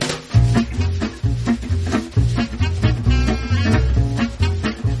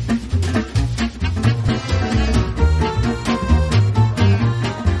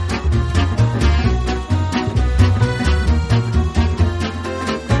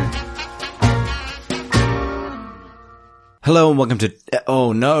Hello and welcome to,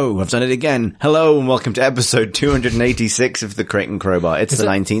 oh no, I've done it again. Hello and welcome to episode 286 of the Crate and Crowbar. It's the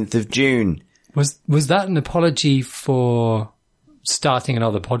 19th of June. Was that an apology for starting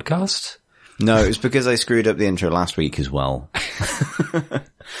another podcast? No, it was because I screwed up the intro last week as well.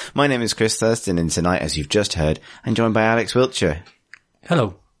 My name is Chris Thurston, and tonight, as you've just heard, I'm joined by Alex Wiltshire.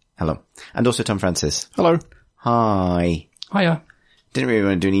 Hello. Hello. And also Tom Francis. Hello. Hi. Hiya. Didn't really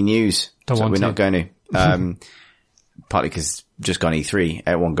want to do any news. Don't want we're to. not going to. Partly because just gone E3,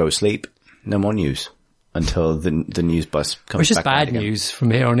 everyone go sleep, no more news until the news bus comes back. Which is bad news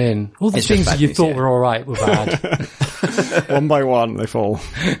from here on in. All the things that you thought were alright were bad. One by one, they fall.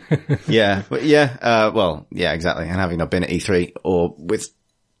 Yeah, exactly. And having not been at E3 or with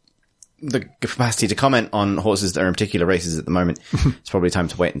the capacity to comment on horses that are in particular races at the moment, it's probably time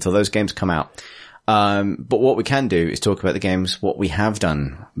to wait until those games come out. But what we can do is talk about the games, what we have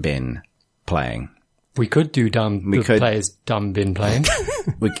been playing. We could do players been playing.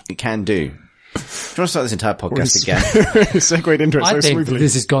 We can do. Do you want to start this entire podcast again? Segued into it so smoothly.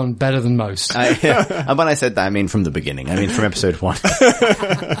 This has gone better than most. Yeah. And when I said that, I mean from the beginning. I mean from episode 1.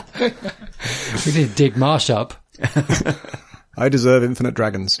 We did dig Marsh up. I deserve Infinite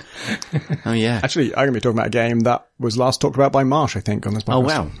Dragons. Oh, yeah. Actually, I'm going to be talking about a game that was last talked about by Marsh, I think, on this podcast. Oh,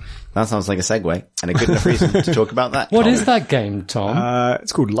 wow. That sounds like a segue and a good enough reason to talk about that. What is that game, Tom?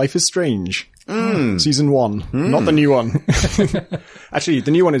 It's called Life is Strange. Season 1. Not the new one. Actually,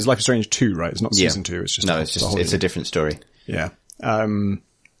 the new one is Life is Strange 2, right? It's not Season 2. It's just it's a different story. Yeah.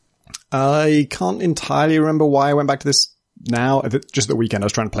 I can't entirely remember why I went back to this now. Just the weekend, I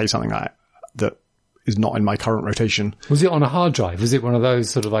was trying to play something that is not in my current rotation. Was it on a hard drive? Was it one of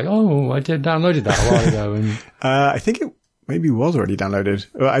those sort of like, oh, I downloaded that a while ago? And I think it maybe was already downloaded.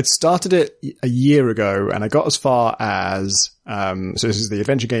 I'd started it a year ago and I got as far as, so this is the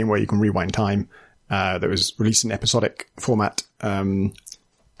adventure game where you can rewind time, that was released in episodic format. And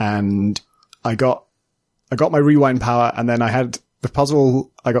I got my rewind power, and then I had the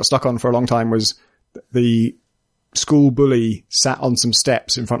puzzle I got stuck on for a long time was the school bully sat on some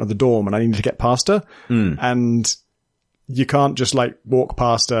steps in front of the dorm and I needed to get past her. And you can't just like walk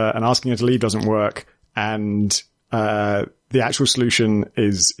past her, and asking her to leave doesn't work. And, the actual solution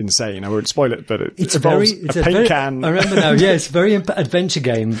is insane. I won't spoil it, but it involves a paint can. I remember now. Yeah, it's a very adventure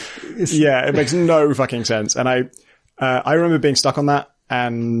game. Yeah, it makes no fucking sense. And I remember being stuck on that.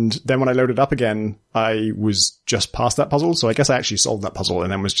 And then when I loaded up again, I was just past that puzzle. So I guess I actually solved that puzzle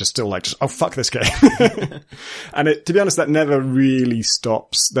and then was just still like, oh, fuck this game. And to be honest, that never really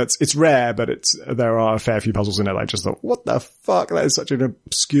stops. It's rare, but there are a fair few puzzles in it. I just thought, what the fuck? That is such an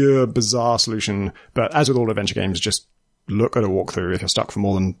obscure, bizarre solution. But as with all adventure games, just look at a walkthrough if you're stuck for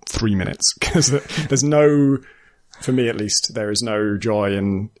more than 3 minutes. Because there's no, for me at least, there is no joy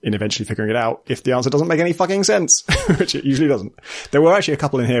in eventually figuring it out if the answer doesn't make any fucking sense, which it usually doesn't. There were actually a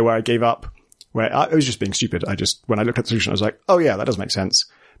couple in here where I gave up, where I was just being stupid. When I looked at the solution, I was like, oh yeah, that does make sense.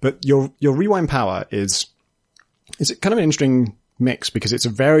 But your rewind power is kind of an interesting mix because it's a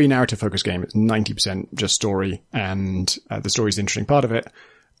very narrative focused game. It's 90% just story, and the story is the interesting part of it.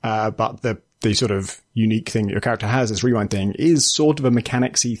 But the sort of unique thing that your character has, this rewind thing, is sort of a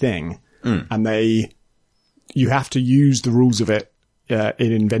mechanics-y thing. And you have to use the rules of it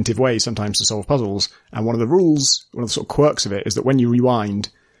in inventive ways sometimes to solve puzzles. And one of the sort of quirks of it is that when you rewind,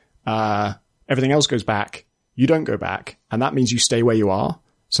 everything else goes back. You don't go back. And that means you stay where you are.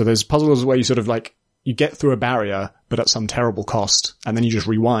 So there's puzzles where you sort of like, you get through a barrier, but at some terrible cost. And then you just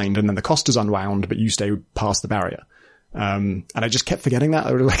rewind, and then the cost is unwound, but you stay past the barrier. And I just kept forgetting that.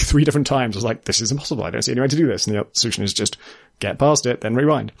 There were like 3 different times. I was like, this is impossible. I don't see any way to do this. And the solution is just get past it, then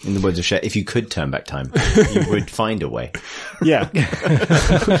rewind. In the words of Cher, if you could turn back time, you would find a way. Yeah.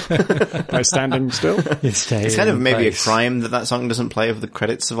 By standing still. It's kind of maybe a crime that song doesn't play over the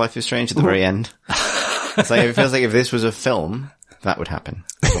credits of Life is Strange at the very end. It's like, it feels like if this was a film, that would happen.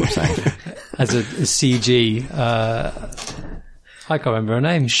 That's what I'm saying. As a CG, I can't remember her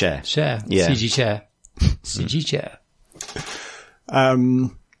name. Cher. Yeah. CG Cher. CG Chair.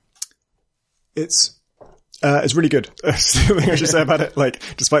 It's really good. That's the thing I should say about it. Like,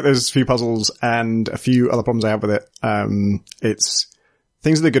 despite those few puzzles and a few other problems I have with it,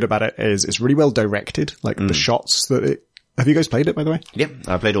 things that are good about it is it's really well directed. Like the shots have you guys played it, by the way? Yep.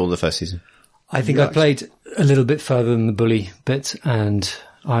 I played all the first season. I think I played a little bit further than the bully bit, and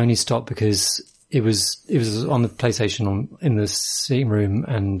I only stopped because it was on the PlayStation in the sitting room,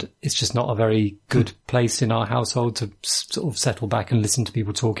 and it's just not a very good place in our household to sort of settle back and listen to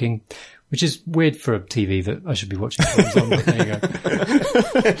people talking. which is weird for a TV that I should be watching films on, but there you go.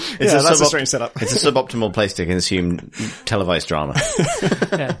 That's a strange setup. It's a suboptimal place to consume televised drama.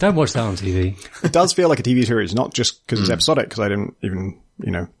 Yeah, don't watch that on TV. It does feel like a TV series, not just because it's episodic, because I didn't even,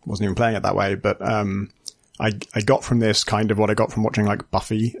 wasn't even playing it that way, but I got from this kind of what I got from watching like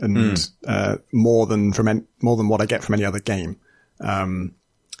Buffy and more than what I get from any other game.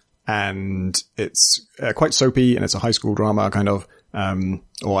 And it's quite soapy, and it's a high school drama kind of.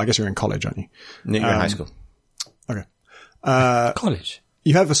 Or I guess you're in college, aren't you? No, you're in high school. Okay. College.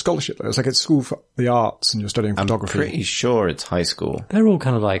 You have a scholarship though. It's like at school for the arts, and you're studying photography. I'm pretty sure it's high school. They're all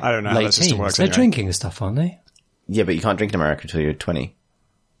kind of like I don't know how late that system teens. works They're anyway. drinking and stuff, aren't they? Yeah, but you can't drink in America until you're 21.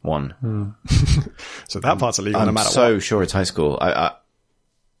 So that part's illegal no I'm matter so what. sure it's high school. I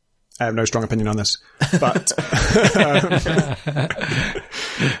have no strong opinion on this, but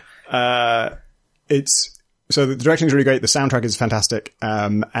so the direction is really great. The soundtrack is fantastic,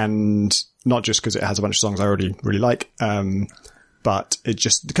 and not just because it has a bunch of songs I already really like, but it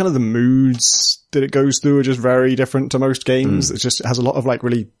just kind of the moods that it goes through are just very different to most games. It just has a lot of like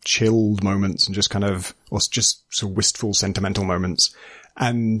really chilled moments and just kind of, or just sort of wistful, sentimental moments.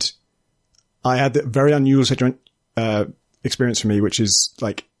 And I had a very unusual experience for me, which is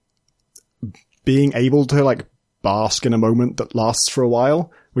like being able to like bask in a moment that lasts for a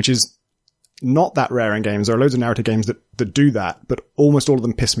while, which is not that rare in games. There are loads of narrative games that do that, but almost all of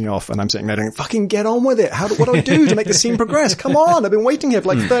them piss me off, and I'm sitting there going, fucking get on with it. What do I do to make the scene progress? Come on, I've been waiting here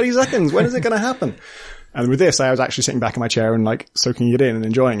for like 30 seconds. When is it going to happen? And with this, I was actually sitting back in my chair and like soaking it in and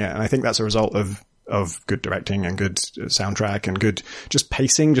enjoying it. And I think that's a result of good directing and good soundtrack and good just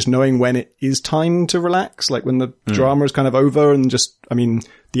pacing, just knowing when it is time to relax, like when the drama is kind of over, and just, I mean,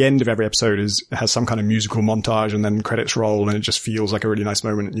 the end of every episode has some kind of musical montage and then credits roll, and it just feels like a really nice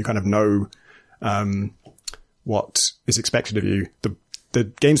moment, and you kind of know what is expected of you. The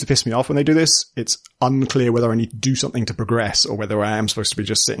games that piss me off when they do this, it's unclear whether I need to do something to progress or whether I am supposed to be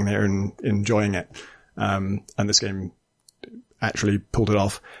just sitting there and enjoying it. And this game actually pulled it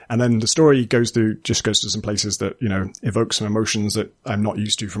off. And then the story goes to some places that, evoke some emotions that I'm not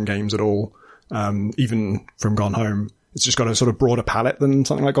used to from games at all. Even from Gone Home. It's just got a sort of broader palette than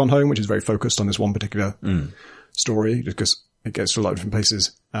something like Gone Home, which is very focused on this one particular story, just because it gets to a lot of different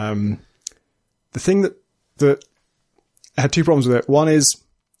places. The thing that I had two problems with it. One is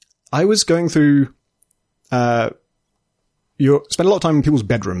I was going through, you spend a lot of time in people's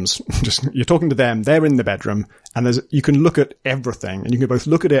bedrooms. You're talking to them, they're in the bedroom, and you can look at everything, and you can both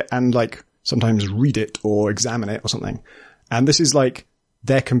look at it and like sometimes read it or examine it or something. And this is like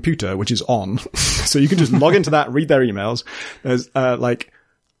their computer, which is on. So you can just log into that, read their emails. There's, like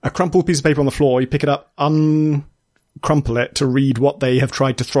a crumpled piece of paper on the floor. You pick it up, uncrumple it to read what they have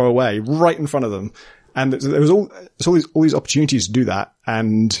tried to throw away right in front of them. And there was all these opportunities to do that.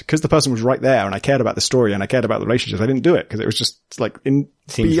 And because the person was right there and I cared about the story and I cared about the relationships, I didn't do it because it was just like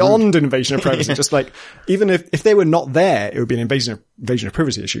beyond an invasion of privacy. Just like, even if they were not there, it would be an invasion of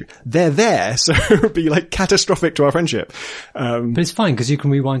privacy issue. They're there. So it would be like catastrophic to our friendship. But it's fine because you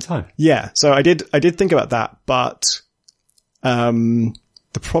can rewind time. Yeah. So I did think about that, but,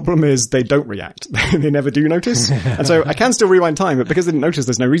 the problem is they don't react. They never do notice. And so I can still rewind time, but because they didn't notice,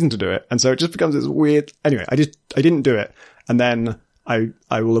 there's no reason to do it. And so it just becomes this weird, anyway, I didn't do it. And then I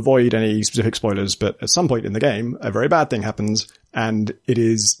will avoid any specific spoilers, but at some point in the game, a very bad thing happens, and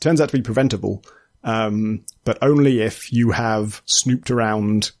turns out to be preventable. But only if you have snooped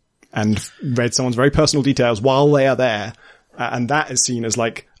around and read someone's very personal details while they are there. And that is seen as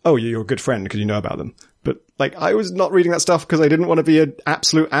like, oh, you're a good friend because you know about them. But like, I was not reading that stuff because I didn't want to be an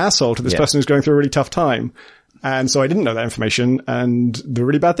absolute asshole to this person who's going through a really tough time. And so I didn't know that information, and the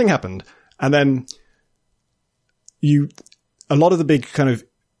really bad thing happened. And then a lot of the big kind of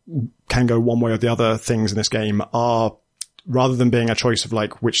can go one way or the other things in this game are, rather than being a choice of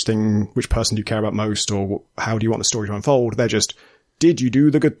like which person do you care about most or how do you want the story to unfold, they're just, did you do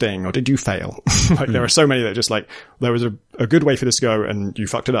the good thing or did you fail? Like there are so many that are just like, there was a good way for this to go and you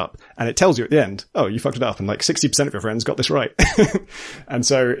fucked it up. And it tells you at the end, oh, you fucked it up. And like 60% of your friends got this right. And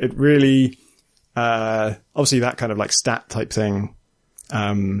so it really, obviously that kind of like stat type thing, I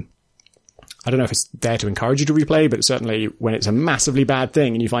don't know if it's there to encourage you to replay, but certainly when it's a massively bad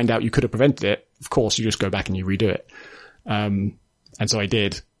thing and you find out you could have prevented it, of course you just go back and you redo it. And so I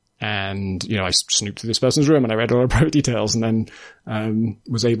did. And, I snooped through this person's room and I read all the private details and then,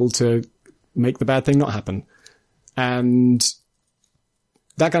 was able to make the bad thing not happen. And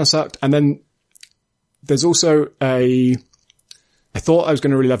that kind of sucked. And then there's also I thought I was going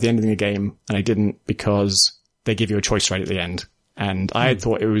to really love the ending of the game and I didn't, because they give you a choice right at the end. And I had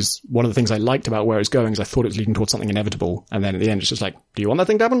thought it was one of the things I liked about where it's going is I thought it was leading towards something inevitable. And then at the end, it's just like, do you want that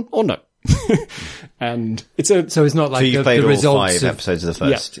thing to happen or no? And so it's not like so you've played the all results 5 episodes of the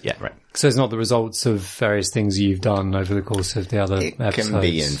first. Yeah, right. So it's not the results of various things you've done over the course of the other episodes. It can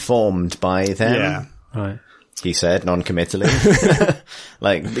be informed by them. yeah. Right. He said non-committally. There's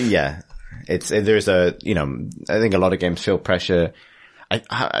a, I think a lot of games feel pressure.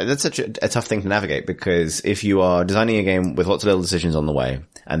 That's such a tough thing to navigate, because if you are designing a game with lots of little decisions on the way,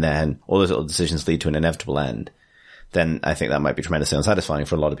 and then all those little decisions lead to an inevitable end, then I think that might be tremendously unsatisfying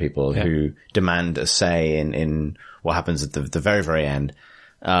for a lot of people who demand a say in what happens at the very, very end.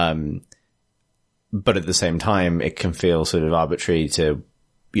 But at the same time, it can feel sort of arbitrary to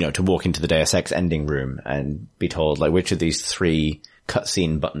walk into the Deus Ex ending room and be told, like, which of these 3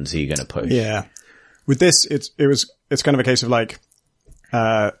 cutscene buttons are you going to push? Yeah. With this, it's kind of a case of like,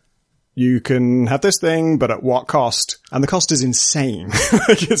 you can have this thing, but at what cost? And the cost is insane.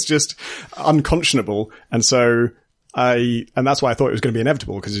 Like, it's just unconscionable. And so and that's why I thought it was going to be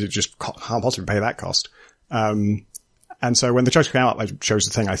inevitable, because you just can't possibly pay that cost. And so when the choice came out, I chose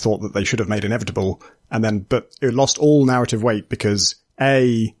the thing I thought that they should have made inevitable. But it lost all narrative weight because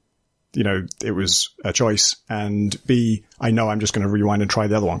A, it was a choice, and B, I know I'm just going to rewind and try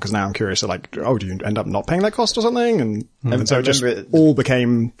the other one because now I'm curious. So like, do you end up not paying that cost or something? And so it just all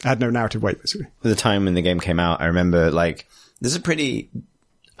had no narrative weight, basically. The time when the game came out, I remember, like, there's a pretty,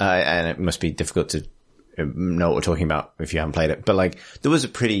 and it must be difficult to know what we're talking about if you haven't played it, but like, there was a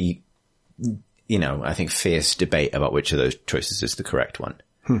pretty, I think fierce debate about which of those choices is the correct one.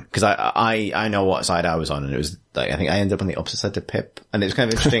 Because I know what side I was on, and it was like, I think I ended up on the opposite side to Pip, and it was kind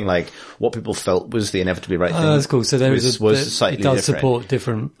of interesting, like, what people felt was the inevitably right thing. Oh, that's cool. So there was slightly it does different. support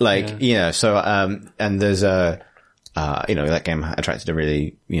different, so, and there's that game attracted a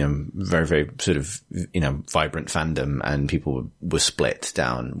really, very, very sort of, vibrant fandom, and people were split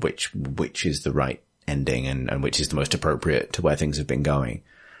down which is the right ending and which is the most appropriate to where things have been going.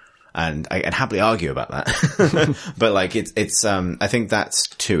 And I'd happily argue about that. But like, it's, I think that's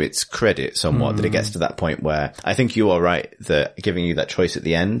to its credit somewhat that it gets to that point where I think you are right that giving you that choice at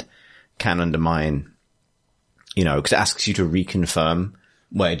the end can undermine, because it asks you to reconfirm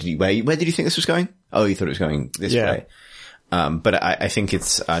where did you think this was going? Oh, you thought it was going this way. But I think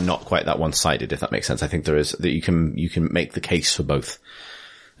it's not quite that one-sided, if that makes sense. I think that you can make the case for both,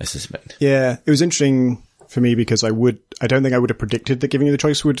 I suspect. Yeah. It was interesting for me because I don't think I would have predicted that giving you the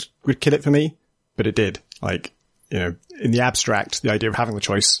choice would kill it for me, but it did. Like, in the abstract, the idea of having the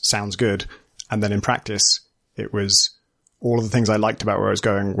choice sounds good. And then in practice, it was all of the things I liked about where I was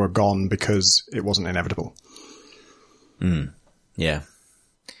going were gone because it wasn't inevitable. Yeah.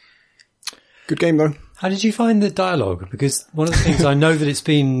 Good game though. How did you find the dialogue? Because one of the things I know that it's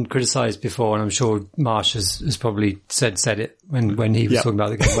been criticised before, and I'm sure Marsh has probably said it when he was talking about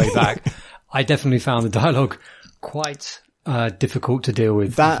the game way back. I definitely found the dialogue quite difficult to deal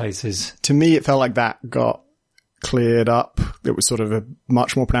with in places. To me, it felt like that got cleared up. It was sort of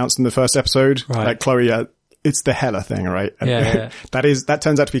much more pronounced in the first episode. Right. Like Chloe, it's the hella thing, right? Yeah. That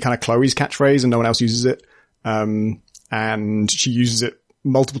turns out to be kind of Chloe's catchphrase, and no one else uses it. And she uses it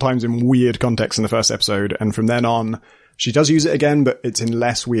multiple times in weird context in the first episode, and from then on, she does use it again, but it's in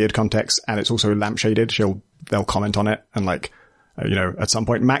less weird context, and it's also lampshaded. They'll comment on it, and like, at some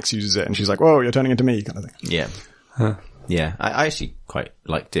point Max uses it and she's like, whoa, you're turning into me, kind of thing. Yeah. Huh. Yeah. I actually quite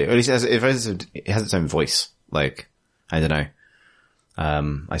liked it. At least it has its own voice. Like, I don't know.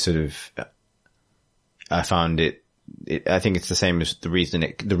 I found it, I think it's the same as the reason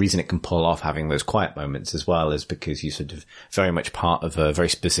it can pull off having those quiet moments as well is because you sort of very much part of a very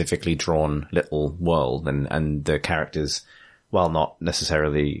specifically drawn little world, and the characters, while not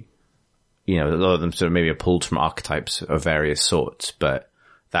necessarily, a lot of them sort of maybe are pulled from archetypes of various sorts, but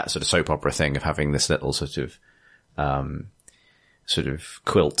that sort of soap opera thing of having this little sort of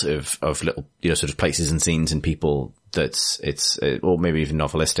quilt of little, sort of places and scenes and people or maybe even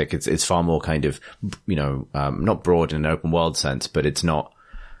novelistic. It's far more kind of, not broad in an open world sense, but it's not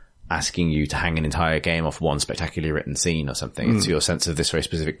asking you to hang an entire game off one spectacularly written scene or something. It's your sense of this very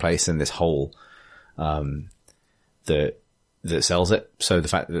specific place and this whole, that sells it. So the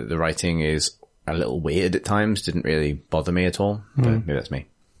fact that the writing is a little weird at times didn't really bother me at all, but maybe that's me.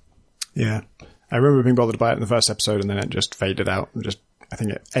 Yeah. I remember being bothered by it in the first episode, and then it just faded out. And I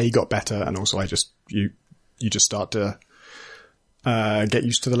think it got better, and also you just start to get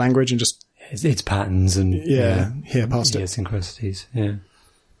used to the language and just its patterns and hear past it. Idiosyncrasies.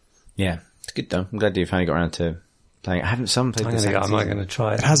 Yeah, it's good though. I'm glad you finally got around to playing it. I haven't played this. I'm not going to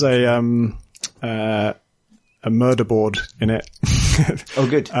try it. It has a murder board in it. Oh,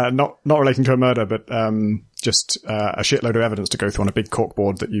 good. Not relating to a murder, but just a shitload of evidence to go through on a big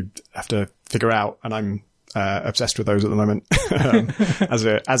corkboard that you have to figure out. And I'm obsessed with those at the moment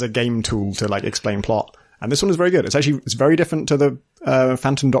as a game tool to like explain plot. And this one is very good. It's very different to the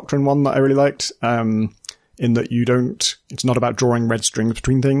Phantom Doctrine one that I really liked, in that it's not about drawing red strings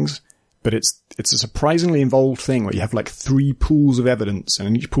between things, but it's a surprisingly involved thing where you have like 3 pools of evidence, and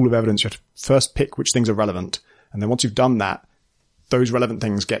in each pool of evidence you have to first pick which things are relevant. And then once you've done that, those relevant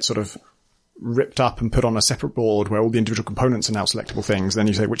things get sort of ripped up and put on a separate board where all the individual components are now selectable things. Then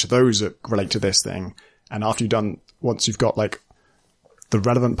you say which of those relate to this thing. And once you've got like the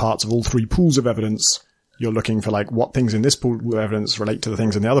relevant parts of all 3 pools of evidence, you're looking for like what things in this pool of evidence relate to the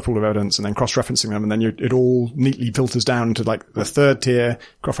things in the other pool of evidence, and then cross-referencing them. And then it all neatly filters down to like the third tier,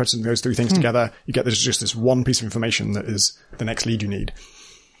 cross-referencing those 3 things together. You get just this one piece of information that is the next lead you need.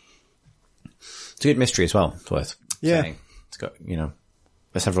 It's a good mystery as well. It's worth saying. It's got,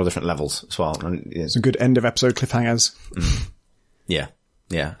 several different levels as well. And it's a good end of episode cliffhangers. Yeah.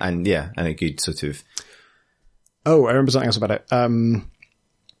 Yeah. And a good sort of... Oh, I remember something else about it.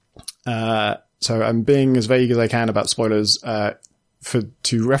 So I'm being as vague as I can about spoilers.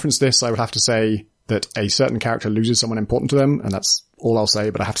 To reference this, I would have to say that a certain character loses someone important to them, and that's all I'll say,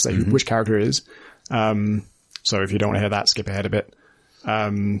 but I have to say which character it is. So if you don't want to hear that, skip ahead a bit.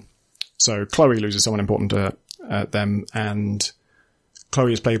 So Chloe loses someone important to them, and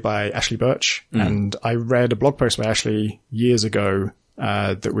Chloe is played by Ashley Birch. And I read a blog post by Ashley years ago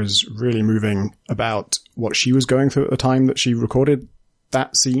that was really moving about what she was going through at the time that she recorded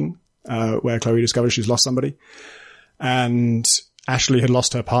that scene. Where Chloe discovers she's lost somebody. And Ashley had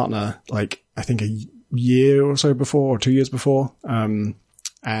lost her partner, like, I think a year or so before, or 2 years before,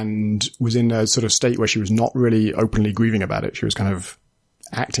 and was in a sort of state where she was not really openly grieving about it. She was kind of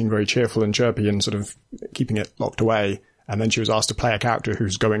acting very cheerful and chirpy and sort of keeping it locked away. And then she was asked to play a character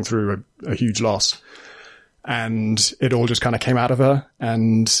who's going through a huge loss. And it all just kind of came out of her,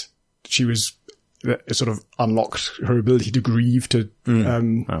 and it sort of unlocked her ability to grieve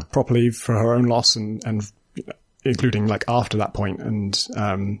properly for her own loss and including like after that point. And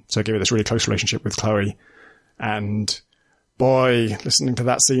so it gave her this really close relationship with Chloe. And boy, listening to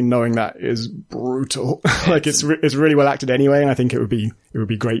that scene, knowing that is brutal. Like it's really well acted anyway, and I think it would be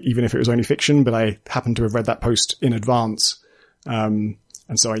great even if it was only fiction. But I happened to have read that post in advance, and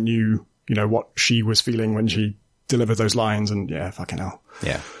so I knew what she was feeling when she delivered those lines. And yeah, fucking hell.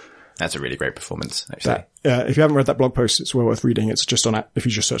 Yeah. That's a really great performance, actually. If you haven't read that blog post, it's well worth reading. It's just if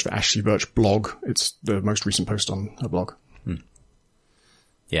you just search for Ashley Birch blog, it's the most recent post on her blog.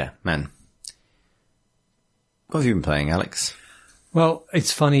 Yeah, man. What have you been playing, Alex? Well,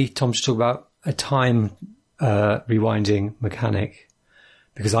 it's funny, Tom, to talk about a time rewinding mechanic,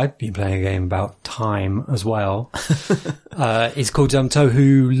 because I've been playing a game about time as well. It's called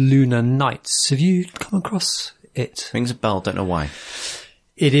Tohu Lunar Nights. Have you come across it? Rings a bell, don't know why.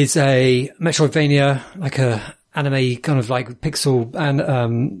 It is a Metroidvania, like a anime kind of like pixel and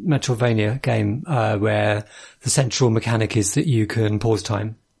Metroidvania game, where the central mechanic is that you can pause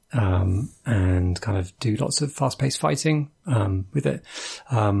time, and kind of do lots of fast-paced fighting, with it.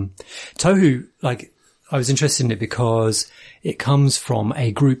 Tohu, like, I was interested in it because it comes from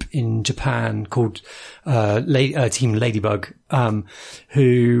a group in Japan called, Team Ladybug,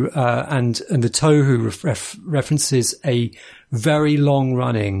 who, and the Tohu references a very long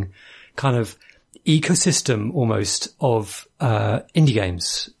running kind of ecosystem almost of, indie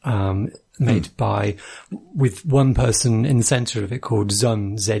games, made with one person in the center of it called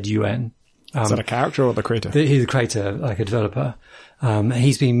Zun, Z-U-N. Is that a character or the creator? He's a creator, like a developer.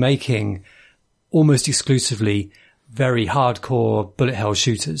 He's been making almost exclusively very hardcore bullet hell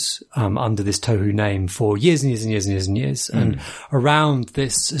shooters, under this Tohu name for years and years and years and years and years. And around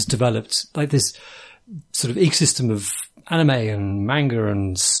this has developed like this sort of ecosystem of anime and manga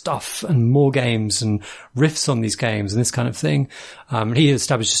and stuff and more games and riffs on these games and this kind of thing. He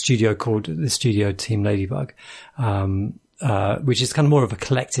established a studio called the studio Team Ladybug, which is kind of more of a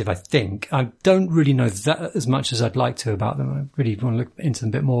collective, I think. I don't really know that as much as I'd like to about them. I really want to look into them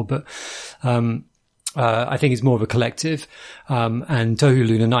a bit more, but, I think it's more of a collective. And Tohu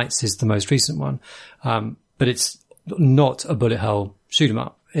Lunar Nights is the most recent one. But it's not a bullet hell shoot 'em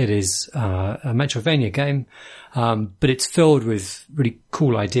up. It is, a Metroidvania game. But it's filled with really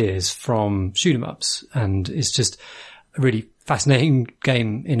cool ideas from shoot 'em ups, and it's just a really fascinating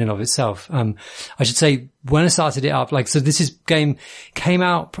game in and of itself. I should say, when I started it up, this game came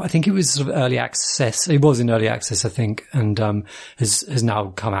out, I think it was sort of early access. It was in early access, I think, and, has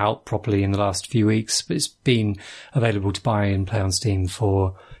now come out properly in the last few weeks, but it's been available to buy and play on Steam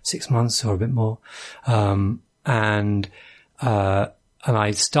for 6 months or a bit more. And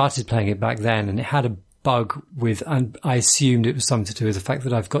I started playing it back then, and it had bug with, and I assumed it was something to do with the fact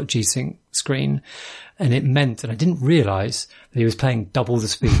that I've got G-Sync screen, and it meant, and I didn't realize that he was playing double the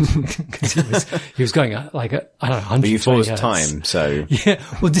speed because he was going at like, I don't know, 120 But you paused hertz. time, so. Yeah.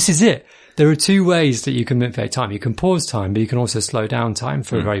 Well, this is it. There are two ways that you can manipulate time. You can pause time, but you can also slow down time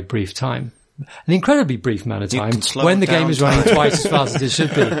for a very brief time. An incredibly brief amount of time when the game is running twice as fast as it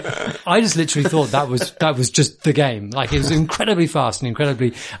should be. I just literally thought that was just the game. Like, it was incredibly fast and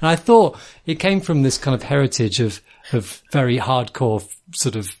and I thought it came from this kind of heritage of very hardcore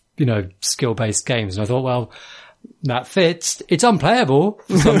sort of, skill-based games. And I thought, well, that fits. It's unplayable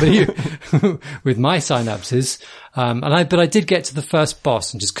for somebody with my synapses. But I did get to the first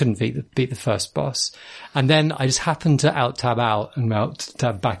boss and just couldn't beat the first boss. And then I just happened to tab out and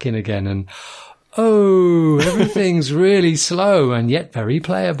tab back in again. And everything's really slow and yet very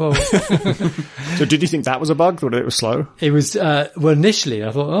playable. So did you think that was a bug, that it was slow? It was, initially I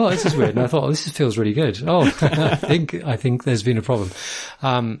thought, this is weird. And I thought, this feels really good. I think there's been a problem.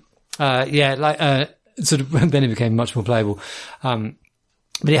 Sort of, then it became much more playable. But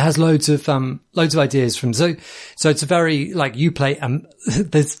it has loads of ideas from, so it's a very, like, you play,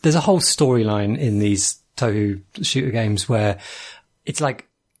 there's a whole storyline in these Touhou shooter games where it's like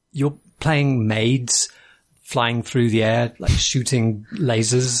you're playing maids flying through the air, like shooting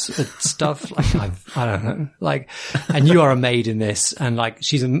lasers at stuff. Like, I don't know, like, and you are a maid in this, and like,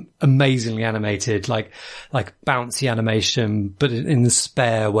 she's amazingly animated, like bouncy animation, but in the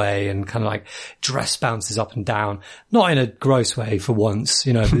spare way, and kind of like dress bounces up and down, not in a gross way for once,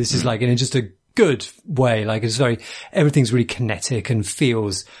 but this is like in just a good way. Like, everything's really kinetic and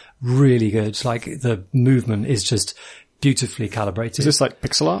feels really good. Like, the movement is just beautifully calibrated. Is this like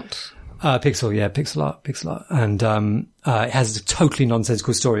pixel art? Pixel art. And, it has a totally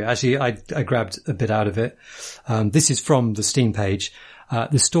nonsensical story. Actually, I grabbed a bit out of it. This is from the Steam page.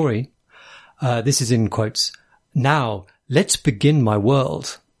 The story, this is in quotes. "Now, let's begin my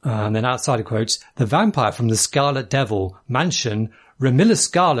world." And then outside of quotes, "The vampire from the Scarlet Devil mansion, Ramilla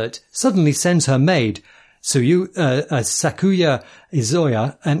Scarlet, suddenly sends her maid, Sakuya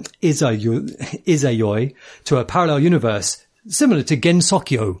Izayoi, to a parallel universe similar to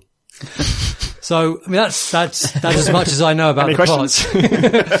Gensokyo." So, I mean, that's as much as I know about Any the questions?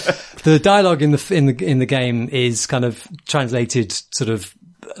 plot. The dialogue in the game is kind of translated sort of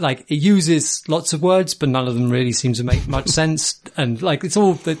like, it uses lots of words, but none of them really seem to make much sense. And like,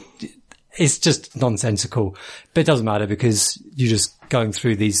 it's just nonsensical, but it doesn't matter because you're just going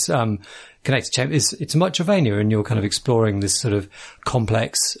through these, connected chambers. It's Metroidvania, and you're kind of exploring this sort of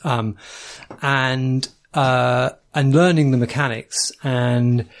complex, and learning the mechanics.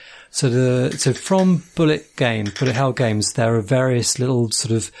 And so from bullet hell games, there are various little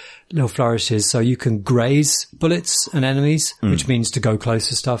flourishes. So you can graze bullets and enemies, which means to go close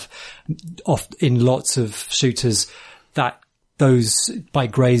to stuff. In lots of shooters, by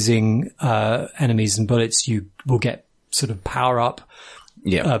grazing, enemies and bullets, you will get sort of power up.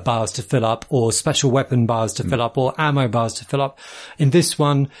 Yeah. Bars to fill up, or special weapon bars to fill up, or ammo bars to fill up. In this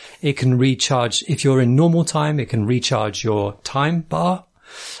one, it can recharge, if you're in normal time, it can recharge your time bar.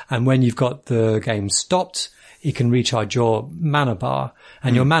 And when you've got the game stopped, it can recharge your mana bar.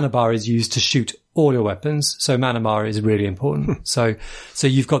 And your mana bar is used to shoot all your weapons. So mana bar is really important. So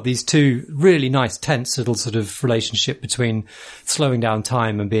you've got these two really nice tense little sort of relationship between slowing down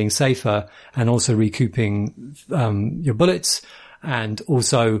time and being safer, and also recouping, your bullets. And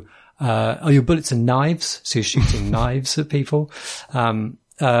also, your bullets are knives, so you're shooting knives at people.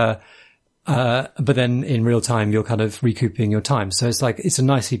 But then in real time, you're kind of recouping your time. So it's a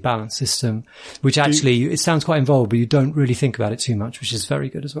nicely balanced system, which actually, it sounds quite involved, but you don't really think about it too much, which is very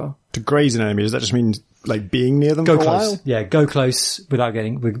good as well. To graze an enemy, does that just mean like being near them for a while? Yeah, go close without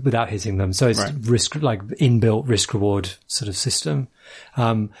hitting them. So it's right. Inbuilt risk reward sort of system.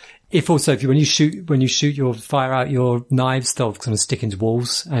 When you shoot your fire out your knives, they'll kind of stick into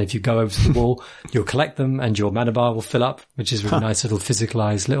walls. And if you go over to the wall, you'll collect them and your mana bar will fill up, which is a really nice little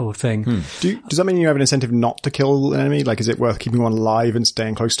physicalized little thing. Does that mean you have an incentive not to kill an enemy? Like, is it worth keeping one alive and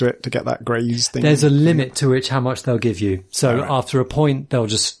staying close to it to get that graze thing? There's a limit to which how much they'll give you. So after a point, they'll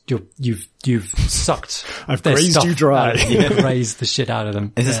just, you've sucked. I've grazed you dry. You've grazed the shit out of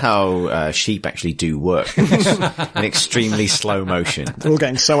them. This is how sheep actually do work. In extremely slow motion. They're all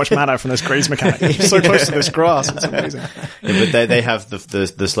getting so much mana from this graze mechanic. You're so close to this grass. It's amazing. Yeah, but they have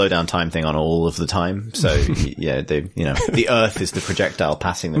the slow down time thing on all of the time. So yeah, the earth is the projectile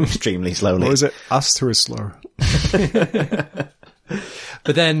passing them extremely slowly. Or is it us who is slow?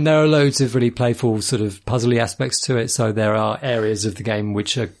 But then there are loads of really playful sort of puzzly aspects to it. So there are areas of the game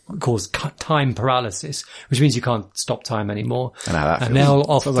which cause time paralysis, which means you can't stop time anymore. And they'll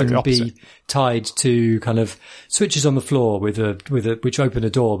often be tied to kind of switches on the floor which open a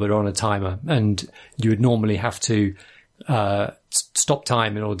door but are on a timer. And you would normally have to stop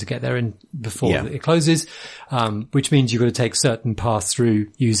time in order to get there in before it closes, which means you've got to take certain paths through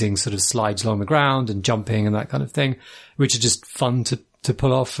using sort of slides along the ground and jumping and that kind of thing, which are just fun to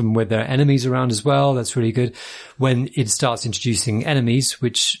pull off. And where there are enemies around as well, that's really good. When it starts introducing enemies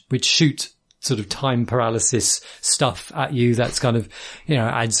which shoot sort of time paralysis stuff at you, that's kind of,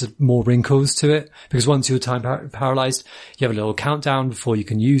 adds more wrinkles to it, because once you're time paralyzed, you have a little countdown before you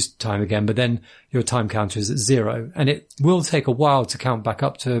can use time again, but then your time counter is at 0, and it will take a while to count back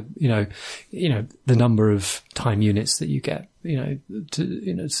up to, the number of time units that you get,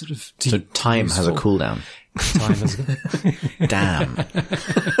 So time has a cooldown. Time has Damn.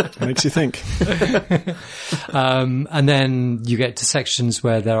 Makes you think. And then you get to sections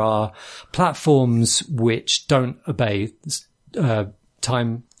where there are platforms which don't obey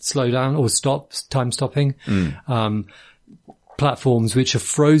time slowdown or time stopping. Platforms which are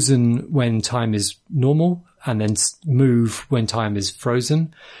frozen when time is normal and then move when time is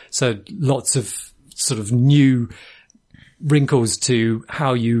frozen. So lots of sort of new wrinkles to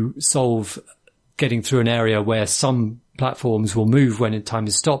how you solve getting through an area where some platforms will move when time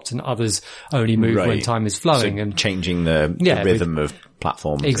is stopped and others only move when time is flowing, so and changing the rhythm of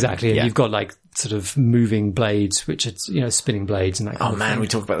platforms. Exactly. And you've got like sort of moving blades, which are, spinning blades and that kind of thing. We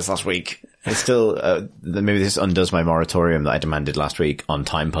talked about this last week. It's still, maybe this undoes my moratorium that I demanded last week on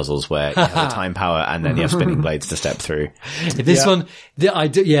time puzzles, where you have a time power and then you have spinning blades to step through. This one, I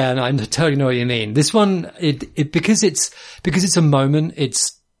do, and I totally know what you mean. This one, because it's a moment,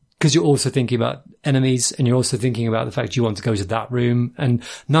 it's, because you're also thinking about enemies and you're also thinking about the fact you want to go to that room, and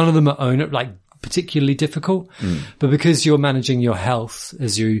none of them are particularly difficult, but because you're managing your health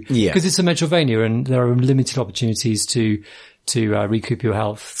because it's a Metroidvania and there are limited opportunities to recoup your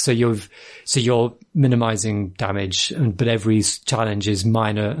health. So you're minimizing damage, but every challenge is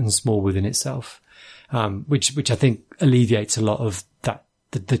minor and small within itself, which I think alleviates a lot of that,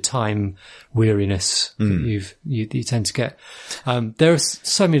 the time weariness that you tend to get. There are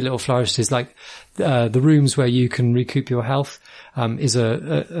so many little flourishes, like, the rooms where you can recoup your health, is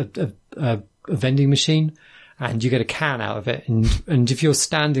a vending machine, and you get a can out of it. And if you're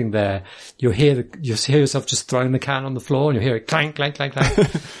standing there, you'll hear yourself just throwing the can on the floor, and you'll hear it clank, clank, clank,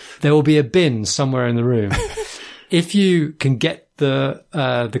 clank. There will be a bin somewhere in the room. If you can get the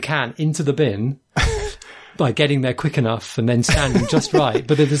can into the bin by getting there quick enough and then standing just right,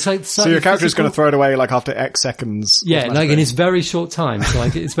 but there's so your character is going to throw it away after X seconds. Yeah, in it's very short time. So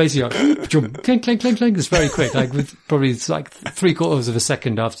it's basically clink, clink, clink, clink. It's very quick. It's 3/4 of a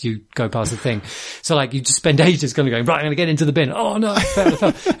second after you go past the thing. So you just spend ages going, right, I'm going to get into the bin. Oh no, I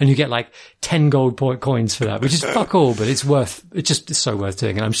fell. And you get 10 gold coins for that, which is fuck all, but it's so worth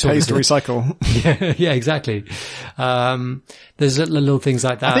doing. And I'm sure pays to recycle. Yeah, exactly. There's little things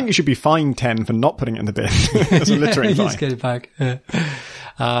like that. I think you should be fined 10 for not putting it in the bin. As a littering fine. Just get it back.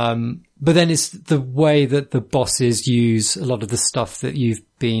 But then it's the way that the bosses use a lot of the stuff that you've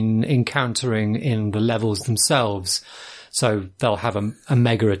been encountering in the levels themselves. So they'll have a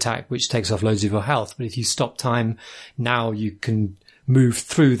mega attack which takes off loads of your health, but if you stop time, now you can move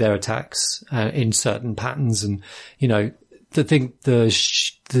through their attacks in certain patterns. And the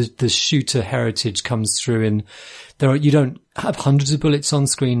shooter heritage comes through in there. You don't have hundreds of bullets on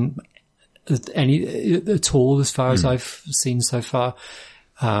screen at all, as far as I've seen so far,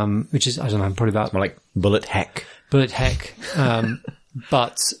 which is, I don't know, probably about it's more like bullet heck. But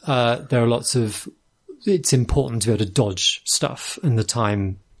there are lots of, it's important to be able to dodge stuff, and the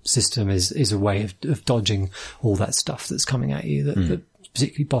time system is a way of dodging all that stuff that's coming at you, that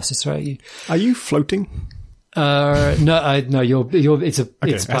particularly bosses throw at you. Are you floating? No, it's a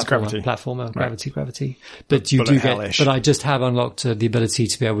platformer, right. gravity. But you do get, but I just have unlocked the ability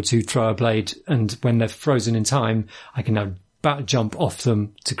to be able to throw a blade, and when they're frozen in time, I can now jump off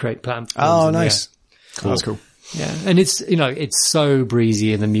them to create platforms. Oh, nice. Cool. That's cool. Yeah. And it's, it's so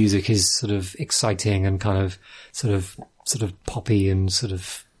breezy, and the music is sort of exciting and kind of sort of poppy and sort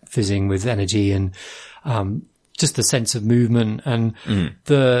of fizzing with energy, and, just the sense of movement and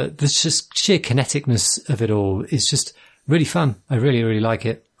the just sheer kineticness of it all is just really fun. I really, really like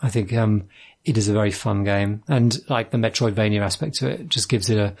it. I think, it is a very fun game, and the Metroidvania aspect to it just gives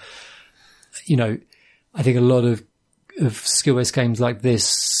it I think a lot of skill-based games like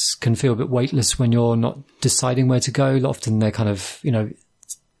this can feel a bit weightless when you're not deciding where to go. Often they're kind of,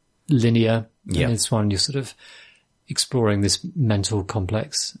 linear. Yeah. And this one, you're sort of exploring this mental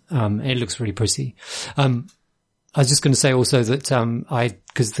complex. It looks really pretty. I was just going to say also that,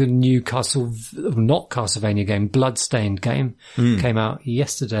 because the new not Castlevania game, Bloodstained game came out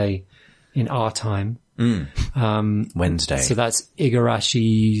yesterday in our time. Wednesday. So that's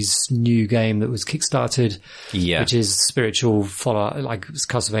Igarashi's new game that was kickstarted, which is spiritual follow-up, like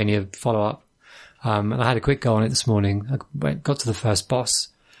Castlevania follow-up. And I had a quick go on it this morning. I got to the first boss.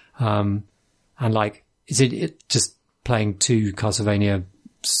 And like, it just playing 2 Castlevania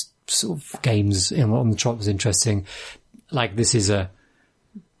sort of games on the trot was interesting. Like, this is a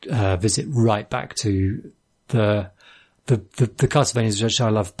visit right back to the Castlevanias which I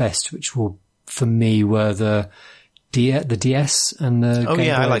love best, which for me were the DS and the Game Boy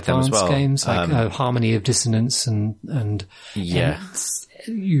I like them as Advance well. games, like Harmony of Dissonance and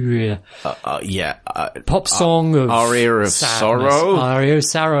Pop Song of Aria of Sadness. Sorrow. Aria of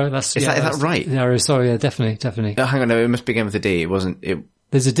Sorrow. Is that right? Aria of Sorrow. Yeah, definitely. Hang on, no, it must begin with a D. It wasn't.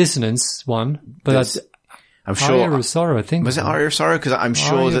 There's a Dissonance one, but that's I'm sure. Aria of Sorrow, I think. Was it Aria of Sorrow? Because I'm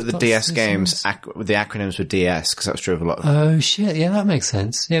sure Aria that the of DS games, Dissonance. the acronyms were DS, because that was true of a lot of. Oh shit! Yeah, that makes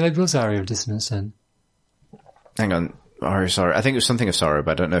sense. Yeah, it was Aria of Dissonance then. Hang on. Aria of Sorrow. I think it was something of sorrow,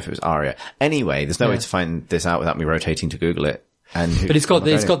 but I don't know if it was Aria. Anyway, there's no way to find this out without me rotating to Google it. But it's got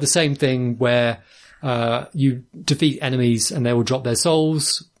the same thing where you defeat enemies and they will drop their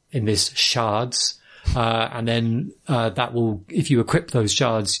souls in this shards, and then that will, if you equip those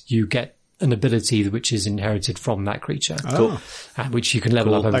shards, you get an ability which is inherited from that creature. Cool. Which you can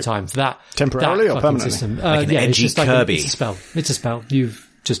level up over like time. That temporarily that or permanently? System. Like an edgy it's just Kirby. It's a spell. It's a spell. You've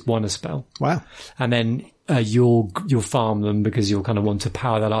just won a spell. Wow. And then you'll farm them because you'll kind of want to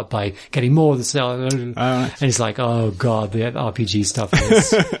power that up by getting more of the cell. And it's like, oh god, the RPG stuff is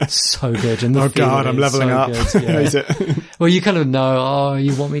so good. And the God, I'm leveling so up. Good, yeah. Is it? Well, you kind of know,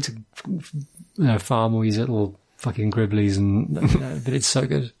 you want me to farm all these little fucking gribblies but it's so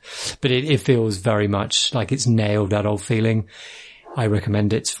good. But it feels very much like it's nailed that old feeling. I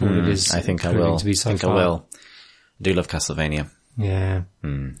recommend it for what it is. I think I will. To be so I far. will. I do love Castlevania. Yeah.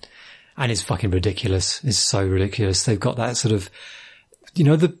 And it's fucking ridiculous. It's so ridiculous. They've got that sort of, do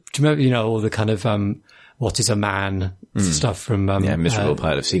you remember, all the kind of, what is a man stuff from, Miserable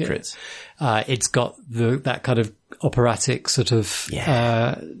Pile of Secrets. It's got that kind of operatic sort of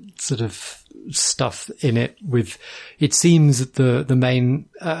stuff in it with, it seems that the main,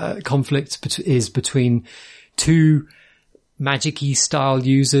 conflict is between 2 magic-y style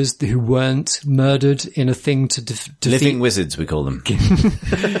users who weren't murdered in a thing to defeat. Living wizards, we call them.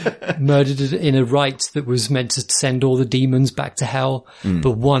 Murdered in a rite that was meant to send all the demons back to hell.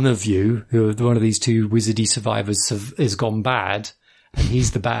 But one of these 2 wizardy survivors has gone bad, and he's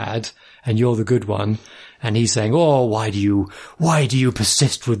the bad, and you're the good one. And he's saying, "Oh, why do you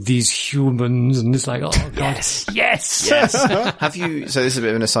persist with these humans?" And it's like, "Oh God, yes." Have you? So this is a bit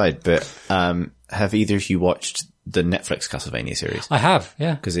of an aside, but have either of you watched the Netflix Castlevania series? I have,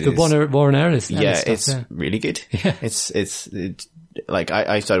 yeah. Because the Warren Ellis. Yeah, stuff, it's really good. Yeah. It's like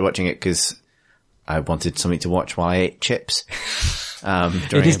I started watching it because I wanted something to watch while I ate chips.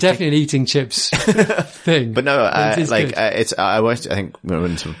 It is definitely an eating chips thing. But no, I watched, I think,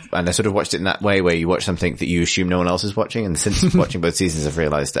 and I sort of watched it in that way where you watch something that you assume no one else is watching. And since watching both seasons, I've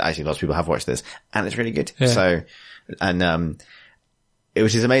realized that actually lots of people have watched this and it's really good. Yeah. So,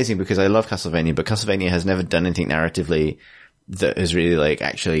 which is amazing because I love Castlevania, but Castlevania has never done anything narratively that has really like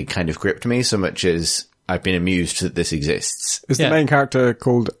actually kind of gripped me so much as I've been amused that this exists. Is the main character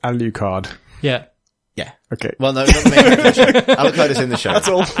called Alucard? Yeah. Yeah. Okay. Well, no, not the main character in the show. Alucard is in the show. That's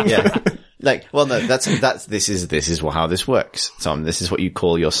all. Yeah. Like, well, no, this is how this works. Tom, this is what you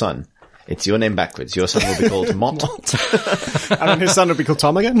call your son. It's your name backwards. Your son will be called Mott. And then his son will be called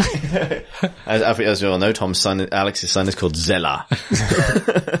Tom again? As we all know, Alex's son is called Zella.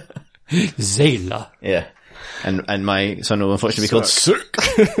 Zela. Yeah. And my son will unfortunately be called Sook.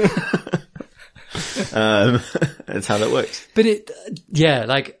 That's how that works. But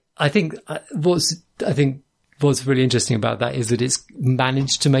I think what's really interesting about that is that it's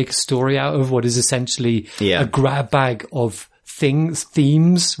managed to make a story out of what is essentially a grab bag of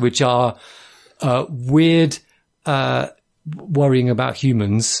themes, which are, weird, worrying about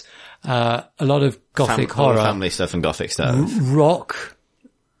humans, a lot of gothic horror. Family stuff and gothic stuff. Rock,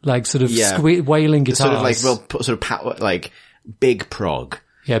 like sort of wailing guitars. Sort of like, like big prog.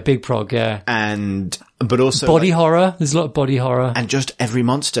 Yeah, big prog, yeah. But also body horror. There's a lot of body horror. And just every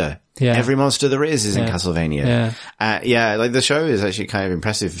monster. Yeah. Every monster there is in Castlevania. Yeah. Like the show is actually kind of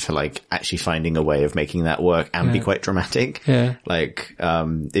impressive for like actually finding a way of making that work and be quite dramatic. Yeah. Like,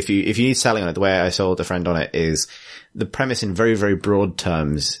 if you need selling on it, the way I sold a friend on it is the premise in very, very broad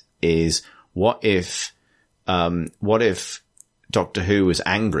terms is what if what if Doctor Who was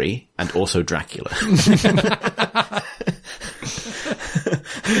angry and also Dracula?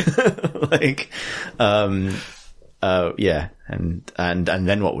 Like, yeah. And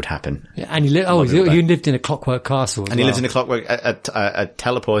then what would happen? Yeah, and you lived in a clockwork castle. And he lives in a clockwork, a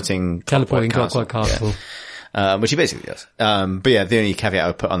teleporting clockwork castle. Yeah. Which he basically does. But yeah, the only caveat I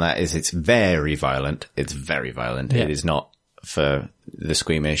would put on that is it's very violent. It's very violent. Yeah. It is not for the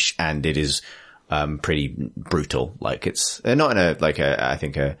squeamish, and it is pretty brutal. Like, it's not in a way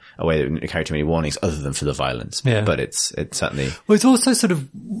that wouldn't carry too many warnings other than for the violence. Yeah. But it's certainly. Well, it's also sort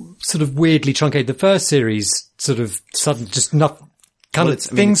of weirdly truncated. The first series sort of suddenly just not kind of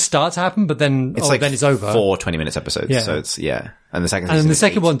things start to happen, but then then it's over. 4 20-minute episodes. Yeah. So it's, yeah. And the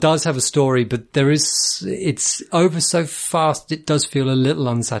second one does have a story, but it's over so fast it does feel a little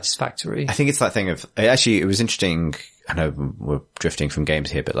unsatisfactory. I think it's that thing of, actually, it was interesting. I know we're drifting from games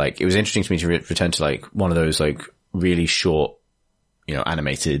here, but like, it was interesting to me to return to like one of those like really short,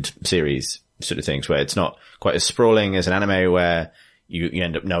 animated series sort of things where it's not quite as sprawling as an anime where you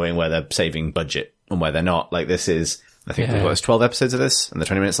end up knowing where they're saving budget and where they're not. Like, this is, I think there's 12 episodes of this and they're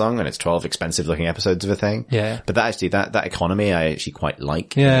 20 minutes long, and it's 12 expensive looking episodes of a thing. Yeah. But that economy I actually quite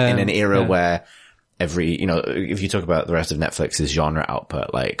like in an era where every, if you talk about the rest of Netflix's genre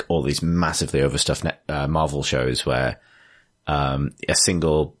output, like all these massively overstuffed Marvel shows where a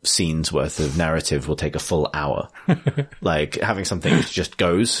single scene's worth of narrative will take a full hour. Like, having something that just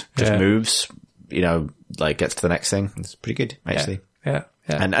goes, just moves, like gets to the next thing. It's pretty good, actually. Yeah.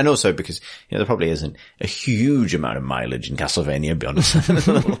 Yeah. And also because, there probably isn't a huge amount of mileage in Castlevania beyond a certain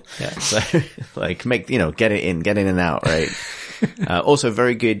level. So, like, get in and out, right? Also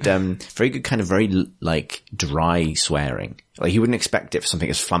very good kind of very, like, dry swearing. Like, you wouldn't expect it for something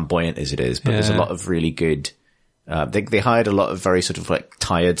as flamboyant as it is, but there's a lot of really good, they hired a lot of very sort of like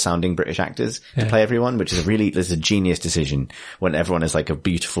tired sounding British actors to play everyone, which is there's a genius decision when everyone is like a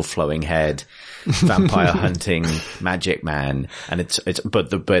beautiful flowing head, vampire hunting magic man. And but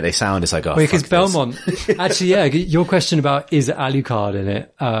the way they sound is like, oh, because Belmont, actually, your question about is Alucard in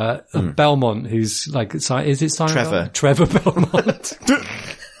it? Belmont, who's like, is it Simon? Trevor Belmont.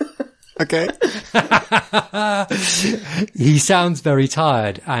 Okay. He sounds very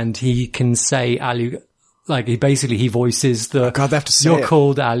tired, and he can say Alucard. Like, he voices the, God, they have to say you're it.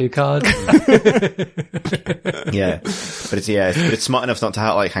 called Alucard. Yeah. But it's smart enough not to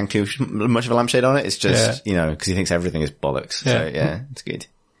hang too much of a lampshade on it. It's just, because he thinks everything is bollocks. So yeah, it's good.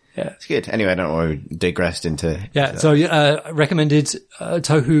 Yeah. It's good. Anyway, I don't know why we digressed into. Yeah. So, recommended,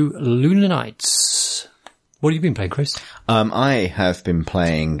 Tohu Lunar Nights. What have you been playing, Chris? I have been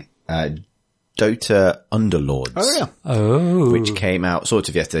playing, Dota Underlords. Oh, yeah. Oh. Which came out sort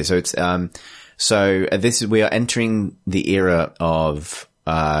of yesterday. So it's, we are entering the era of,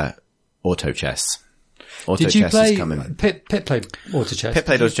 auto chess. Auto Did you chess play, is coming. Pip played auto chess. Pip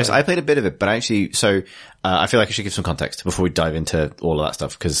played auto chess. I played a bit of it, but actually, I feel like I should give some context before we dive into all of that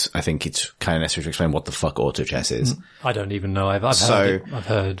stuff, because I think it's kind of necessary to explain what the fuck auto chess is. I don't even know. I've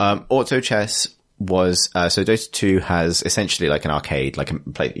heard. Auto chess was, so Dota 2 has essentially like an arcade, like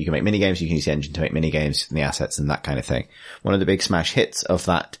you can make mini games, you can use the engine to make mini games and the assets and that kind of thing. One of the big smash hits of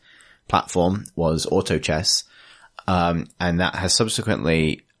that platform was auto chess. And that has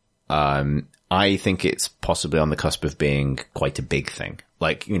subsequently, I think it's possibly on the cusp of being quite a big thing.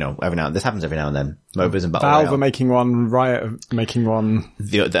 Like, this happens every now and then. MOBAs and Battle Valve Royale. are making one, Riot are making one. And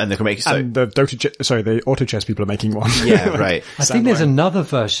they can make and the auto chess people are making one. Yeah, right. I think there's another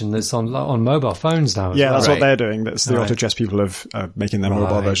version that's on mobile phones now. Yeah, that's Right. what they're doing. That's the auto chess people of making their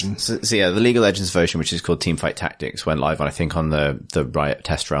mobile version. So yeah, the League of Legends version, which is called Teamfight Tactics, went live on, I think, on the Riot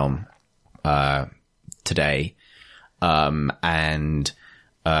test realm, today. And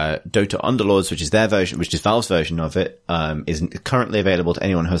Dota Underlords, which is their version, which is Valve's version of it, is currently available to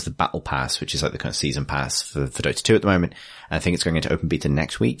anyone who has the Battle Pass, which is like the kind of season pass for Dota 2 at the moment. And I think it's going into open beta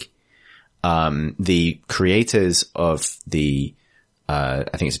next week. The creators of the, I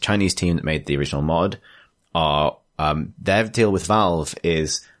think it's a Chinese team that made the original mod, are, their deal with Valve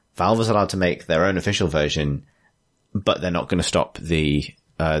is allowed to make their own official version, but they're not going to stop the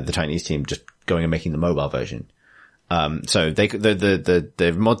Chinese team just going and making the mobile version. So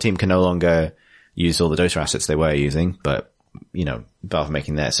the mod team can no longer use all the Dota assets they were using, but, Valve are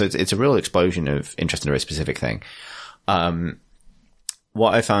making theirs. So it's a real explosion of interest in a very specific thing.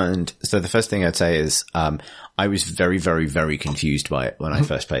 What I found, so the first thing I'd say is, I was very, very, very confused by it when I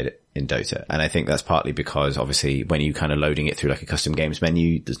first played it in Dota. And I think that's partly because obviously when you kind of loading it through like a custom games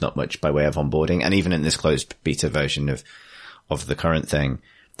menu, there's not much by way of onboarding. And even in this closed beta version of the current thing,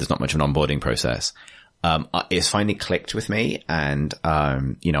 there's not much of an onboarding process. it's finally clicked with me. And,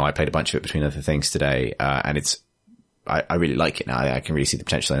 I played a bunch of it between other things today. And I really like it now. I can really see the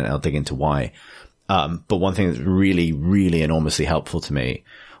potential and I'll dig into why. But one thing that's really, really enormously helpful to me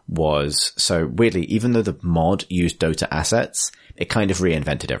was, so weirdly, even though the mod used Dota assets, it kind of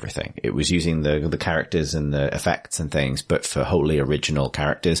reinvented everything. It was using the characters and the effects and things, but for wholly original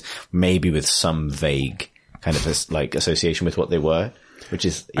characters, maybe with some vague kind of association with what they were, which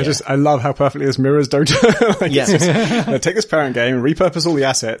is, yeah. I love how perfectly this mirrors Dota. Take this parent game, repurpose all the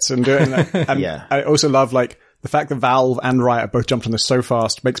assets and do it. And yeah. I also love the fact that Valve and Riot have both jumped on this so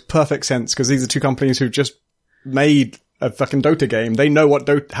fast makes perfect sense because these are two companies who just made a fucking Dota game. They know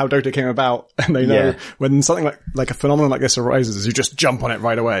how Dota came about, and they know when something like a phenomenon like this arises, you just jump on it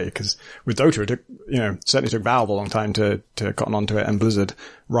right away. Because with Dota, it took, certainly took Valve a long time to cotton onto it, and Blizzard,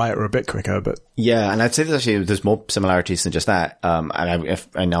 Riot were a bit quicker, but. Yeah, and I'd say there's more similarities than just that. And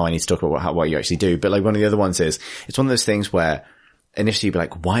I know I need to talk about what you actually do, but one of the other ones is, it's one of those things where initially you'd be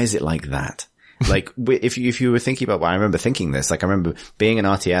like, why is it like that? If you were thinking about I remember thinking this, I remember being an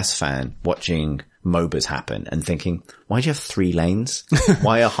RTS fan, watching MOBAs happen and thinking, why do you have 3 lanes?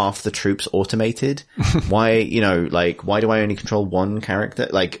 Why are half the troops automated? Why, why do I only control one character?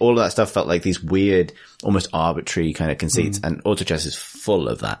 All of that stuff felt like these weird, almost arbitrary kind of conceits, and Auto Chess is full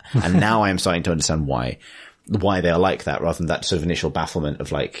of that. And now I am starting to understand why they are like that, rather than that sort of initial bafflement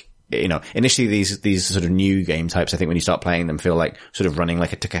of initially these sort of new game types, I think when you start playing them, feel like sort of running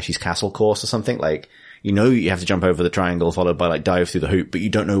like a Takeshi's Castle course or something. You have to jump over the triangle followed by dive through the hoop, but you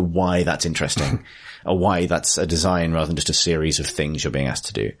don't know why that's interesting or why that's a design rather than just a series of things you're being asked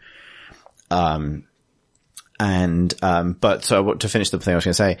to do. But so to finish the thing I was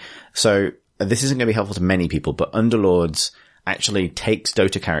going to say, so this isn't going to be helpful to many people, but Underlords actually takes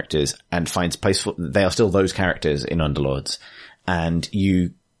Dota characters and finds place for, they are still those characters in Underlords. And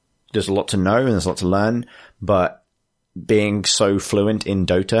there's a lot to know and there's a lot to learn, but being so fluent in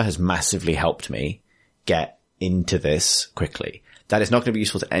Dota has massively helped me get into this quickly. That is not going to be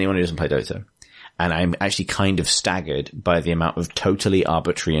useful to anyone who doesn't play Dota. And I'm actually kind of staggered by the amount of totally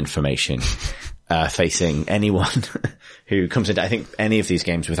arbitrary information facing anyone who comes into, I think, any of these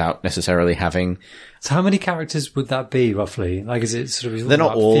games without necessarily having. So how many characters would that be roughly? Is it sort of? They're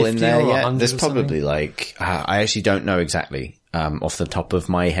not all in there yet. There's probably I actually don't know exactly. Off the top of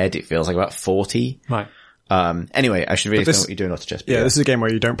my head, it feels like about 40. Right. Anyway, I should really know what you're doing off to chess. Yeah, this is a game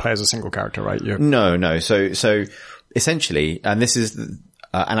where you don't play as a single character, right? No. So essentially, and this is, and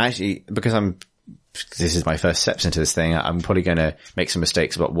actually, because this is my first steps into this thing, I'm probably going to make some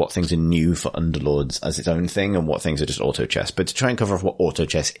mistakes about what things are new for Underlords as its own thing and what things are just auto chess. But to try and cover off what auto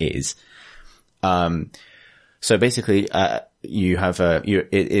chess is, so basically, you have it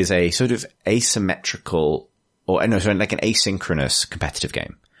is a sort of asymmetrical, like an asynchronous competitive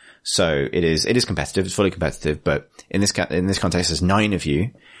game. So it is competitive, it's fully competitive, but in this context, there's 9 of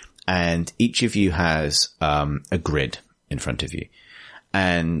you, and each of you has, a grid in front of you.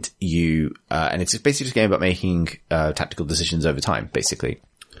 And and it's basically just a game about making, tactical decisions over time, basically.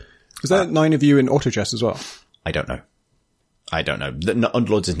 Is there 9 of you in auto chess as well? I don't know.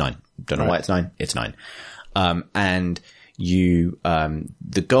 Underlords is 9. Don't know why it's 9. It's 9. And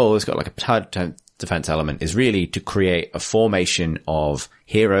the goal has got like a tower defense element is really to create a formation of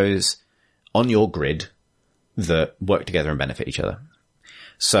heroes on your grid that work together and benefit each other.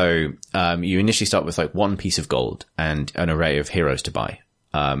 So, you initially start with one piece of gold and an array of heroes to buy.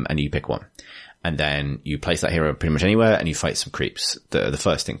 And you pick one. And then you place that hero pretty much anywhere and you fight some creeps that are the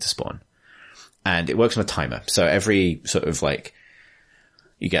first thing to spawn. And it works on a timer. So every sort of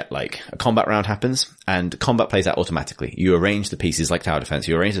you get a combat round happens and combat plays out automatically. You arrange the pieces like tower defense,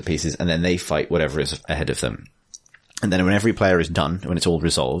 you arrange the pieces and then they fight whatever is ahead of them. And then when every player is done, when it's all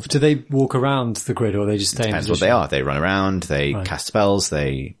resolved. Do they walk around the grid or they just stay in depends position? What they are. They run around, they cast spells,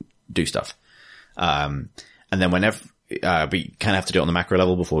 they do stuff. And then whenever, but you kind of have to do it on the macro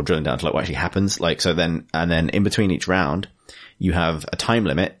level before drilling down to what actually happens. And then in between each round, you have a time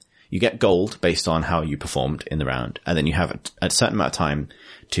limit. You get gold based on how you performed in the round. And then you have a certain amount of time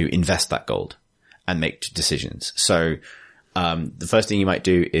to invest that gold and make decisions. So, the first thing you might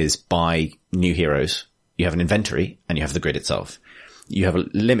do is buy new heroes. You have an inventory and you have the grid itself. You have a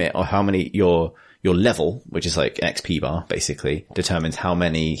limit of how many your level, which is like an XP bar, basically determines how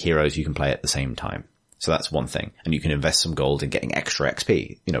many heroes you can play at the same time. So that's one thing. And you can invest some gold in getting extra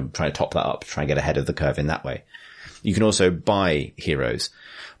XP, try to top that up, try and get ahead of the curve in that way. You can also buy heroes.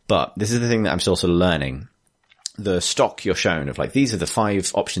 But this is the thing that I'm still sort of learning. The stock you're shown of these are the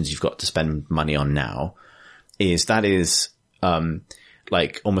 5 options you've got to spend money on now is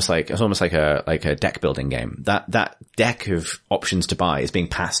almost like a deck building game. That deck of options to buy is being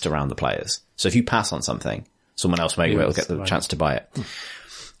passed around the players. So if you pass on something, someone else may well get the chance to buy it.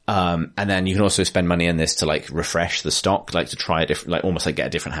 And then you can also spend money in this to like refresh the stock, like to try a different, like almost like get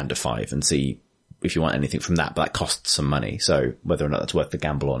a different hand of 5 and see if you want anything from that, but that costs some money. So whether or not that's worth the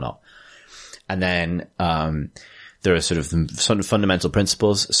gamble or not. And then, there are sort of fundamental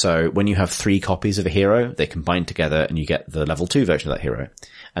principles. So when you have 3 copies of a hero, they combine together and you get the level 2 version of that hero.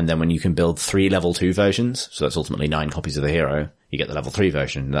 And then when you can build 3 level 2 versions, so that's ultimately 9 copies of the hero, you get the level 3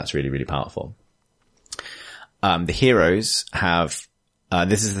 version. And that's really, really powerful. The heroes have,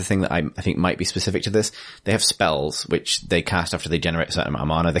 this is the thing that I think might be specific to this. They have spells, which they cast after they generate a certain amount of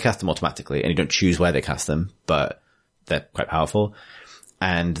mana. They cast them automatically and you don't choose where they cast them, but they're quite powerful.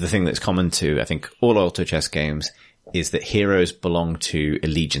 And the thing that's common to, I think, all auto chess games is that heroes belong to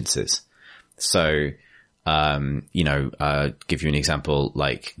allegiances. So, give you an example,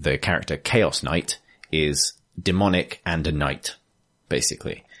 like the character Chaos Knight is demonic and a knight,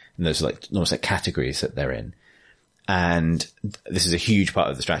 basically. And those are like almost like categories that they're in. And this is a huge part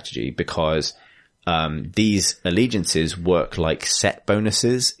of the strategy because, these allegiances work like set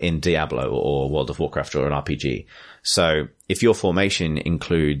bonuses in Diablo or World of Warcraft or an RPG. So if your formation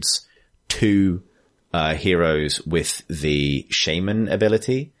includes 2 heroes with the shaman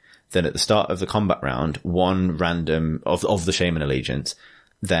ability, then at the start of the combat round, one random of the shaman allegiance,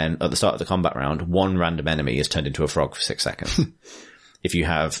 then at the start of the combat round, one random enemy is turned into a frog for 6 seconds. If you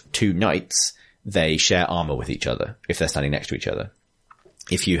have 2 knights, they share armor with each other if they're standing next to each other.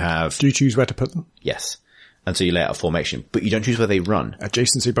 If you have... Do you choose where to put them? Yes. And so you lay out a formation, but you don't choose where they run.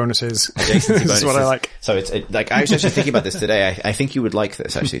 Adjacency bonuses. Adjacency bonuses. This is what I like. So it's like, I was actually thinking about this today. I think you would like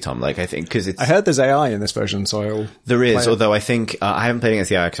this actually, Tom. Like, I think, cause it's... I heard there's AI in this version, so There is, although I think, I haven't played against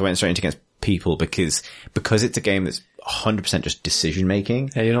the AI because I went straight into against people because it's a game that's 100% just decision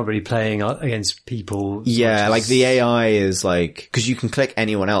making. Yeah, you're not really playing against people. Yeah, like the AI is like, cause you can click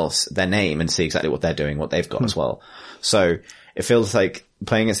anyone else, their name and see exactly what they're doing, what they've got as well. So it feels like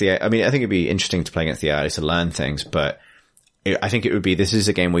playing against the AI, I mean, I think it'd be interesting to play against the AI to learn things, but I think it would be, this is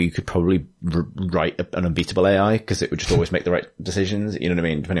a game where you could probably write an unbeatable AI because it would just always make the right decisions, you know what I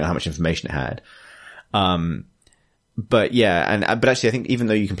mean, depending on how much information it had. But yeah, but actually I think even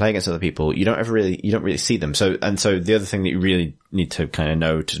though you can play against other people, you don't really see them. So the other thing that you really need to kind of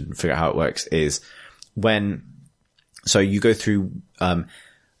know to figure out how it works is so you go through,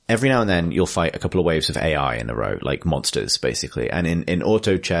 every now and then you'll fight a couple of waves of AI in a row, like monsters basically. And in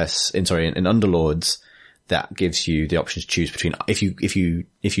auto chess, in Underlords, that gives you the option to choose between, if you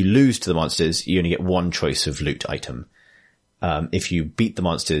lose to the monsters, you only get one choice of loot item. If you beat the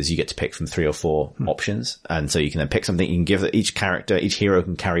monsters, you get to pick from 3 or 4 options. And so you can then pick something, you can give each hero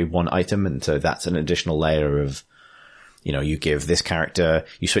can carry one item. And so that's an additional layer of, you give this character,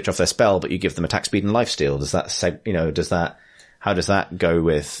 you switch off their spell, but you give them attack speed and lifesteal. How does that go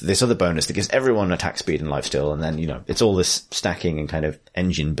with this other bonus that gives everyone attack speed and lifesteal? And then, it's all this stacking and kind of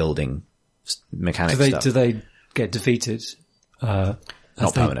engine building mechanic stuff. Do they get defeated? Not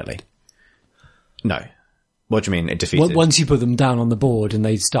permanently. No. What do you mean defeated? Once you put them down on the board and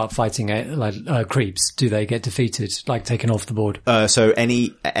they start fighting creeps, do they get defeated, like taken off the board? So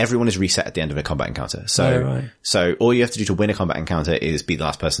everyone is reset at the end of a combat encounter. So all you have to do to win a combat encounter is be the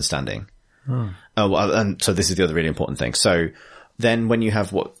last person standing. And so this is the other really important thing. So then when you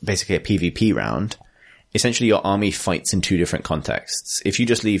have basically a PvP round, essentially your army fights in 2 different contexts. If you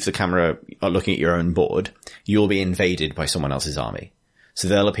just leave the camera looking at your own board, you'll be invaded by someone else's army. So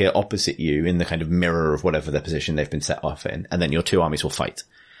they'll appear opposite you in the kind of mirror of whatever their position they've been set off in, and then your 2 armies will fight.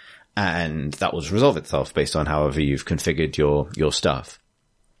 And that will resolve itself based on however you've configured your stuff.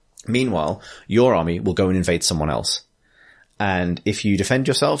 Meanwhile, your army will go and invade someone else. And if you defend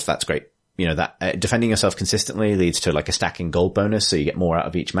yourself, that's great. Defending yourself consistently leads to like a stacking gold bonus, so you get more out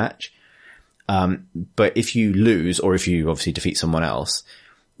of each match. But if you lose, or if you obviously defeat someone else,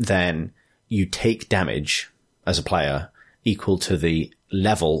 then you take damage as a player equal to the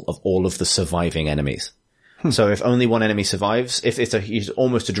level of all of the surviving enemies. So if only one enemy survives, if it's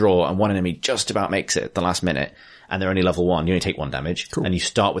almost a draw and one enemy just about makes it at the last minute and they're only level 1, you only take 1 damage. Cool. And you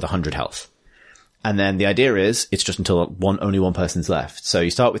start with 100 health. And then the idea is it's just until only one person's left. So you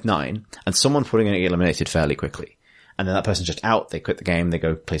start with 9 and someone's probably going to get eliminated fairly quickly. And then that person's just out, they quit the game, they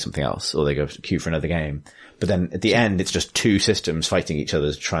go play something else, or they go queue for another game. But then at the end, it's just 2 systems fighting each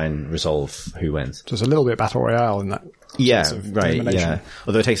other to try and resolve who wins. So it's a little bit battle royale in that. Yeah, right, yeah.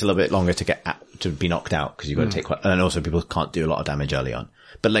 Although it takes a little bit longer to be knocked out, because you've got to take and also people can't do a lot of damage early on.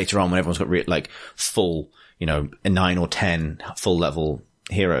 But later on, when everyone's got full, 9 or 10 full level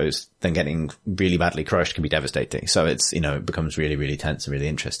heroes, then getting really badly crushed can be devastating. So it's, it becomes really, really tense and really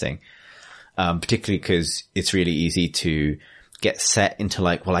interesting. Particularly because it's really easy to get set into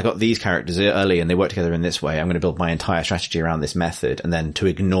like, well, I got these characters early and they work together in this way. I'm going to build my entire strategy around this method, and then to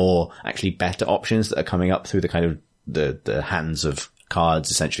ignore actually better options that are coming up through the kind of the hands of cards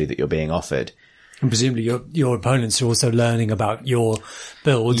essentially that you're being offered. And presumably your opponents are also learning about your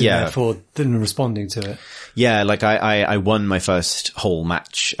build and therefore then responding to it. Yeah, like I won my first whole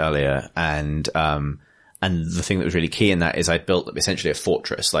match earlier, and the thing that was really key in that is I built essentially a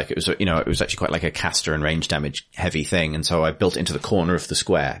fortress. Like it was, it was actually quite like a caster and range damage heavy thing. And so I built into the corner of the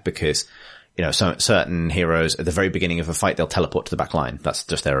square because, certain heroes at the very beginning of a fight, they'll teleport to the back line. That's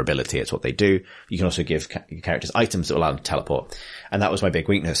just their ability. It's what they do. You can also give characters items that allow them to teleport. And that was my big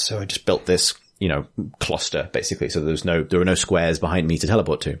weakness. So I just built this, cluster basically. So there were no squares behind me to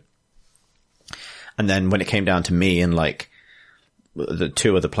teleport to. And then when it came down to me and like, the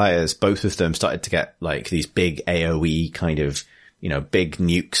two other players, both of them started to get like these big AoE kind of, big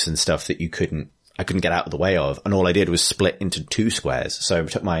nukes and stuff that I couldn't get out of the way of. And all I did was split into 2 squares. So I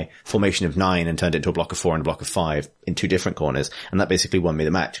took my formation of 9 and turned it into a block of 4 and a block of 5 in 2 different corners. And that basically won me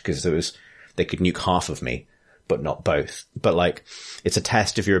the match because they could nuke half of me, but not both. But like, it's a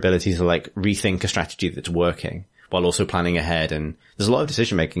test of your ability to like rethink a strategy that's working while also planning ahead. And there's a lot of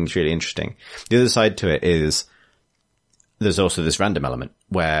decision making. It's really interesting. The other side to it is, there's also this random element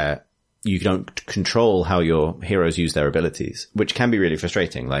where you don't control how your heroes use their abilities, which can be really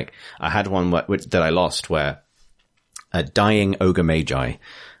frustrating. Like I had one that I lost where a dying ogre magi,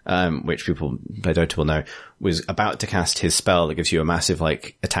 which people play Dota will know, was about to cast his spell that gives you a massive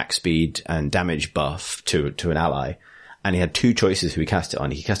like attack speed and damage buff to an ally. And he had 2 choices who he cast it on.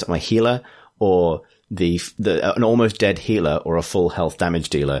 He cast it on my healer or an almost dead healer or a full health damage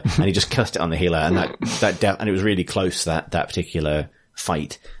dealer, and he just cast it on the healer, and and it was really close, that particular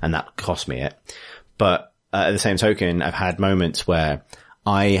fight, and that cost me it. But at the same token, I've had moments where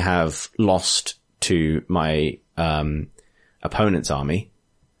I have lost to my opponent's army,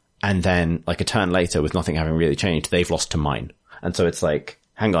 and then like a turn later, with nothing having really changed, they've lost to mine. And so it's like,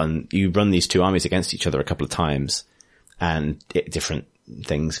 hang on, you run these 2 armies against each other a couple of times, and different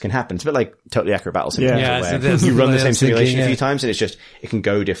things can happen. It's a bit like Totally Accurate Battle Simulator, where you run the same simulation a few times and it can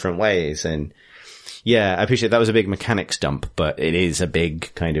go different ways. And yeah, I appreciate that was a big mechanics dump, but it is a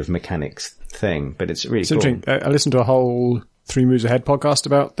big kind of mechanics thing, but it's really cool. Interesting. I listened to a whole 3 Moves Ahead podcast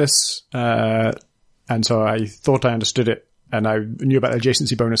about this, and so I thought I understood it, and I knew about the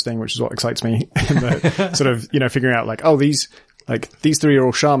adjacency bonus thing, which is what excites me. And the sort of, figuring out like, oh, these 3 are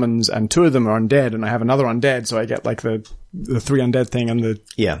all shamans and 2 of them are undead, and I have another undead, so I get like the 3 undead thing and the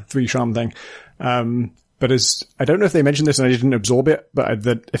 3 shaman thing. But I don't know if they mentioned this and I didn't absorb it, but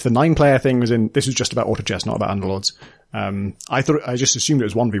if the 9-player thing was this was just about auto chess, not about underlords. I just assumed it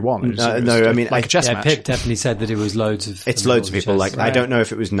was 1v1. No, I mean, like a chess match. Pip definitely said that it was loads of. It's loads of people. Like, right. I don't know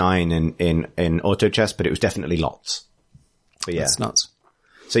if it was 9 in auto chess, but it was definitely lots. But yeah. That's nuts.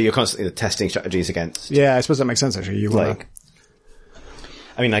 So you're constantly testing strategies against. Yeah, I suppose that makes sense actually.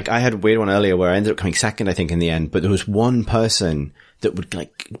 I mean, like, I had a weird one earlier where I ended up coming second, I think, in the end, but there was one person that would,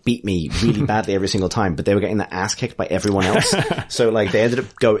 like, beat me really badly every single time, but they were getting their ass kicked by everyone else. So, like, they ended up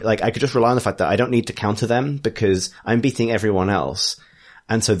I could just rely on the fact that I don't need to counter them because I'm beating everyone else.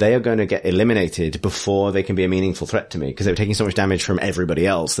 And so they are going to get eliminated before they can be a meaningful threat to me because they were taking so much damage from everybody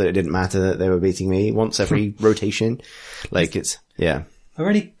else that it didn't matter that they were beating me once every rotation. Like, Are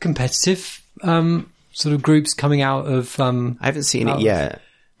any competitive, sort of groups coming out of, I haven't seen it yet.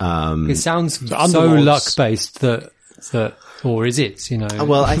 It sounds so luck based or is it,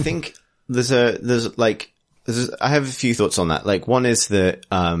 Well, I think I have a few thoughts on that. Like, one is that,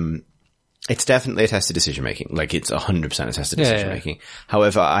 it's definitely a test of decision making. Like, it's 100% a test of decision making.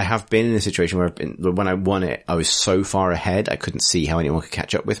 However, I have been in a situation where when I won it, I was so far ahead, I couldn't see how anyone could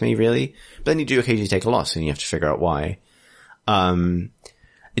catch up with me, really. But then you do occasionally take a loss and you have to figure out why.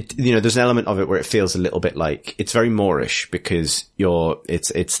 There's an element of it where it feels a little bit like it's very Moorish because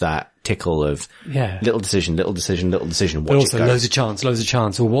it's that tickle of little decision. But also loads of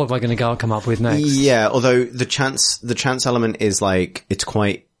chance. Or what am I going to come up with next? Yeah. Although the chance element is like, it's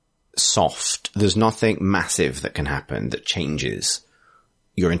quite soft. There's nothing massive that can happen that changes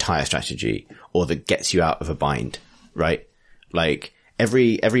your entire strategy or that gets you out of a bind, right? Like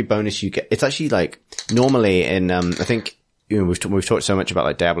every bonus you get, it's actually like normally in, I think, we've talked so much about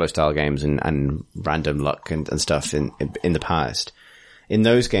like Diablo style games and random luck and stuff in the past. In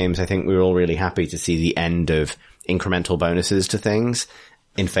those games, I think we were all really happy to see the end of incremental bonuses to things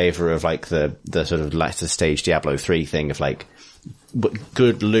in favor of like the sort of latter stage Diablo 3 thing of like,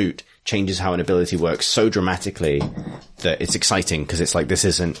 good loot changes how an ability works so dramatically that it's exciting because it's like, this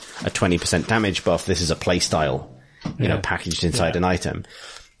isn't a 20% damage buff. This is a playstyle, you know, packaged inside an item.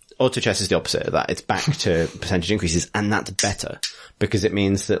 Auto chess is the opposite of that. It's back to percentage increases, and that's better because it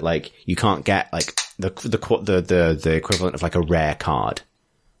means that like you can't get like the equivalent of like a rare card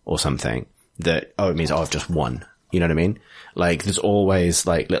or something that, it means, I've just won. You know what I mean? Like there's always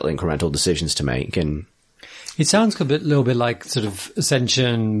like little incremental decisions to make, and it sounds a little bit like sort of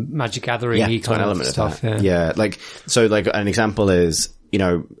Ascension, Magic Gathering, kind of stuff. Yeah. Like, so like an example is, you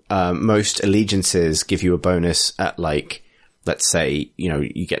know, most allegiances give you a bonus at like, let's say, you know,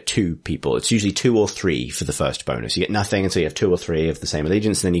 you get 2 people. It's usually 2 or 3 for the first bonus. You get nothing until you have 2 or 3 of the same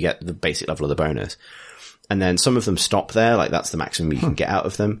allegiance, and then you get the basic level of the bonus. And then some of them stop there, like that's the maximum you can get out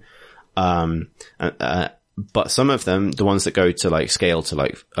of them. But some of them, the ones that go to like scale to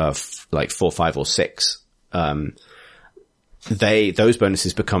like 4, 5 or 6, those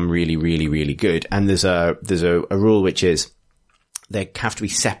bonuses become really, really, really good. And there's a rule which is they have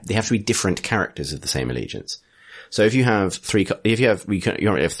to be different characters of the same allegiance. So if you have you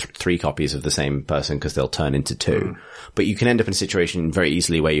only have 3 copies of the same person because they'll turn into 2, but you can end up in a situation very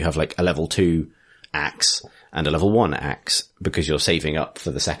easily where you have like a level 2 axe and a level 1 axe because you're saving up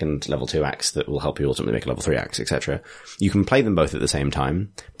for the second level 2 axe that will help you ultimately make a level 3 axe, etc. You can play them both at the same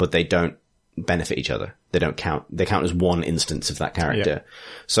time, but they don't benefit each other. They count as one instance of that character. Yeah.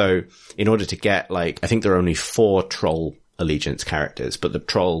 So in order to get like, I think there are only 4 troll allegiance characters, but the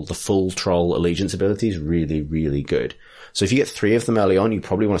full troll allegiance ability is really, really good. So if you get 3 of them early on, you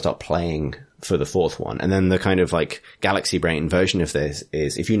probably want to start playing for the 4th one. And then the kind of like galaxy brain version of this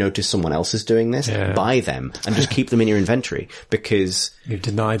is if you notice someone else is doing this, buy them and just keep them in your inventory because you've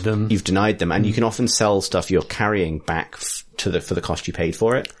denied them. And you can often sell stuff you're carrying back for the cost you paid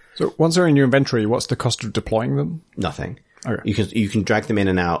for it. So once they're in your inventory, what's the cost of deploying them? Nothing. Okay. You can drag them in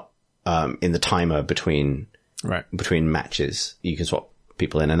and out, in the timer between matches. You can swap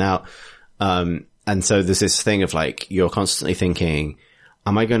people in and out. And so there's this thing of like, you're constantly thinking,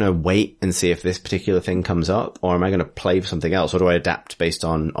 am I going to wait and see if this particular thing comes up, or am I going to play for something else? Or do I adapt based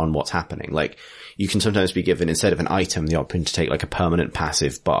on what's happening? Like, you can sometimes be given, instead of an item, the option to take like a permanent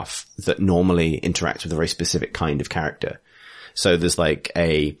passive buff that normally interacts with a very specific kind of character. So there's like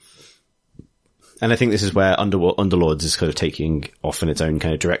and I think this is where Underlords is kind of taking off in its own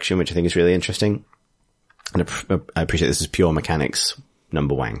kind of direction, which I think is really interesting. And I appreciate this is pure mechanics,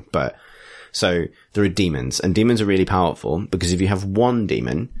 number one, but so there are demons, and demons are really powerful because if you have one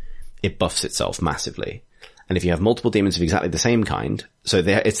demon, it buffs itself massively. And if you have multiple demons of exactly the same kind, so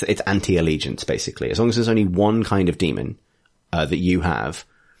it's anti-allegiance basically. As long as there's only one kind of demon, that you have,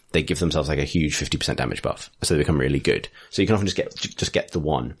 they give themselves like a huge 50% damage buff. So they become really good. So you can often just get the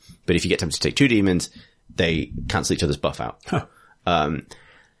one. But if you get tempted to take 2 demons, they cancel each other's buff out.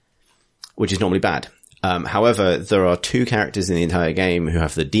 Which is normally bad. However, there are 2 characters in the entire game who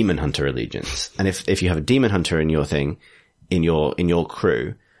have the Demon Hunter allegiance. And if you have a Demon Hunter in your thing, in your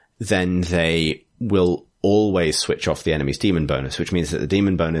crew, then they will always switch off the enemy's demon bonus, which means that the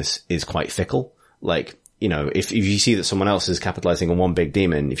demon bonus is quite fickle. Like, you know, if you see that someone else is capitalizing on one big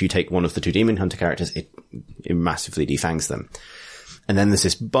demon, if you take one of the 2 Demon Hunter characters, it massively defangs them. And then there's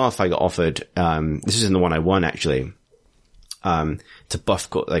this buff I got offered, this isn't the one I won actually. To buff,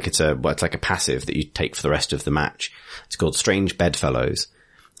 like it's like a passive that you take for the rest of the match. It's called Strange Bedfellows.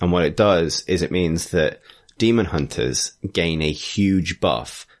 And what it does is it means that demon hunters gain a huge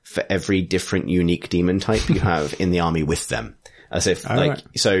buff for every different unique demon type you have in the army with them. As if,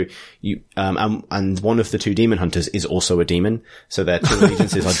 so you, and one of the 2 demon hunters is also a demon. So their 2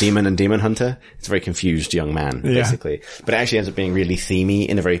 allegiances are demon and demon hunter. It's a very confused young man, basically. But it actually ends up being really themey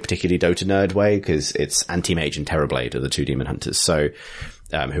in a very particularly Dota nerd way, because it's Anti-Mage and Terrorblade are the 2 demon hunters. So,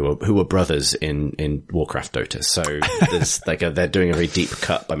 who are brothers in Warcraft Dota. So there's like they're doing a very deep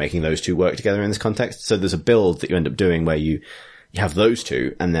cut by making those 2 work together in this context. So there's a build that you end up doing where you have those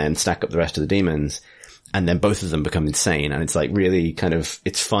 2 and then stack up the rest of the demons. And then both of them become insane. And it's like really kind of,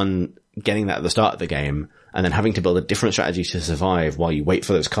 it's fun getting that at the start of the game and then having to build a different strategy to survive while you wait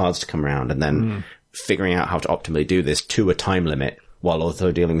for those cards to come around, and then figuring out how to optimally do this to a time limit while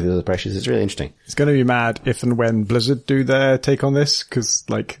also dealing with other pressures. It's really interesting. It's going to be mad if and when Blizzard do their take on this, because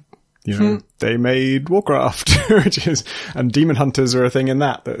like, you know, they made Warcraft, and Demon Hunters are a thing in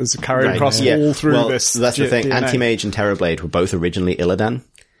that is carried across all through this. That's the thing. DNA. Anti-Mage and Terrorblade were both originally Illidan.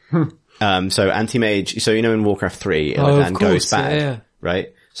 So Anti-Mage, so you know in Warcraft 3, Illidan goes bad,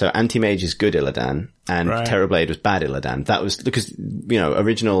 right? So Anti-Mage is good Illidan, and Terrorblade was bad Illidan. That was because,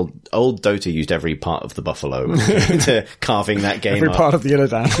 original old Dota used every part of the buffalo to carving that game every up. Part of the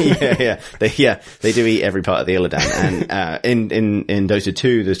Illidan. They do eat every part of the Illidan. And, in Dota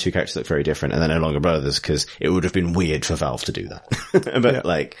 2, those two characters look very different, and they're no longer brothers because it would have been weird for Valve to do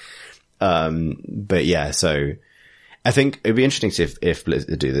that. But so I think it'd be interesting to if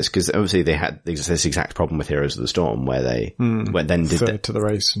Blizzard do this, because obviously they had this exact problem with Heroes of the Storm where they did third to the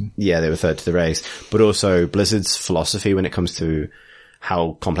race. They were third to the race. But also Blizzard's philosophy when it comes to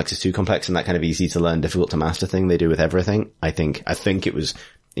how complex is too complex and that kind of easy to learn, difficult to master thing they do with everything. I think it was,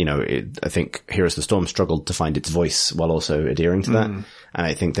 I think Heroes of the Storm struggled to find its voice while also adhering to that. And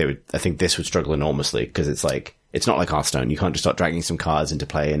I think this would struggle enormously because it's not like Hearthstone. You can't just start dragging some cards into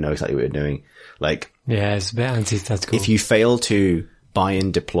play and know exactly what you're doing. It's a bit antithetical. If you fail to buy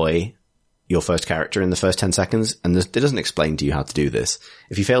and deploy your first character in the first 10 seconds, and it doesn't explain to you how to do this,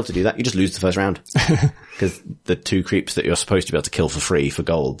 if you fail to do that, you just lose the first round. Because the two creeps that you're supposed to be able to kill for free for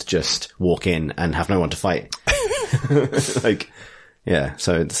gold just walk in and have no one to fight. So it's, I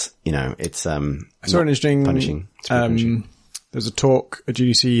saw an interesting, punishing. There's a talk at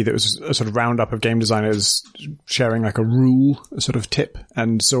GDC that was a sort of roundup of game designers sharing a rule, a sort of tip.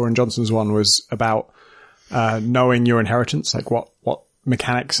 And Soren Johnson's one was about, knowing your inheritance, what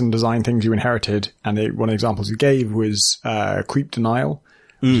mechanics and design things you inherited. And one of the examples he gave was, creep denial,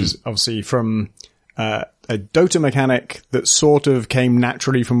 which is obviously from, a Dota mechanic that sort of came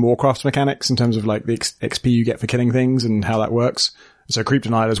naturally from Warcraft's mechanics in terms of the XP you get for killing things and how that works. So creep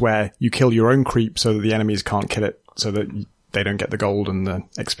denial is where you kill your own creep so that the enemies can't kill it, so that they don't get the gold and the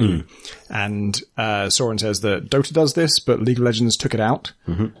XP. And Soren says that Dota does this, but League of Legends took it out.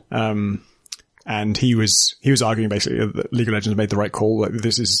 And he was arguing basically that League of Legends made the right call.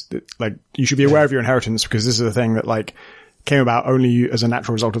 This is you should be aware of your inheritance, because this is a thing that came about only as a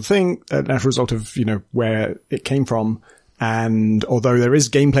natural result of where it came from. And although there is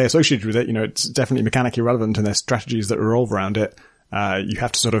gameplay associated with it, it's definitely mechanically relevant and there's strategies that revolve around it. You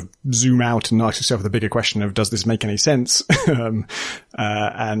have to sort of zoom out and ask yourself the bigger question of, does this make any sense? Is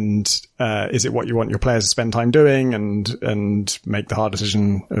it what you want your players to spend time doing, and make the hard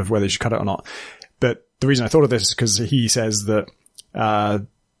decision of whether you should cut it or not? But the reason I thought of this is because he says that,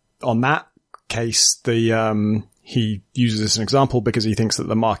 on that case, he uses this as an example because he thinks that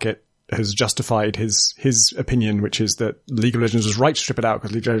the market has justified his opinion, which is that League of Legends was right to strip it out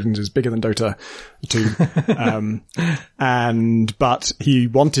because League of Legends is bigger than Dota 2. But he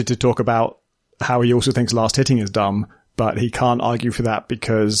wanted to talk about how he also thinks last hitting is dumb, but he can't argue for that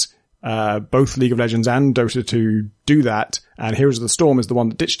because, both League of Legends and Dota 2 do that, and Heroes of the Storm is the one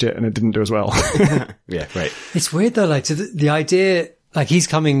that ditched it and it didn't do as well. Yeah, right. It's weird though, the idea, he's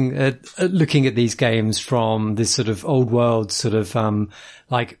coming, looking at these games from this sort of old world sort of,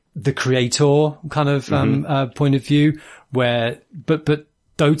 the creator kind of, point of view, where, but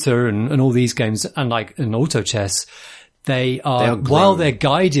Dota and all these games and in auto chess, they are while they're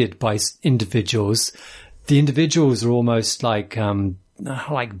guided by individuals, the individuals are almost like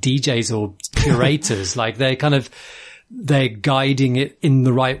DJs or curators. They're guiding it in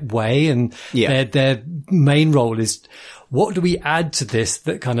the right way. And their main role is, what do we add to this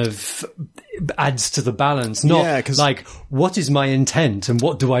that kind of adds to the balance? Not what is my intent and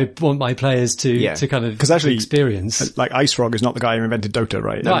what do I want my players to kind of experience? Ice Frog is not the guy who invented Dota,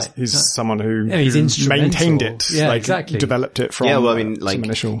 right? He's someone who maintained it. Yeah, exactly. Developed it from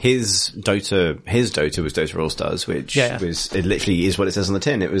initial. His Dota was Dota All Stars, which was, it literally is what it says on the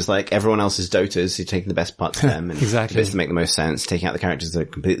tin. It was everyone else's Dotas, you're taking the best parts of them and bits to make the most sense, taking out the characters that are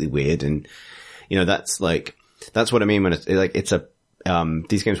completely weird. And, that's what I mean when it's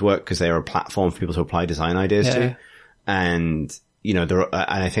these games work because they are a platform for people to apply design ideas to. And,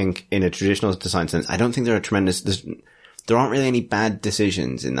 I think in a traditional design sense, I don't think there aren't really any bad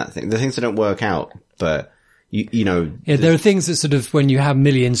decisions in that thing. The things that don't work out, but there are things that sort of, when you have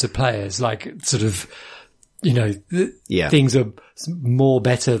millions of players, things are more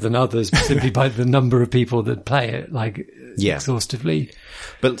better than others simply by the number of people that play it, exhaustively.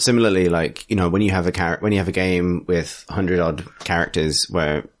 But similarly, when you have a game with 100 odd characters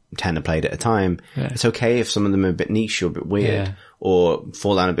where 10 are played at a time, it's okay if some of them are a bit niche or a bit weird or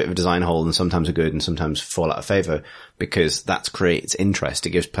fall down a bit of a design hole and sometimes are good and sometimes fall out of favor, because that creates interest. It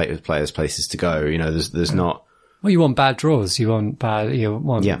gives players places to go. There's not, well, you want bad draws. You want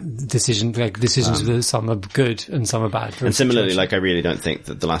decisions that some are good and some are bad. And similarly, I really don't think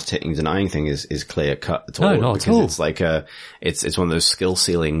that the last hitting denying thing is clear cut at all. No, not at all. It's one of those skill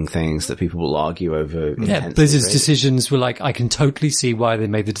ceiling things that people will argue over. Yeah, Blizzard's decisions were I can totally see why they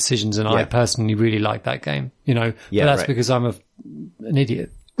made the decisions, and I personally really like that game. But that's because I'm an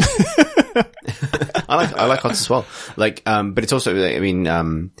idiot. I like odds as well. Like, but it's also, I mean,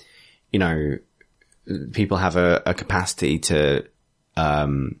 you know, people have a capacity to,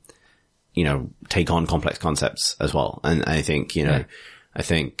 you know, take on complex concepts as well. And I think, you know, I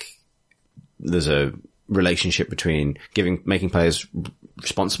think there's a relationship between making players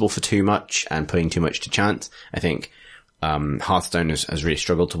responsible for too much and putting too much to chance. I think, Hearthstone has really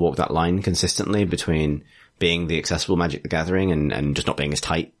struggled to walk that line consistently between being the accessible Magic the Gathering and just not being as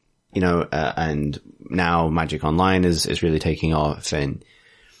tight, you know, and now Magic Online is really taking off. And,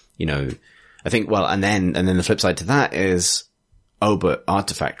 you know, I think, well, and then the flip side to that is, but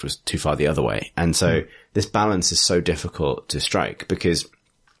Artifact was too far the other way. And so this balance is so difficult to strike because,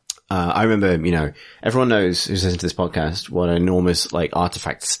 I remember, you know, everyone knows who's listening to this podcast what an enormous, like,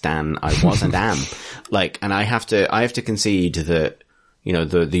 Artifact stan I was and am. Like, and I have to concede that, you know,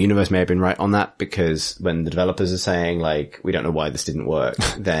 the universe may have been right on that because when the developers are saying, like, we don't know why this didn't work,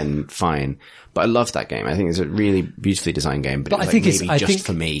 then fine. But I love that game. I think it's a really beautifully designed game, but I think it's maybe just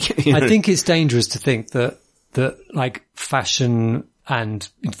for me. You know? I think it's dangerous to think that like fashion and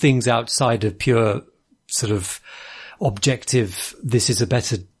things outside of pure sort of objective, this is a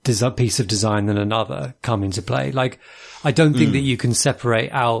better piece of design than another, come into play. Like, I don't think that you can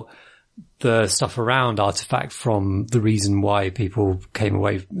separate out the stuff around Artifact from the reason why people came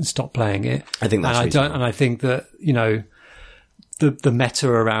away and stopped playing it. I think that's and I think that, you know, the meta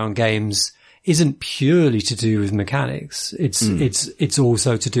around games isn't purely to do with mechanics. It's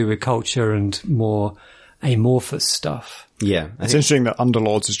also to do with culture and more amorphous stuff. Yeah. It's interesting that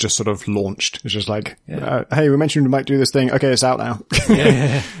Underlords is just sort of launched. It's just like, hey, we mentioned we might do this thing. Okay, it's out now.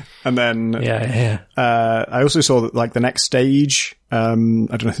 Yeah. And then, I also saw that like the next stage, I don't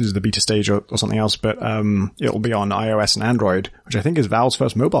know if this is the beta stage or something else, but, it'll be on iOS and Android, which I think is Valve's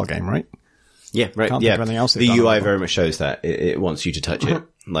first mobile game, right? Yeah, right. Can't think of anything else the UI very much shows that it wants you to touch it.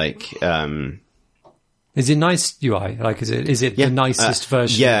 Like, is it nice UI? Like, is it the nicest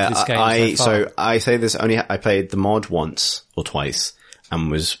version of this game so far? So I say this I played the mod once or twice and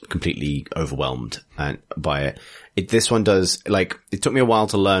was completely overwhelmed by it. This one does, like, it took me a while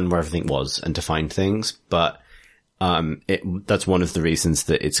to learn where everything was and to find things, but, that's one of the reasons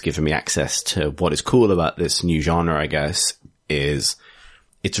that it's given me access to what is cool about this new genre, I guess, is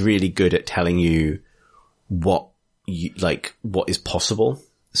it's really good at telling you what is possible.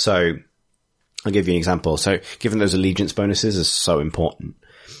 So, I'll give you an example. So, given those allegiance bonuses are so important,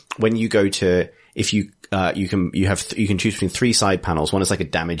 when you go to, if you can choose between 3 side panels. One is like a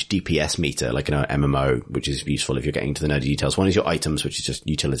damage DPS meter, like an MMO, which is useful if you're getting into the nerdy details. One is your items, which is just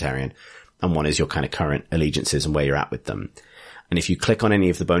utilitarian. And one is your kind of current allegiances and where you're at with them. And if you click on any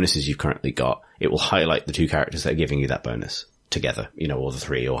of the bonuses you've currently got, it will highlight the 2 characters that are giving you that bonus together, you know, or the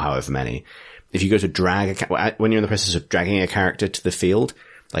 3 or however many. If you go to when you're in the process of dragging a character to the field,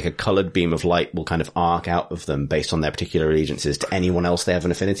 like a colored beam of light will kind of arc out of them based on their particular allegiances to anyone else they have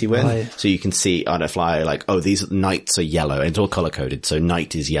an affinity with. Right. So you can see on a flyer like, oh, these knights are yellow. And it's all color coded. So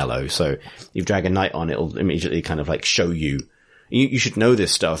knight is yellow. So you drag a knight on, it'll immediately kind of like show you. You should know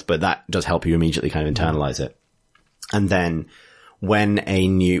this stuff, but that does help you immediately kind of internalize it. And then when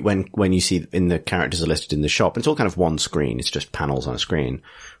you see in the characters are listed in the shop, it's all kind of one screen. It's just panels on a screen.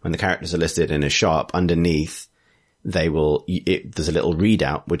 When the characters are listed in a shop, underneath, there's a little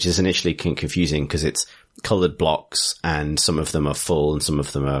readout, which is initially confusing because it's colored blocks and some of them are full and some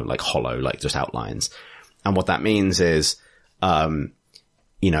of them are like hollow, like just outlines. And what that means is,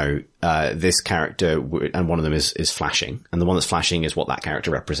 this character, and one of them is flashing, and the one that's flashing is what that character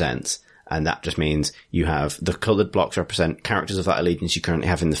represents. And that just means you have the colored blocks represent characters of that allegiance you currently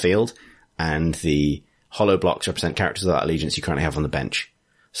have in the field, and the hollow blocks represent characters of that allegiance you currently have on the bench.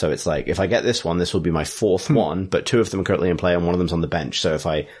 So it's like, if I get this one, this will be my 4th one, but 2 of them are currently in play and one of them's on the bench. So if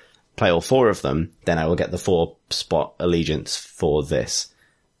I play all 4 of them, then I will get the 4 spot allegiance for this.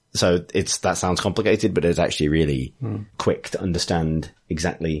 So that sounds complicated, but it's actually really quick to understand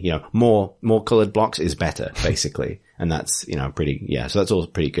exactly, you know, more colored blocks is better, basically. And that's, you know, so that's all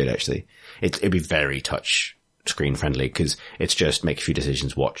pretty good, actually. It'd be very touch screen friendly because it's just make a few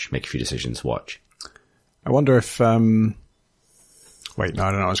decisions, watch. I wonder if, wait, no,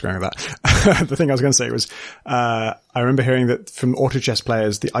 I don't know where I was going with that. The thing I was going to say was, I remember hearing that from auto chess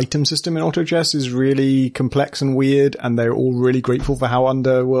players, the item system in auto chess is really complex and weird, and they're all really grateful for how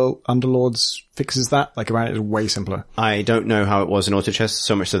Underlords fixes that. Like, around it is way simpler. I don't know how it was in auto chess,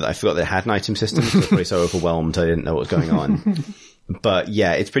 so much so that I forgot they had an item system, so I was probably so overwhelmed I didn't know what was going on. But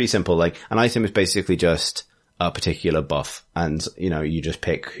yeah, it's pretty simple. Like, an item is basically just a particular buff, and, you know, you just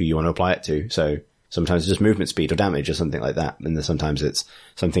pick who you want to apply it to. So, sometimes it's just movement speed or damage or something like that. And then sometimes it's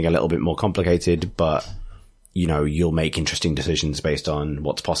something a little bit more complicated, but you'll make interesting decisions based on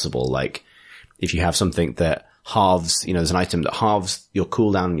what's possible. Like if you have something that halves, there's an item that halves your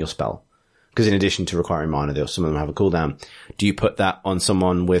cooldown on your spell. Because in addition to requiring mana, some of them have a cooldown. Do you put that on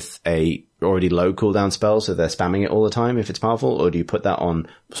someone with a already low cooldown spell, so they're spamming it all the time if it's powerful? Or do you put that on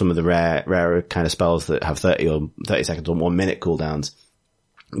some of the rarer kind of spells that have 30 seconds or 1 minute cooldowns?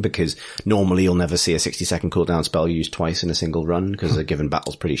 Because normally you'll never see a 60-second cooldown spell used twice in a single run because a given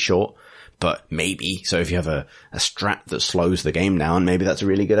battle's pretty short. But maybe, so if you have a strat that slows the game down, maybe that's a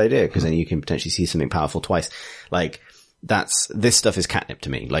really good idea because then you can potentially see something powerful twice. Like, this stuff is catnip to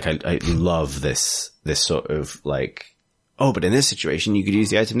me. Like, I love this sort of like, oh, but in this situation, you could use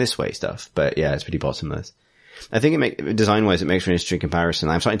the item this way stuff. But yeah, it's pretty bottomless. I think design-wise, it makes for an interesting comparison.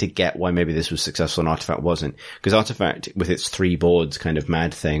 I'm starting to get why maybe this was successful and Artifact wasn't. Because Artifact, with its 3 boards kind of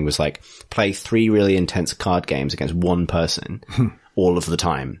mad thing, was like, play 3 really intense card games against one person all of the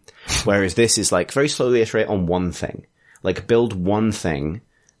time. Whereas this is like, very slowly iterate on one thing. Like, build one thing,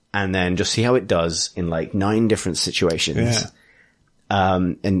 and then just see how it does in like 9 different situations. Yeah.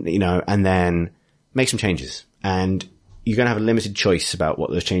 And then make some changes. And you're going to have a limited choice about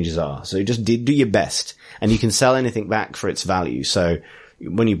what those changes are. So just do your best. And you can sell anything back for its value. So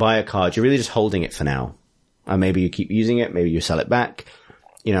when you buy a card, you're really just holding it for now. And maybe you keep using it, maybe you sell it back,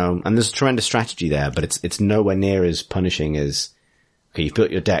 and there's a tremendous strategy there, but it's nowhere near as punishing as, okay, you've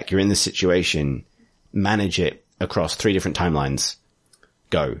built your deck, you're in this situation, manage it across 3 different timelines.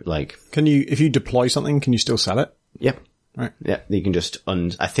 Go. Like, if you deploy something, can you still sell it? Yep. Right. Yeah, you can just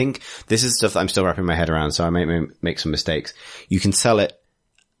I think this is stuff that I'm still wrapping my head around, so I may make some mistakes. You can sell it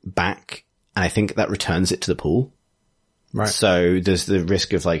back, and I think that returns it to the pool. Right. So there's the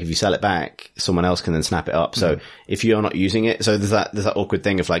risk of like, if you sell it back, someone else can then snap it up. So if you're not using it, so there's that awkward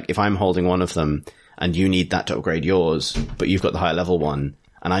thing of like, if I'm holding one of them and you need that to upgrade yours, but you've got the higher level one,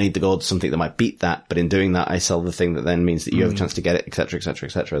 and I need the gold, something that might beat that, but in doing that, I sell the thing that then means that you have a chance to get it, etc., etc.,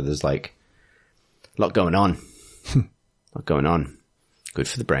 etc. There's like a lot going on. Good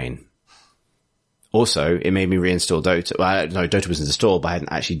for the brain. Also, it made me reinstall Dota. Well, no, Dota was installed, but I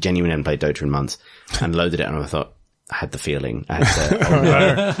hadn't actually genuinely played Dota in months, and loaded it, and I thought, I had the feeling. And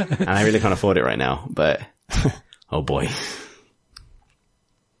I really can't afford it right now, but oh boy.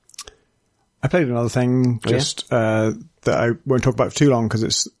 I played another thing that I won't talk about for too long because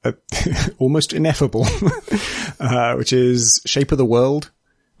it's almost ineffable, which is Shape of the World.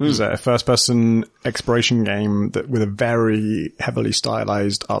 It's a first-person exploration game with a very heavily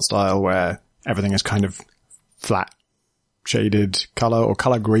stylized art style where everything is kind of flat shaded color or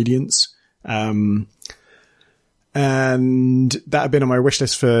color gradients. And that had been on my wish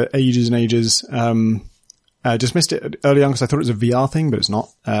list for ages and ages. I just missed it early on because I thought it was a VR thing, but it's not.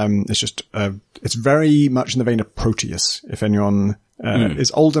 It's just, it's very much in the vein of Proteus, if anyone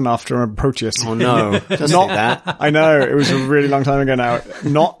is old enough to remember Proteus. Oh no, don't say that. I know, it was a really long time ago now.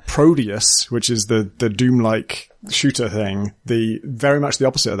 Not Proteus, which is the Doom-like shooter thing. Very much the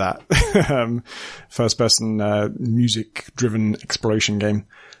opposite of that. First person, music-driven exploration game.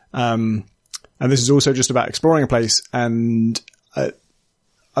 And this is also just about exploring a place, and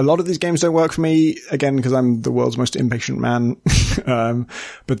a lot of these games don't work for me, again, because I'm the world's most impatient man.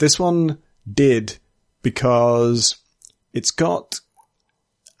 But this one did, because it's got,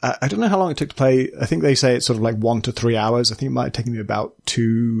 I don't know how long it took to play. I think they say it's sort of like 1 to 3 hours. I think it might have taken me about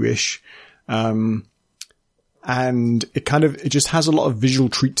 2-ish. And it just has a lot of visual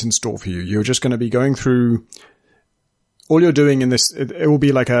treats in store for you. You're just going to be going through, all you're doing in this, it will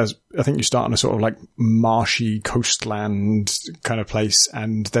be like I think you start on a sort of like marshy coastland kind of place,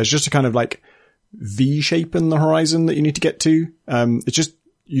 and there's just a kind of like V shape in the horizon that you need to get to. You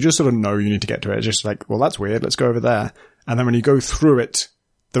just sort of know you need to get to it. It's just like, well, that's weird. Let's go over there. And then when you go through it,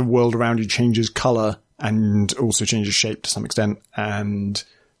 the world around you changes color and also changes shape to some extent. And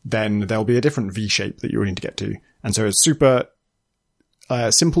then there'll be a different V shape that you need to get to. And so it's super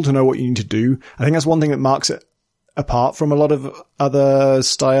simple to know what you need to do. I think that's one thing that marks it apart from a lot of other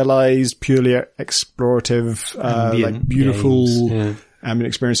stylized, purely explorative, like beautiful ambient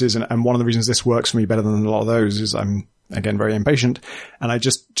experiences. And one of the reasons this works for me better than a lot of those is I'm, again, very impatient. And I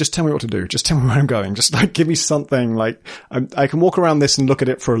just tell me what to do. Just tell me where I'm going. Just like give me something. Like I can walk around this and look at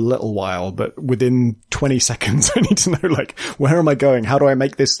it for a little while, but within 20 seconds, I need to know, like, where am I going? How do I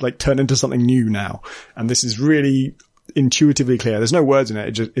make this like turn into something new now? And this is really intuitively clear. There's no words in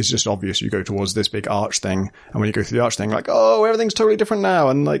it. It's just obvious. You go towards this big arch thing, and when you go through the arch thing, like, oh, everything's totally different now,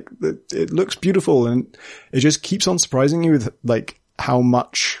 and like it looks beautiful, and it just keeps on surprising you with like how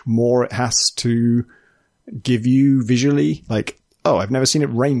much more it has to give you visually. Like oh, I've never seen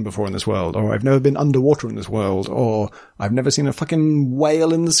it rain before in this world, or I've never been underwater in this world, or I've never seen a fucking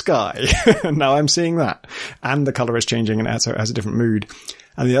whale in the sky. And now I'm seeing that. And the color is changing and it has a different mood.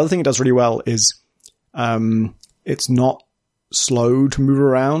 And the other thing it does really well is, it's not slow to move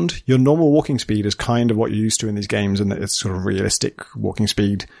around. Your normal walking speed is kind of what you're used to in these games, and that it's sort of realistic walking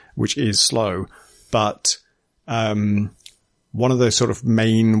speed, which is slow. But, one of the sort of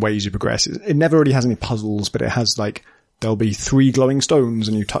main ways you progress, it never really has any puzzles, but it has like, there'll be 3 glowing stones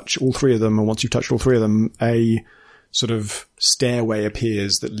and you touch all 3 of them. And once you've touched all 3 of them, a sort of stairway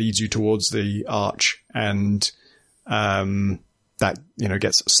appears that leads you towards the arch. And, that,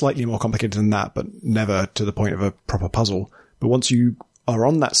 gets slightly more complicated than that, but never to the point of a proper puzzle. But once you are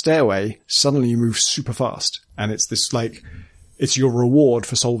on that stairway, suddenly you move super fast. And it's this like, it's your reward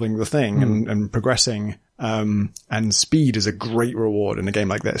for solving the thing and progressing. And speed is a great reward in a game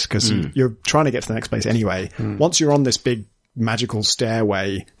like this, because you're trying to get to the next place anyway. Once you're on this big magical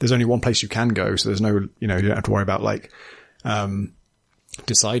stairway, there's only one place you can go. So there's no, you don't have to worry about like,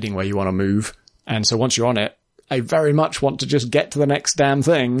 deciding where you want to move. And so once you're on it, I very much want to just get to the next damn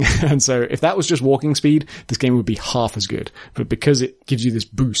thing. And so if that was just walking speed, this game would be half as good. But because it gives you this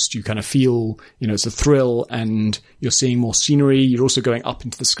boost, you kind of feel, it's a thrill, and you're seeing more scenery. You're also going up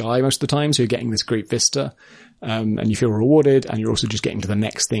into the sky most of the time. So you're getting this great vista, and you feel rewarded, and you're also just getting to the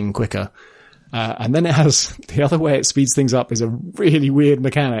next thing quicker. And then it has the other way it speeds things up is a really weird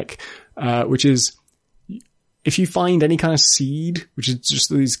mechanic, which is if you find any kind of seed, which is just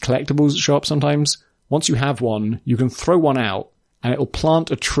these collectibles that show up sometimes, once you have one, you can throw one out and it'll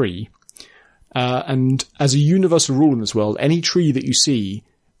plant a tree. And as a universal rule in this world, any tree that you see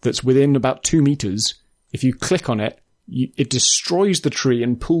that's within about 2 meters, if you click on it, it destroys the tree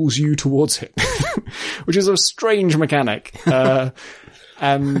and pulls you towards it, which is a strange mechanic.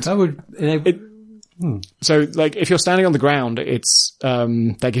 And that would, so like if you're standing on the ground, it's,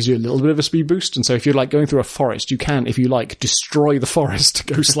 that gives you a little bit of a speed boost. And so if you're like going through a forest, you can, if you like, destroy the forest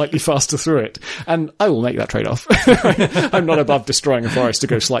to go slightly faster through it. And I will make that trade-off. I'm not above destroying a forest to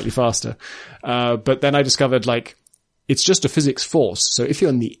go slightly faster. But then I discovered like, it's just a physics force. So if you're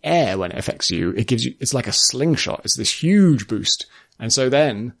in the air when it affects you, it's like a slingshot. It's this huge boost. And so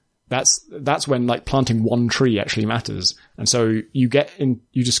then that's when like planting one tree actually matters. And so you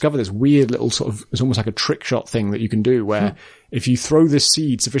discover this weird little sort of, it's almost like a trick shot thing that you can do where if you throw this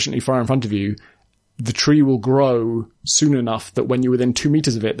seed sufficiently far in front of you, the tree will grow soon enough that when you're within 2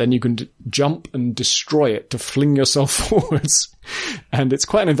 meters of it, then you can jump and destroy it to fling yourself forwards. And it's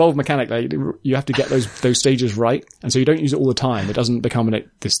quite an involved mechanic. Like you have to get those stages right. And so you don't use it all the time. It doesn't become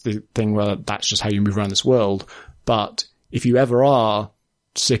the thing where that's just how you move around this world. But if you ever are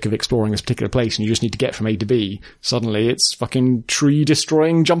sick of exploring this particular place and you just need to get from A to B, suddenly it's fucking tree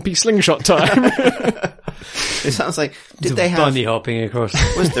destroying jumpy slingshot time. It sounds like, did they have bunny hopping across?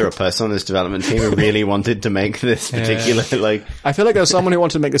 Was there a person on this development team who really wanted to make this particular, like, I feel like there was someone who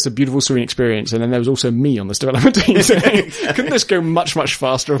wanted to make this a beautiful, serene experience, and then there was also me on this development team saying, couldn't this go much, much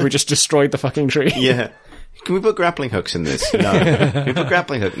faster if we just destroyed the fucking tree? Yeah. Can we put grappling hooks in this? No. Can we put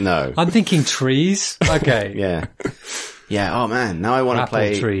grappling hook? No. I'm thinking trees. Okay. Yeah. Yeah, oh man, now I want to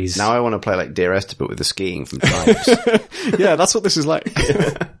play trees. Now I want to play like Dear Esther but with the skiing from Tribes. Yeah, that's what this is like.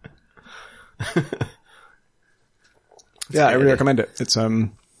 Yeah, I really recommend it. It's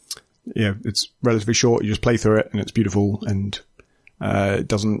it's relatively short, you just play through it and it's beautiful, and it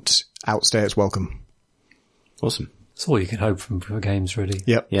doesn't outstay its welcome. Awesome. That's all you can hope from games, really.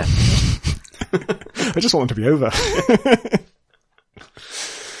 Yep. Yeah. I just want them to be over.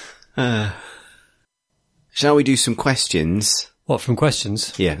 Shall we do some questions? What, from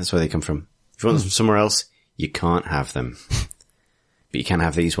questions? Yeah, that's where they come from. If you want them from somewhere else, you can't have them. But you can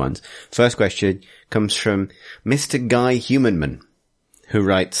have these ones. First question comes from Mr. Guy Humanman, who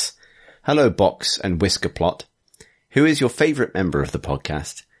writes, "Hello, Box and Whisker Plot. Who is your favourite member of the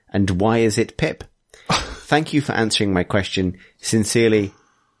podcast, and why is it Pip? Thank you for answering my question. Sincerely,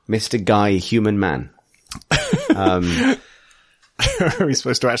 Mr. Guy Human Man." Are we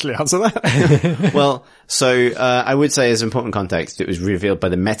supposed to actually answer that? Well, so I would say as important context, it was revealed by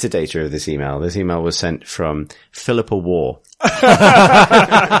the metadata of this email. This email was sent from Philippa War. The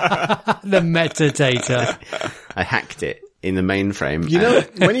metadata. I hacked it in the mainframe. You know,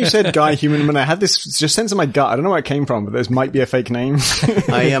 when you said Guy Humanman, I had this just sense in my gut. I don't know where it came from, but this might be a fake name.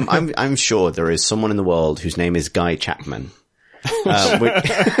 I'm sure there is someone in the world whose name is Guy Chapman.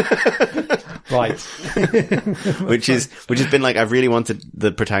 Right. which has been like, I've really wanted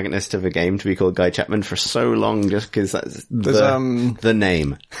the protagonist of a game to be called Guy Chapman for so long, just because that's the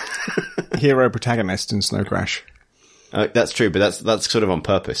name. Hero protagonist in Snow Crash. That's true, but that's sort of on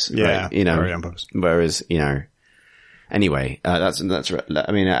purpose. Yeah. Right? You know, very on purpose. Whereas, Anyway, that's,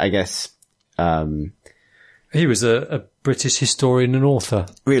 I mean, I guess, he was a British historian and author.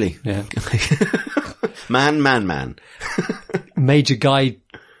 really? Yeah. Man. Major Guy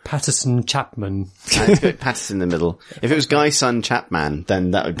Patterson Chapman. Let's put Patterson in the middle. If it was Guy Son Chapman,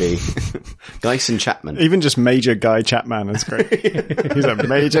 then that would be Guyson Chapman. Even just Major Guy Chapman is great. He's a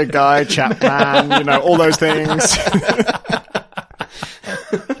Major Guy Chapman, you know, all those things.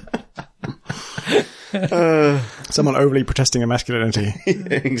 Someone overly protesting a masculinity.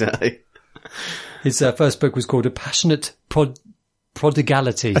 Exactly. His first book was called A Passionate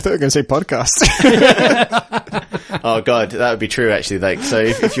Prodigality. I thought you were going to say podcast. Oh God, that would be true actually. Like, so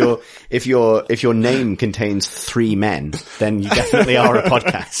if your name contains 3 men, then you definitely are a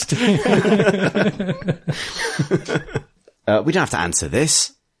podcast. We don't have to answer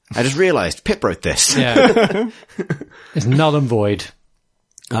this. I just realized Pip wrote this. Yeah. It's null and void.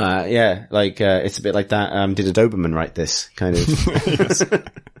 Yeah, like, it's a bit like that. Did a Doberman write this kind of?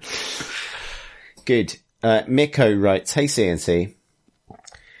 Good. Miko writes, "Hey CNC.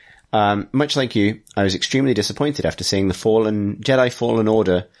 Much like you, I was extremely disappointed after seeing the Jedi Fallen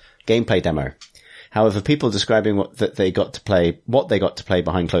Order gameplay demo. However, people describing what they got to play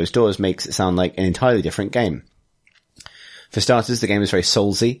behind closed doors makes it sound like an entirely different game. For starters, the game is very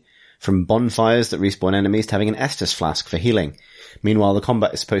soulsy, from bonfires that respawn enemies to having an Estus flask for healing. Meanwhile, the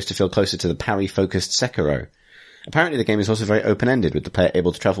combat is supposed to feel closer to the parry-focused Sekiro. Apparently, the game is also very open-ended, with the player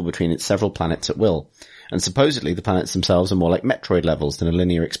able to travel between its several planets at will. And supposedly the planets themselves are more like Metroid levels than a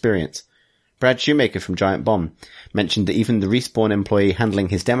linear experience. Brad Shoemaker from Giant Bomb mentioned that even the Respawn employee handling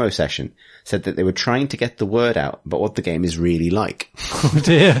his demo session said that they were trying to get the word out about what the game is really like." Oh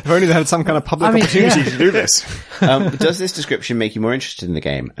dear. If only they had some kind of public opportunity to do this. Does this description make you more interested in the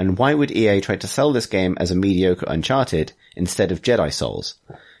game? And why would EA try to sell this game as a mediocre Uncharted instead of Jedi Souls?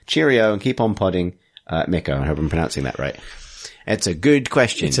 Cheerio and keep on podding. Miko, I hope I'm pronouncing that right. It's a good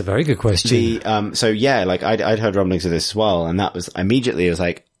question. It's a very good question. So yeah, like I'd heard rumblings of this as well, and that was immediately, it was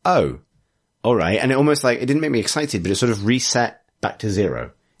like, oh, alright. And it almost like, it didn't make me excited, but it sort of reset back to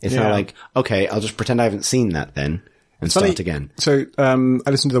zero. It's not like, okay, I'll just pretend I haven't seen that then and start again. So, I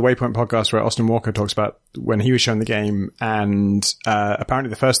listened to the Waypoint podcast where Austin Walker talks about when he was shown the game, and, apparently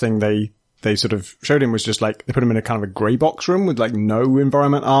the first thing they sort of showed him was just like, they put him in a kind of a grey box room with like no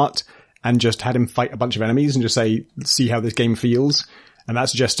environment art, and just had him fight a bunch of enemies and just say, see how this game feels. And that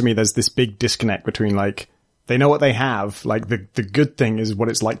suggests to me there's this big disconnect between like, they know what they have, like the good thing is what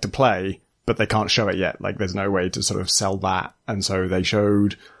it's like to play, but they can't show it yet. Like there's no way to sort of sell that. And so they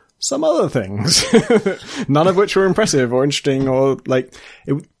showed some other things, none of which were impressive or interesting or like,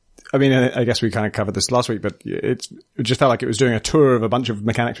 I mean, I guess we kind of covered this last week, but it just felt like it was doing a tour of a bunch of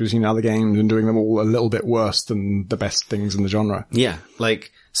mechanics we've seen in other games and doing them all a little bit worse than the best things in the genre. Yeah,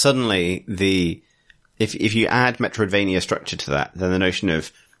 like suddenly if you add Metroidvania structure to that, then the notion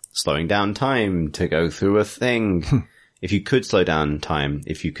of slowing down time to go through a thing, if you could slow down time,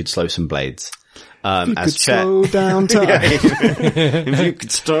 if you could slow some blades, as slow down time. If you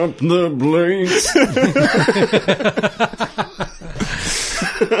could stop the blades.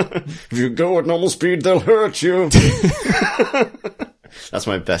 If you go at normal speed, they'll hurt you. That's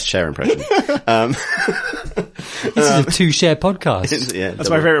my best Cher impression. This is a 2-share podcast. Yeah, that's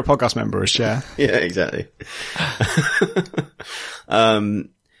my favorite podcast member is Cher. Yeah, exactly.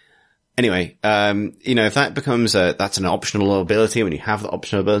 Anyway, if that becomes that's an optional ability, when you have the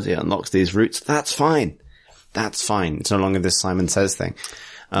optional ability, it unlocks these routes, that's fine. That's fine. It's no longer this Simon Says thing.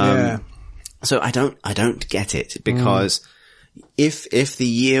 So I don't get it, because if the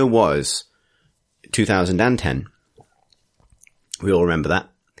year was 2010, we all remember that,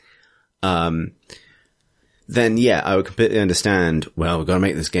 then yeah, I would completely understand, well, we've got to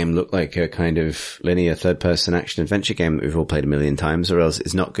make this game look like a kind of linear third-person action adventure game that we've all played a million times, or else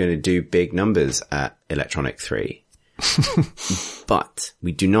it's not going to do big numbers at Electronic 3. But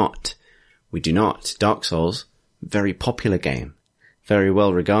we do not. Dark Souls, very popular game, very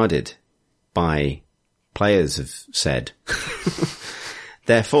well regarded by players, have said.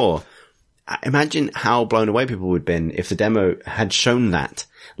 Therefore, imagine how blown away people would have been if the demo had shown that.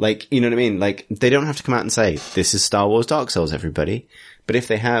 Like, you know what I mean? Like, they don't have to come out and say, this is Star Wars Dark Souls, everybody. But if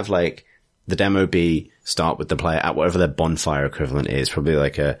they have, like, the demo be start with the player at whatever their bonfire equivalent is, probably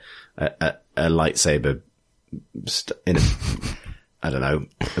like a lightsaber in a, I don't know,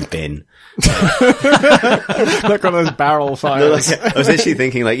 a bin. Like one of those barrel fires. No, like, I was actually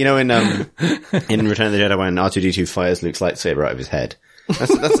thinking, like, in Return of the Jedi when R2-D2 fires Luke's lightsaber out of his head.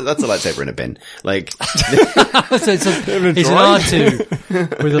 That's a lightsaber in a bin. Like, so it's an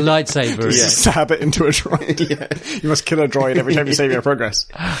R2 with a lightsaber. Yeah. Stab it into a droid. Yeah. You must kill a droid every time you save your progress.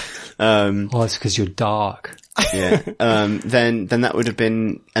 It's because you're dark. Yeah. Then that would have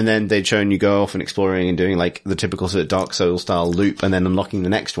been, and then they'd shown you go off and exploring and doing like the typical sort of Dark Souls style loop and then unlocking the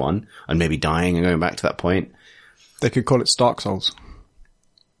next one and maybe dying and going back to that point. They could call it Dark Souls.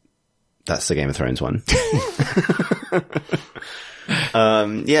 That's the Game of Thrones one.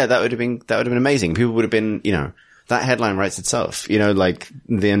 Yeah, that would have been amazing. People would have been, that headline writes itself, like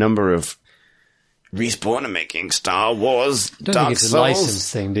the number of Respawn are making Star Wars I don't Dark think it's Souls. a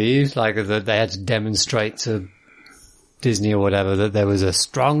license thing, do you? Like that they had to demonstrate to Disney or whatever that there was a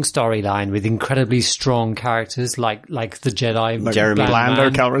strong storyline with incredibly strong characters like the Jedi. Like Jeremy Blando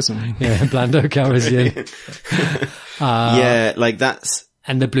Calrissian. Yeah, Blando Calrissian. Yeah, like that's...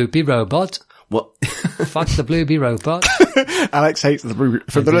 And the Bloopy robot. What? Fuck the Bloopy robot. Alex hates the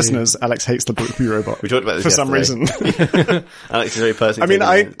Bloopy... For the listeners, Alex hates the Bloopy robot. We talked about this for some reason. Alex is very personally...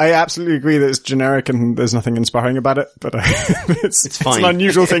 I mean, I absolutely agree that it's generic and there's nothing inspiring about it, but it's fine. It's an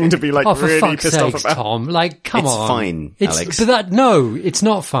unusual thing to be like Oh, for really fuck's pissed sake, off about. Tom. Like, come It's on. fine, Alex. But no, it's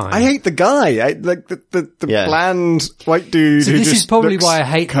not fine. I hate the guy. I like the Yeah. bland white dude So who this just is probably looks why I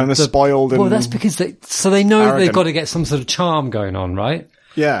hate kind of the- spoiled and Well, that's because they know they've arrogant. got to get some sort of charm going on, right?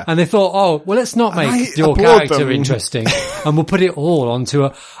 yeah. And they thought, oh, well, let's not I make your applaud character them. interesting, and we'll put it all onto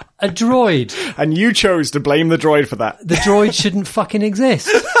a droid. And you chose to blame the droid for that. The droid shouldn't fucking exist.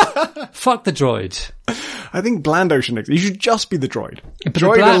 Fuck the droid. I think Blando shouldn't exist. You should just be the droid. But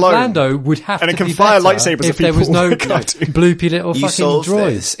Droid the alone. Blando would have And to it can be fire better lightsabers if at there was people no like cartoon. bloopy little You fucking solved droid.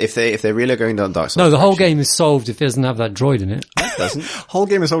 this. If they really are going down Dark Souls... No, the whole direction, game is solved if it doesn't have that droid in it. it doesn't. Whole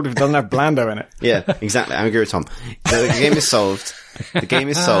game is solved if it doesn't have Blando in it. Yeah, exactly. I agree with Tom. The game is solved. The game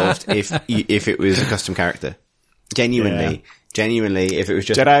is solved if it was a custom character. Genuinely, if it was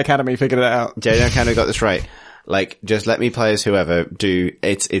just Jedi Academy figured it out. Jedi Academy got this right. Like, just let me play as whoever.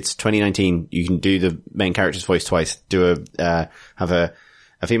 It's 2019. You can do the main character's voice twice. Have a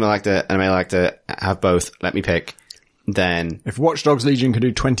female actor and a male actor. Have both. Let me pick. Then, If Watch Dogs Legion can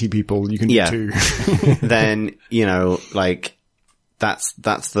do 20 people, you can do Yeah. 2. then, like, that's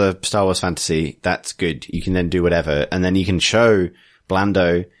the Star Wars fantasy. That's good. You can then do whatever. And then you can show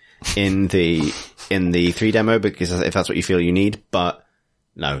Blando in the 3 demo because if that's what you feel you need. But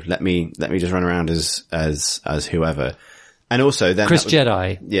no, let me just run around as whoever. And also then Chris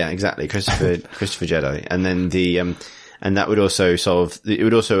Jedi. Yeah, exactly. Christopher Jedi. And then and that would also it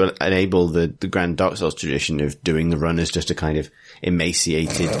would also enable the grand Dark Souls tradition of doing the run as just a kind of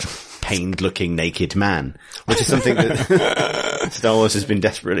emaciated, pained looking naked man, which is something that Star Wars has been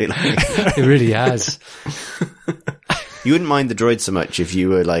desperately lacking. It really has. You wouldn't mind the droid so much if you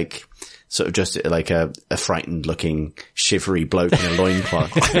were like, sort of just like a frightened looking, shivery bloke in a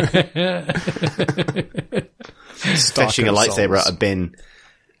loincloth. Fetching a lightsaber out of a bin.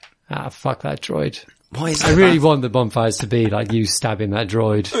 Ah, fuck that droid. Why is I that really bad? want the bonfires to be like you stabbing that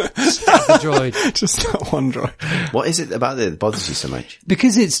droid. Stab the droid. Just that one droid. What is it about it that bothers you so much?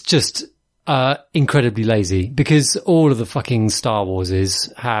 Because it's just incredibly lazy. Because all of the fucking Star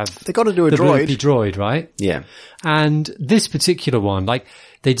Warses have They gotta do a the droid. bloopy droid, right? Yeah. And this particular one, like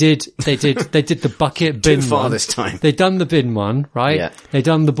they did the bucket bin Too far one. this time. They done the bin one, right? Yeah. They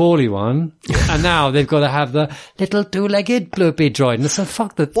done the bally one, and now they've got to have the little two-legged bloopy droid. And so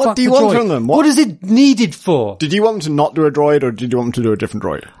fuck the What fuck do you the want droid. from them? What is it needed for? Did you want them to not do a droid or did you want them to do a different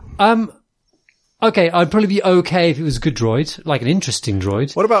droid? Okay, I'd probably be okay if it was a good droid, like an interesting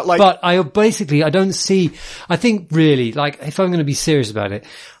droid. What about, like- But I don't see, I think really, like, if I'm going to be serious about it,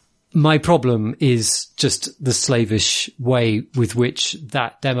 my problem is just the slavish way with which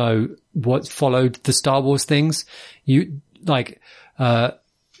that demo followed the Star Wars things.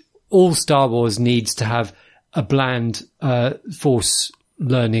 All Star Wars needs to have a bland, force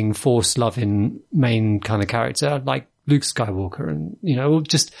learning, force loving main kind of character, like Luke Skywalker and,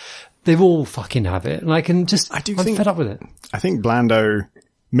 they all fucking have it. And I'm fed up with it. I think Blando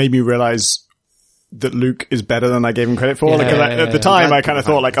made me realize that Luke is better than I gave him credit for. Yeah, At the time, Bland- I kind of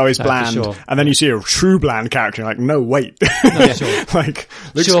thought like, oh, he's for bland. sure. And then you see a true bland character, and you're like, no, wait. Sure. Like,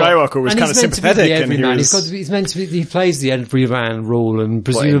 Luke Sure. Skywalker was And kind of he's meant to be sympathetic the and he everyman. was... He's meant to be, he plays the everyman rule and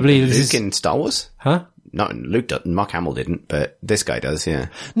presumably What, this Luke is, in Star Wars? huh? Not Luke doesn't. Mark Hamill didn't, but this guy does. Yeah.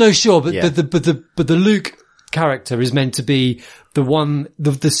 No, sure, but Yeah. the Luke character is meant to be the one,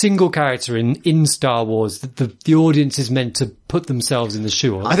 the single character in Star Wars that the audience is meant to put themselves in the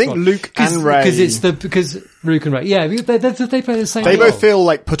shoe of. I think Luke and Rey... because Luke and Rey, yeah, they play the same They role. both feel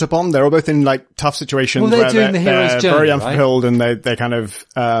like put upon. They're all both in like tough situations Well, they're where doing the hero's they're very journey, unfulfilled and they're kind of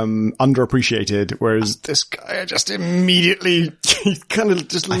underappreciated. Whereas this guy just immediately he kind of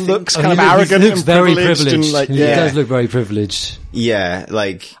just looks kind of arrogant He looks and very privileged and like He does look very privileged. Yeah.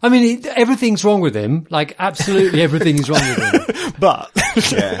 Like, I mean, everything's wrong with him. Like, absolutely everything is wrong with him. But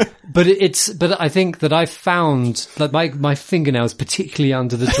Yeah. But I think that I found like my fingernails, particularly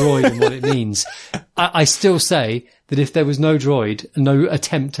under the droid and what it means. I still say that if there was no droid, no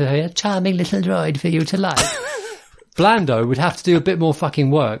attempt to say a charming little droid for you to like, Blando would have to do a bit more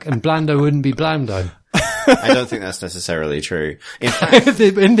fucking work, and Blando wouldn't be Blando. I don't think that's necessarily true. In fact,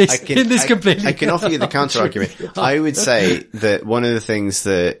 I can offer you the counter argument. I would say that one of the things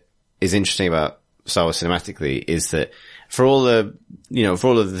that is interesting about Star Wars cinematically is that for all of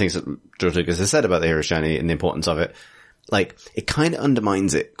the things that George Lucas has said about the hero's journey and the importance of it, like, it kind of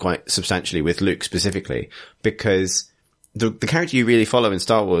undermines it quite substantially with Luke specifically, because the character you really follow in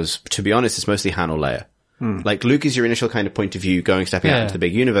Star Wars, to be honest, is mostly Han or Leia. Like, Luke is your initial kind of point of view stepping out into the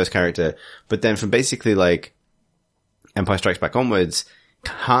big universe character, but then from basically like Empire Strikes Back onwards,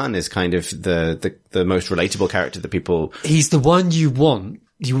 Han is kind of the most relatable character that people... He's the one you want.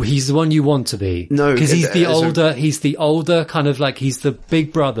 He's the one you want to be. No, because he's the older kind of like, he's the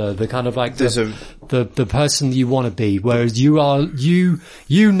big brother, the kind of like the person you want to be. Whereas you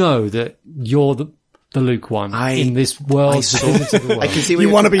know that you're the Luke one in this world. I can see you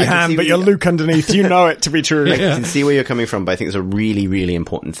want to be Han, but you're Luke underneath. You know it to be true. I can see where you're coming from, but I think there's a really, really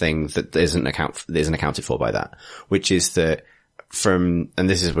important thing that isn't accounted for by that, which is that and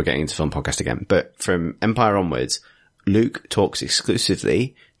this is, we're getting into film podcast again, but from Empire onwards, Luke talks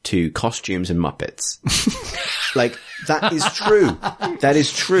exclusively to costumes and Muppets. Like, that is true. That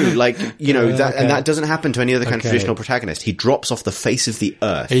is true. Like, you know, and that doesn't happen to any other kind of traditional protagonist. He drops off the face of the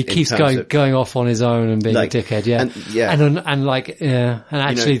earth. He keeps going off on his own and being a dickhead, And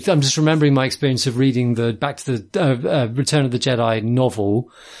actually, I'm just remembering my experience of reading back to the Return of the Jedi novel,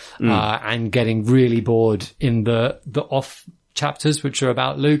 and getting really bored in the off chapters which are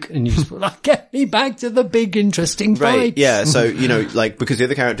about Luke, and you just like, get me back to the big interesting fight. Right, yeah. So, you know, like, because the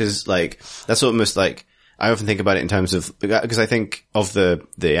other characters, like, that's almost like, I often think about it in terms of, because I think of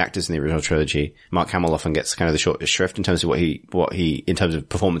the actors in the original trilogy, Mark Hamill often gets kind of the shortest shrift in terms of what he, in terms of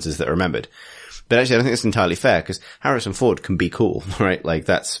performances that are remembered. But actually, I don't think that's entirely fair, because Harrison Ford can be cool, right? Like,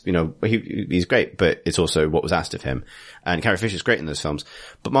 that's, you know, he's great, but it's also what was asked of him. And Carrie Fisher's great in those films.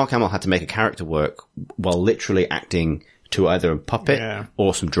 But Mark Hamill had to make a character work while literally acting to either a puppet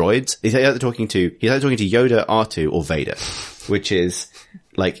or some droids. He's either talking to Yoda, R2, or Vader, which is,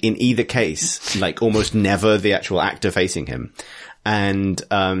 like, in either case, like, almost never the actual actor facing him. And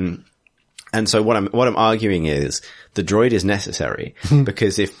so what I'm arguing is the droid is necessary,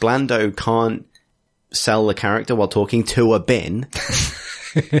 because if Blando can't sell the character while talking to a bin,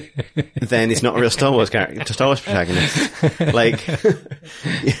 then it's not a real Star Wars character, Star Wars protagonist.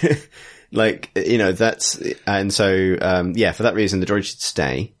 Like, you know, and so, for that reason, the droid should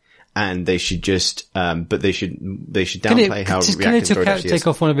stay, and they should just, but they should downplay how reactive the droid actually is. Take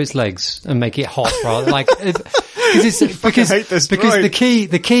off one of its legs and make it hot, rather, like, because the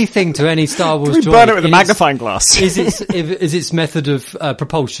key thing to any Star Wars droid, burn it with a magnifying glass, is its method of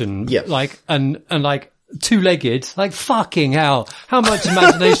propulsion. Yeah. Like, and like, two-legged, like, fucking hell. How much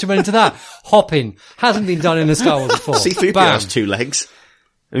imagination went into that? Hopping. Hasn't been done in a Star Wars before. C-3PO has 2 legs.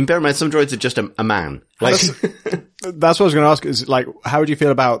 I mean, bear in mind, some droids are just a man. Like, that's what I was going to ask, is, like, how would you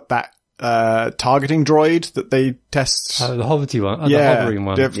feel about that, targeting droid that they test? The hovering one. The hovering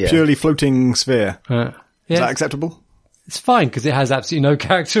one. The purely floating sphere. Yeah. Is that acceptable? It's fine, because it has absolutely no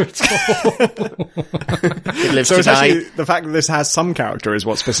character at all. It lives so to it's die. actually, the fact that this has some character is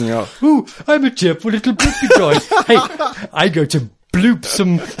what's pissing you off. Ooh, I'm a cheerful little bloopy droid. Hey, I go to bloop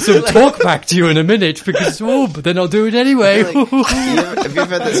some talk back to you in a minute, because, but then I'll do it anyway. Like, have you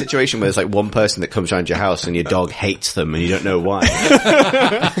ever had that situation where there's like one person that comes around your house and your dog hates them and you don't know why?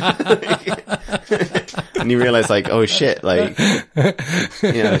 And you realize, like, oh shit, like, I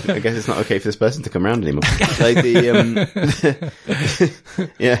guess it's not okay for this person to come around anymore. Like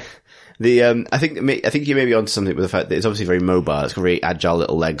I think you may be onto something with the fact that it's obviously very mobile. It's got very agile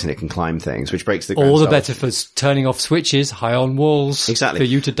little legs and it can climb things, which breaks the all the better for turning off switches high on walls. Exactly. For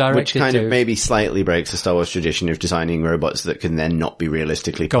you to direct which kind of maybe slightly breaks the Star Wars tradition of designing robots that can then not be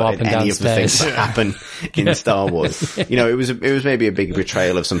realistically go put up in and any downstairs. of the things that happen in Star Wars. You know, it was maybe a big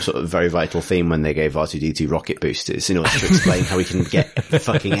betrayal of some sort of very vital theme when they gave R2-D2 rocket boosters in order to explain how he can get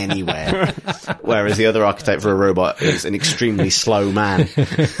fucking anywhere. Whereas the other archetype for a robot is an extremely slow man.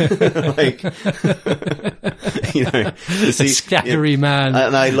 Like, you know, a scattery man.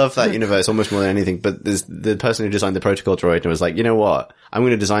 And I love that universe almost more than anything, but there's the person who designed the protocol droid and was like, you know what? I'm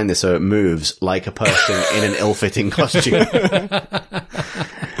going to design this so it moves like a person in an ill-fitting costume.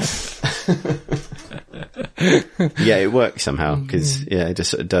 Yeah, it works somehow, because, it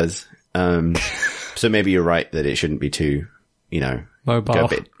just sort of does. So maybe you're right that it shouldn't be too, mobile.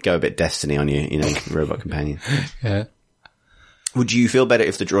 Go a bit Destiny on you, robot companion. Yeah. Would you feel better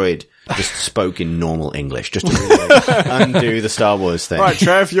if the droid just spoke in normal English, just to really undo the Star Wars thing? Right,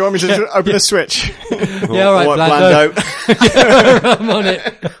 Trev, you want me to open a switch? Yeah, all right, Blando. I'm on it.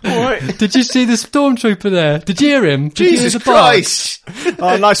 What? Did you see the stormtrooper there? Did you hear him? Did you hear Jesus the bark? Christ!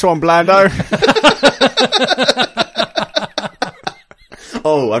 Oh, nice one, Blando.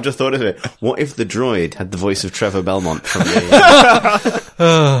 Oh, I've just thought of it. What if the droid had the voice of Trevor Belmont from the...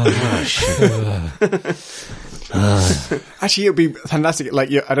 shit. Actually, it would be fantastic. Like,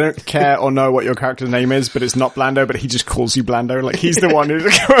 I don't care or know what your character's name is, but it's not Blando, but he just calls you Blando. Like, he's the one who's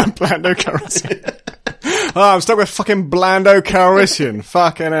Blando Calrissian. Oh, I'm stuck with fucking Blando Calrissian.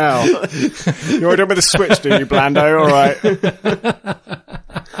 Fucking hell. You want to do it with a switch, do you, Blando? All right.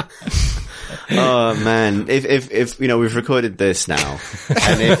 Oh man, if we've recorded this now,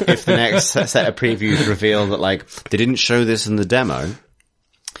 and if the next set of previews reveal that like they didn't show this in the demo,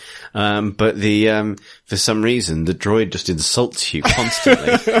 but for some reason the droid just insults you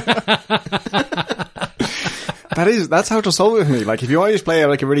constantly. That's how to solve it for me. Like, if you want to just play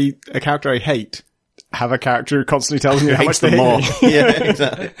a character I hate, have a character who constantly tells me how much they hate more. me. Yeah,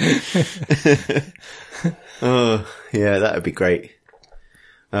 exactly. Oh, yeah, that would be great.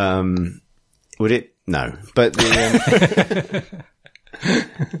 Would it? No, but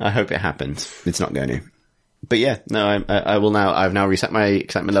I hope it happens. It's not going to. But yeah, no, I will now. I've now reset my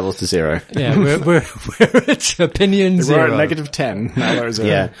excitement levels to 0. Yeah, we're at opinion 0. We're at -10. Now we're at 0.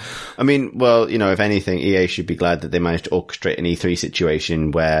 Yeah. I mean, well, if anything, EA should be glad that they managed to orchestrate an E3 situation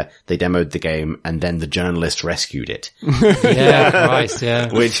where they demoed the game and then the journalists rescued it. Yeah, Christ,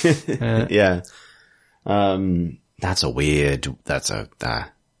 yeah. Which, yeah. That's a weird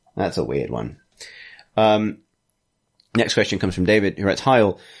one. Next question comes from David, who writes, "Hi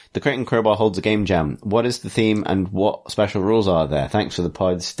all. The Crate and Crowbar holds a game jam. What is the theme and what special rules are there? Thanks for the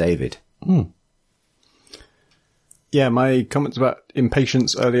pods, David." Yeah, my comments about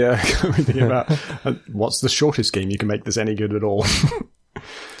impatience earlier, thinking about what's the shortest game you can make this any good at all.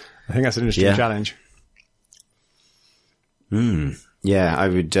 I think that's an interesting challenge. Yeah, I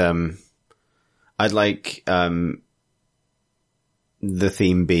would, I'd like, the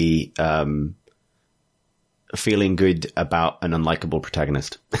theme be, feeling good about an unlikable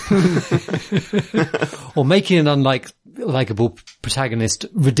protagonist. Or making an unlikable protagonist,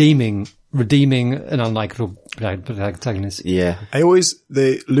 redeeming an unlikable protagonist. Yeah.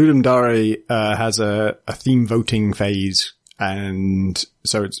 The Ludum Dare, has a theme voting phase, and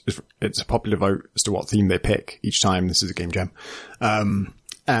so it's a popular vote as to what theme they pick each time. This is a game jam.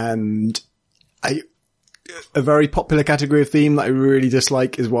 And a very popular category of theme that I really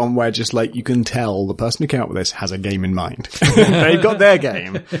dislike is one where just like you can tell the person who came up with this has a game in mind. They've got their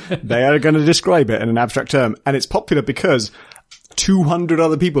game. They are going to describe it in an abstract term. And it's popular because 200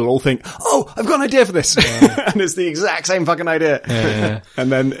 other people all think, oh, I've got an idea for this. And it's the exact same fucking idea. Yeah.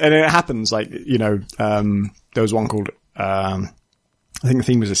 And it happens like, there was one called, I think the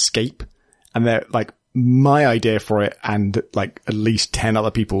theme was Escape. And they're like, my idea for it and like at least 10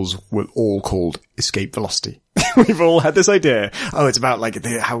 other people's were all called Escape Velocity. We've all had this idea. Oh, it's about like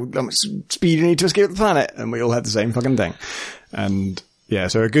how much speed you need to escape the planet. And we all had the same fucking thing. And yeah,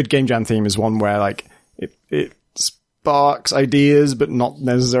 so a good game jam theme is one where like it sparks ideas, but not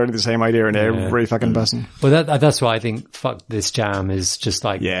necessarily the same idea in every fucking person. Well, that's why I think Fuck This Jam is just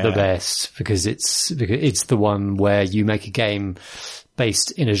like the best because it's the one where you make a game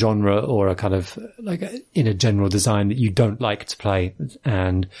based in a genre or a kind of like in a general design that you don't like to play.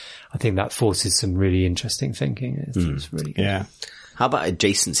 And I think that forces some really interesting thinking. It's really good. Yeah. How about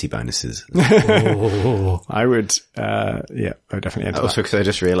adjacency bonuses? I would, I would definitely enter Also, because I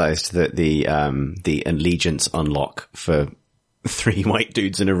just realized that the allegiance unlock for 3 white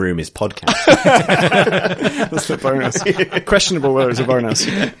dudes in a room is podcast. That's the bonus. Questionable whether it's a bonus.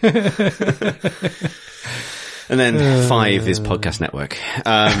 And then 5 is Podcast Network.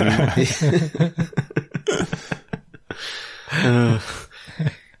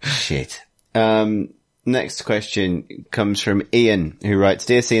 Shit. Next question comes from Ian, who writes,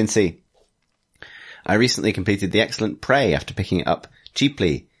 "Dear CNC, I recently completed the excellent Prey after picking it up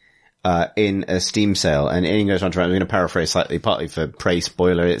cheaply in a Steam sale." And Ian goes on to write, I'm going to paraphrase slightly, partly for Prey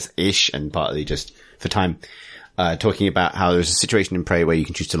spoilers-ish and partly just for time, talking about how there's a situation in Prey where you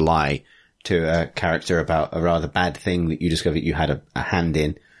can choose to lie to a character about a rather bad thing that you discovered you had a hand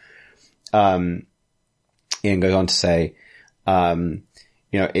in. Ian goes on to say,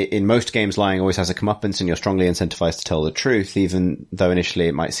 in most games, lying always has a comeuppance and you're strongly incentivized to tell the truth, even though initially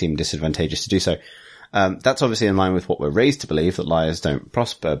it might seem disadvantageous to do so. That's obviously in line with what we're raised to believe, that liars don't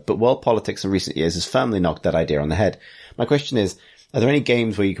prosper, but world politics in recent years has firmly knocked that idea on the head. My question is, Are there any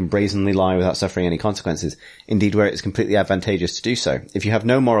games where you can brazenly lie without suffering any consequences? Indeed, where it is completely advantageous to do so. If you have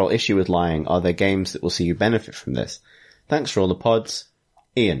no moral issue with lying, are there games that will see you benefit from this? Thanks for all the pods.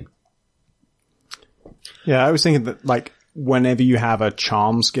 Ian. Yeah, I was thinking that, like, whenever you have a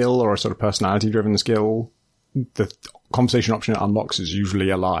charm skill or a sort of personality-driven skill, the conversation option it unlocks is usually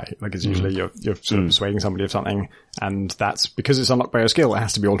a lie. Like, it's usually you're sort of persuading somebody of something, and that's because it's unlocked by a skill, it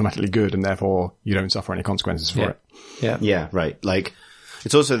has to be automatically good, and therefore you don't suffer any consequences for it. Yeah, right. Like,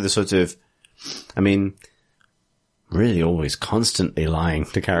 it's also the sort of, I mean, really always constantly lying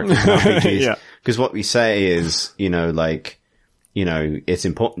to characters in RPGs. Because what we say is, like, it's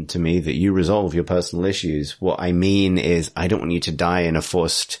important to me that you resolve your personal issues. What I mean is, I don't want you to die in a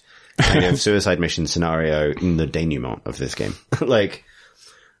forced kind of suicide mission scenario in the denouement of this game. Like,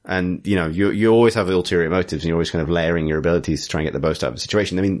 and, you always have ulterior motives and you're always kind of layering your abilities to try and get the most out of the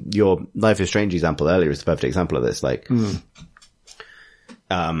situation. I mean, your Life is Strange example earlier is the perfect example of this. Like,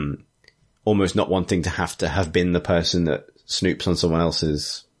 almost not wanting to have been the person that snoops on someone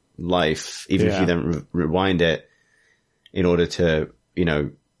else's life, even if you then rewind it in order to,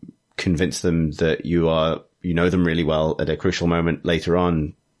 convince them that you know them really well at a crucial moment later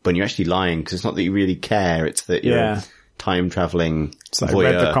on, when you're actually lying, because it's not that you really care, it's that you're time traveling. It's like I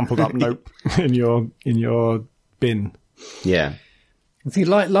read the crumpled up note in your bin. Yeah. I think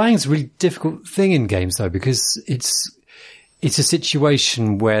lying is a really difficult thing in games though, because it's a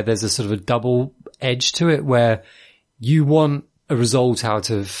situation where there's a sort of a double edge to it, where you want a result out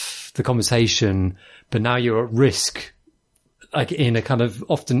of the conversation, but now you're at risk, like in a kind of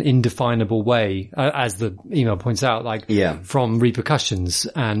often indefinable way, as the email points out, from repercussions,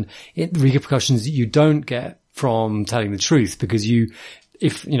 and repercussions that you don't get from telling the truth, because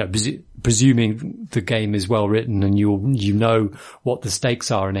presuming the game is well written and you know what the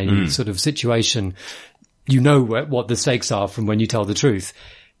stakes are in any sort of situation, you know what the stakes are from when you tell the truth.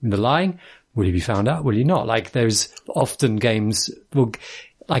 In the lying, will you be found out? Will you not? Like, there's often games,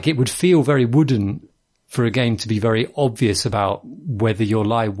 like it would feel very wooden for a game to be very obvious about whether your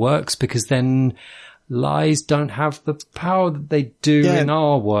lie works, because then lies don't have the power that they do in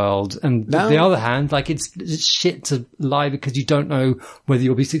our world. And on the other hand, like it's shit to lie because you don't know whether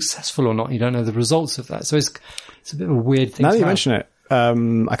you'll be successful or not. You don't know the results of that. So it's a bit of a weird thing. Now that you mention it,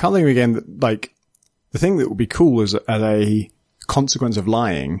 I can't think of a game that, like, the thing that would be cool as a consequence of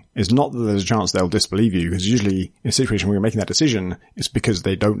lying is not that there's a chance they'll disbelieve you, because usually in a situation where you're making that decision, it's because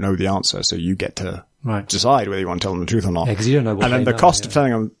they don't know the answer. So you get to decide whether you want to tell them the truth or not. Yeah, because you don't know what and then the cost of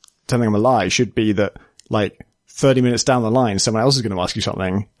telling them a lie should be that, like, 30 minutes down the line, someone else is going to ask you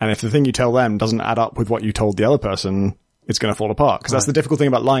something. And if the thing you tell them doesn't add up with what you told the other person, it's going to fall apart. Because that's the difficult thing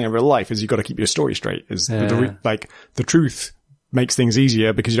about lying in real life, is you've got to keep your story straight. The truth makes things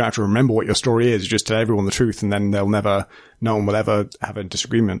easier because you don't have to remember what your story is. You just tell everyone the truth, and then no one will ever have a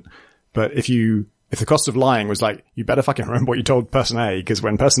disagreement. But if the cost of lying was like, you better fucking remember what you told person A, because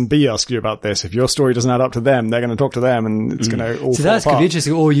when person B asks you about this, if your story doesn't add up to them, they're going to talk to them, and it's going to all fall that's apart. Could be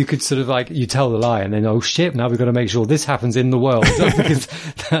interesting. Or you could sort of like, you tell the lie and then, oh shit, now we've got to make sure this happens in the world, because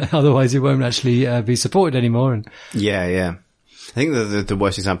otherwise it won't actually be supported anymore. And I think the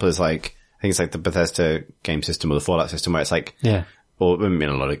worst example is like, I think it's like the Bethesda game system or the Fallout system, where it's like, or I mean,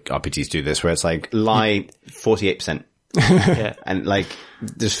 a lot of RPGs do this, where it's like lie 48%. And like,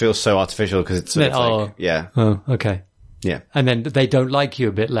 this feels so artificial because it's oh, okay. Yeah. And then they don't like you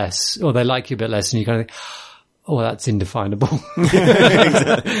a bit less, or they like you a bit less, and you kind of think, oh, that's indefinable.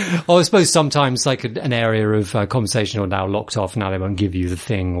 Or I suppose sometimes like an area of conversation are now locked off, now they won't give you the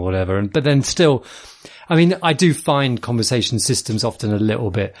thing or whatever. But then still, I mean, I do find conversation systems often a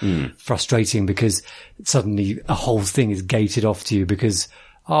little bit frustrating, because suddenly a whole thing is gated off to you because,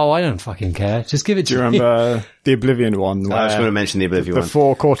 oh, I don't fucking care. Just give it to me. Do you remember the Oblivion one? I was going to mention the Oblivion one. The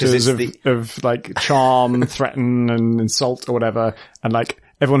 4 quarters of like charm, threaten, and insult or whatever. And like,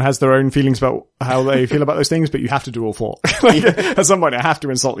 everyone has their own feelings about how they feel about those things, but you have to do all 4. Like, at some point I have to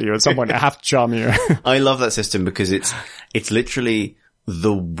insult you. At some point I have to charm you. I love that system because it's literally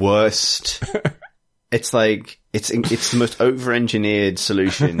the worst. It's like, it's the most over-engineered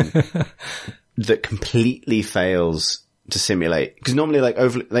solution that completely fails to simulate. Because normally,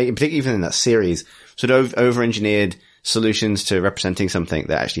 particularly even in that series, sort of over-engineered solutions to representing something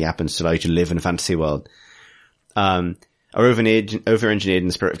that actually happens to allow you to live in a fantasy world, are over-engineered in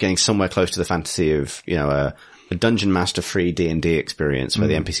the spirit of getting somewhere close to the fantasy of, a dungeon master free D&D experience where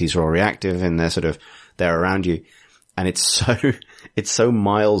the NPCs are all reactive and they're around you. And it's so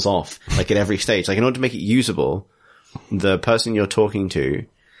miles off, like at every stage. Like, in order to make it usable, the person you're talking to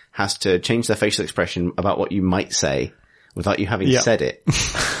has to change their facial expression about what you might say without you having said it.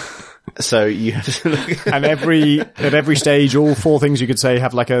 So you have to look And at every stage, all 4 things you could say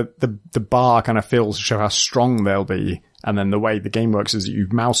have like the bar kind of fills to show how strong they'll be. And then the way the game works is you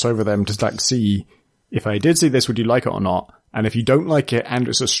mouse over them to like see, if I did see this, would you like it or not? And if you don't like it and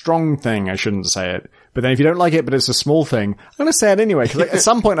it's a strong thing, I shouldn't say it. But then if you don't like it, but it's a small thing, I'm going to say it anyway. Cause like, at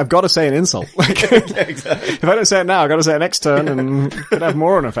some point I've got to say an insult. Like, exactly. If I don't say it now, I've got to say it next turn and it could have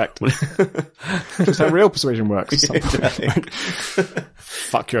more of an effect. Just how real persuasion works. Exactly. Like,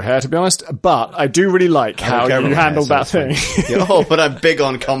 fuck your hair, to be honest. But I do really like how you handled that thing. Oh, but I'm big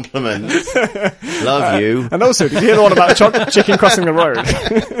on compliments. Love you. And also, did you hear the one about chicken crossing the road?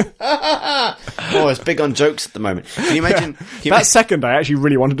 Oh, it's big on jokes at the moment. Can you imagine? That second, I actually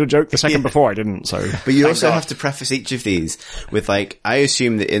really wanted a joke. The second before, I didn't. So, but you also have to preface each of these with like, I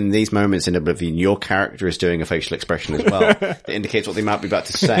assume that in these moments in Oblivion, your character is doing a facial expression as well that indicates what they might be about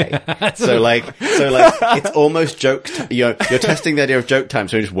to say. So like, it's almost joke. You're testing the idea of joke time,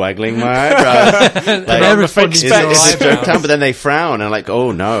 so you're just waggling my eyebrows. Like, is it joke time? But then they frown and like,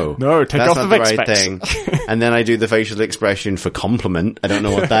 oh no, take that's off not the right specs. thing. And then I do the facial expression for compliment. I don't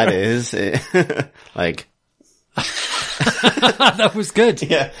know what that is. Like. That was good.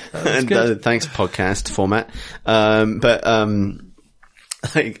 Yeah. Was good. Thanks, podcast format.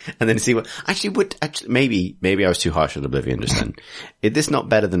 Like, and then see what, maybe I was too harsh with Oblivion just then. Is this not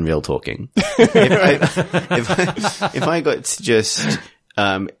better than real talking? If I got to just,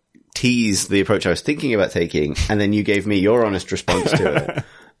 tease the approach I was thinking about taking, and then you gave me your honest response to it.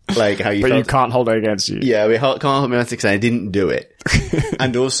 Like how you but felt. you can't hold it against you. Yeah, we can't hold me because I didn't do it.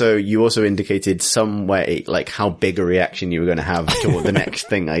 And also, you also indicated some way, like how big a reaction you were going to have to the next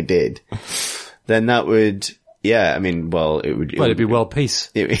thing I did. Then that would, yeah, I mean, well, it would. It'd be world peace.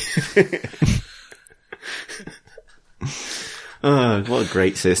 Oh, what a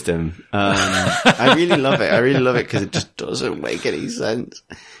great system. I really love it. I really love it because it just doesn't make any sense.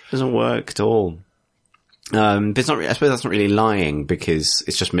 It doesn't work at all. But it's not, I suppose that's not really lying because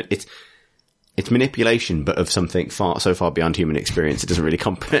it's just, it's manipulation, but of something so far beyond human experience. It doesn't really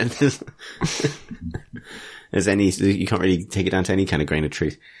comprehend. You can't really take it down to any kind of grain of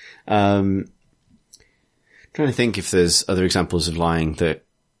truth. Trying to think if there's other examples of lying that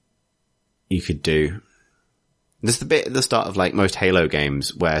you could do. There's the bit at the start of like most Halo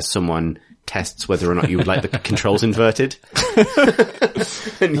games where someone tests whether or not you would like the controls inverted.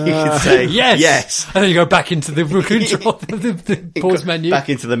 And you can say, yes. And then you go back into the control, the pause menu. Back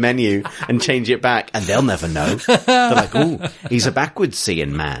into the menu and change it back and they'll never know. They're like, ooh, he's a backwards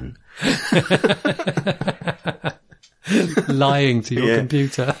seeing man. Lying to your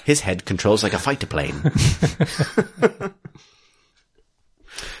computer. His head controls like a fighter plane.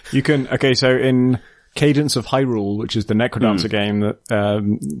 You can, so in Cadence of Hyrule, which is the Necrodancer game that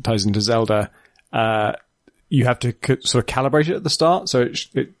ties into Zelda, you have to sort of calibrate it at the start. So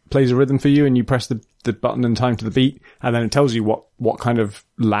it plays a rhythm for you and you press the button in time to the beat and then it tells you what kind of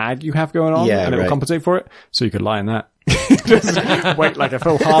lag you have going on and it will compensate for it. So you could lie in that. Just wait like a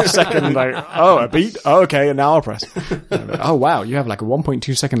full half second, like, oh, a beat? Oh, okay, and now I'll press. Oh wow, you have like a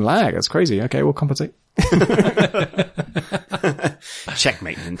 1.2 second lag. That's crazy. Okay, we'll compensate.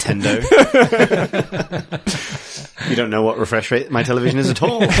 Checkmate, Nintendo. You don't know what refresh rate my television is at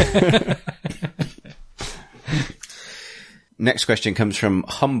all. Next question comes from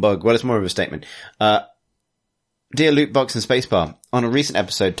Humbug. Well, it's more of a statement. Dear Lootbox and Spacebar, on a recent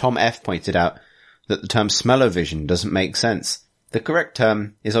episode, Tom F. pointed out that the term smell-o-vision doesn't make sense. The correct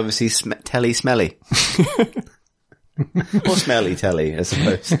term is obviously telly-smelly. Or smelly-telly, I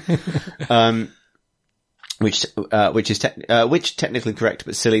suppose. Which technically correct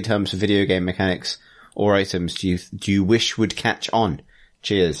but silly terms for video game mechanics or items do you wish would catch on?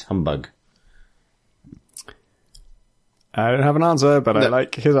 Cheers, Humbug. I don't have an answer, but I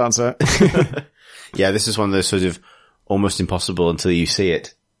like his answer. Yeah, this is one of those sort of almost impossible until you see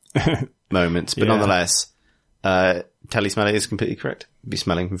it moments, but nonetheless, telly-smelly is completely correct. Be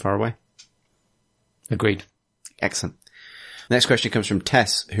smelling from far away. Agreed. Excellent. Next question comes from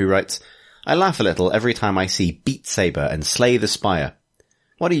Tess, who writes, I laugh a little every time I see Beat Saber and Slay the Spire.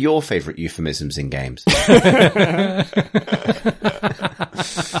 What are your favourite euphemisms in games?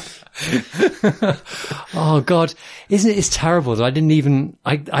 Oh God, isn't it? It's terrible that I didn't even,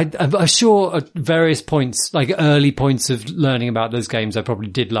 I'm sure at various points, like early points of learning about those games, I probably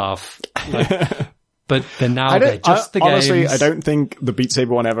did laugh. But then now they're just the games. Honestly, I don't think the Beat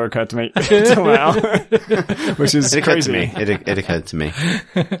Saber one ever occurred to me until now. Which is crazy. It occurred to me.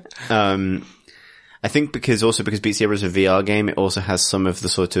 I think because Beat Saber is a VR game, it also has some of the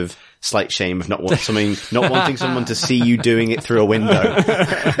sort of slight shame of not wanting someone to see you doing it through a window.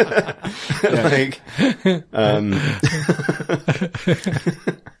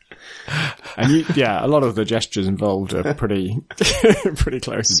 And a lot of the gestures involved are pretty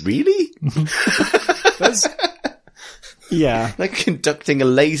close. Really? Yeah. Like conducting a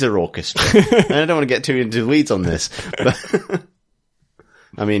laser orchestra. And I don't want to get too into the weeds on this, but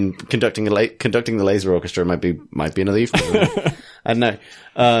I mean, conducting the laser orchestra might be another euphemism. I don't know.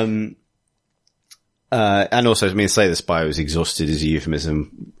 And also, I mean, Slay the Spire was exhausted as a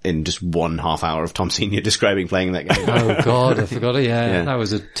euphemism in just 1.5 hour of Tom Senior describing playing that game. Oh God, I forgot it. Yeah, that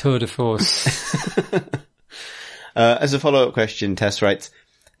was a tour de force. As a follow-up question, Tess writes,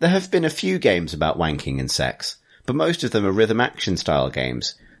 there have been a few games about wanking and sex, but most of them are rhythm action style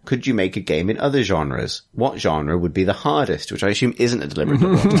games. Could you make a game in other genres? What genre would be the hardest? Which I assume isn't a deliberate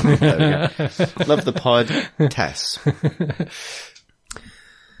double. Love the pod, Tess.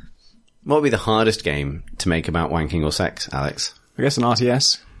 What would be the hardest game to make about wanking or sex, Alex? I guess an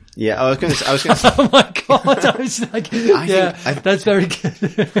RTS. Yeah, I was going to say. Oh my God, I was like, that's very good.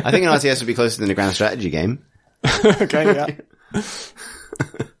 I think an RTS would be closer than a grand strategy game. Okay, yeah.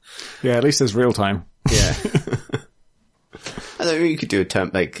 Yeah, at least there's real time. Yeah. I think you could do a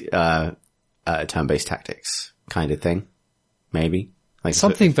turn-based tactics kind of thing. Maybe. Like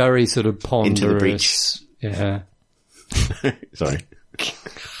something very sort of ponderous. Into the breach. Yeah. Sorry.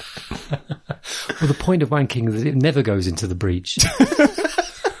 Well, the point of wanking is that it never goes into the breach.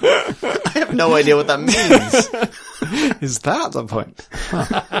 I have no idea what that means. Is that the point?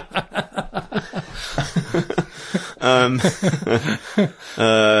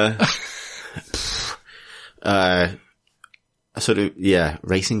 A sort of,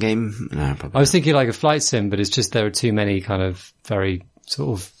 racing game? No, probably. I was thinking like a flight sim, but it's just there are too many kind of very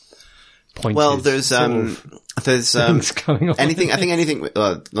sort of pointed. Well, there's things going on. Anything, I think anything with,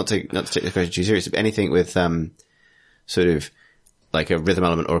 not to take the question too seriously, but anything with, sort of like a rhythm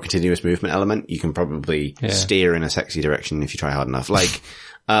element or a continuous movement element, you can probably steer in a sexy direction if you try hard enough. Like,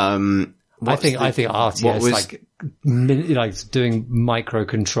 I think RTS like doing micro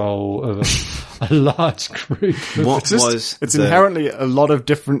control of a large group. It's inherently a lot of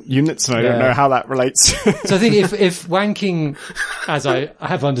different units, and I don't know how that relates. So I think if wanking, as I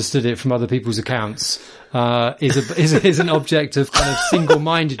have understood it from other people's accounts, is an object of kind of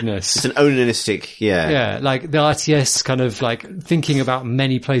single-mindedness. It's an onanistic, Yeah, like the RTS kind of like thinking about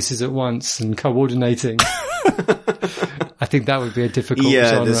many places at once and coordinating. I think that would be a difficult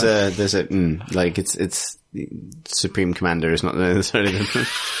genre. there's like it's Supreme Commander is not necessarily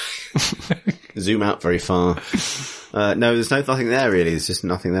zoom out very far. No, there's nothing there really. There's just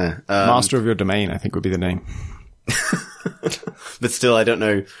nothing there. Master of Your Domain, I think, would be the name. But still, I don't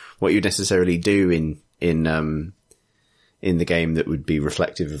know what you necessarily do in the game that would be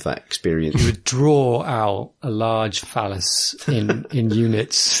reflective of that experience. You would draw out a large phallus in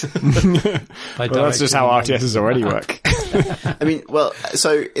units. That's just how RTSs already work. I mean, well,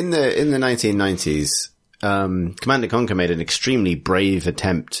 so in the 1990s, Command & Conquer made an extremely brave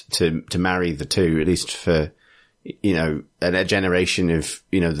attempt to marry the two, at least for, a generation of,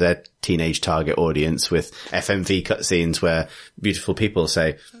 their teenage target audience with FMV cutscenes where beautiful people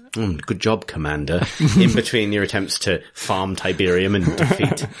say, good job, Commander, in between your attempts to farm Tiberium and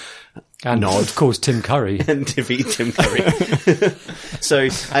defeat and of course Tim Curry. And defeat Tim Curry. So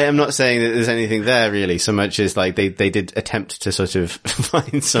I am not saying that there's anything there really, so much as like they did attempt to sort of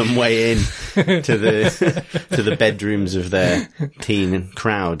find some way in to the bedrooms of their teen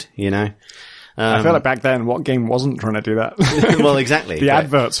crowd, I feel like back then, what game wasn't trying to do that? Well, exactly. The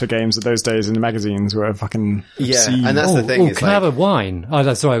adverts for games of those days in the magazines were fucking obscene. And that's the thing. Can I have a wine?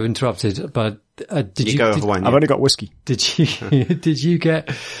 Oh, sorry, I've interrupted. But did you go for wine? I've only got whiskey. Did you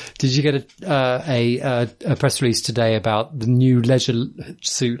get a press release today about the new Leisure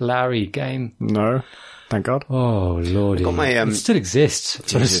Suit Larry game? No. Thank God. Oh lordy! It still exists.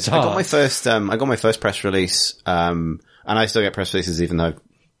 For a start. I got my first press release, and I still get press releases even though I've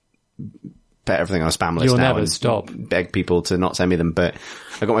put everything on a spam list. You'll now never and stop. Beg people to not send me them. But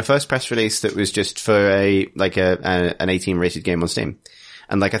I got my first press release that was just for an 18 rated game on Steam.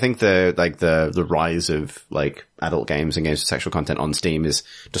 And like, I think the rise of like adult games and games with sexual content on Steam is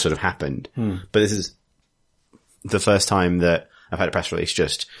just sort of happened. But this is the first time that I've had a press release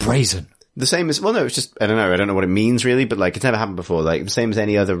just brazen. The same as, well, no, it's just, I don't know what it means really, but like, it's never happened before. Like, the same as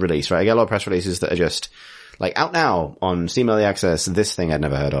any other release, right? I get a lot of press releases that are just like out now on Steam Early Access, this thing I'd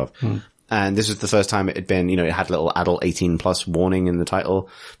never heard of. And this was the first time it had been, it had a little adult 18 plus warning in the title,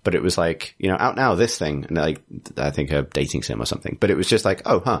 but it was like, out now, this thing. And like, I think a dating sim or something, but it was just like,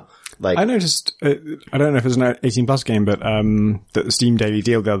 oh, huh. Like, I noticed, I don't know if it's an 18 plus game, but, that the Steam Daily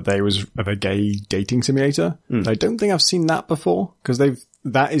Deal the other day was of a gay dating simulator. I don't think I've seen that before, because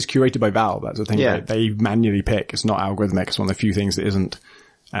that is curated by Valve. That's the thing. Yeah. Right? They manually pick. It's not algorithmic. It's one of the few things that isn't.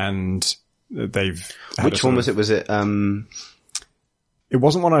 And they've had Which one was it? Was it, It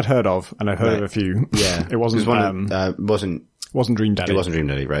wasn't one I'd heard of, and I'd heard of a few. Yeah. It wasn't, wasn't Dream Daddy. It wasn't Dream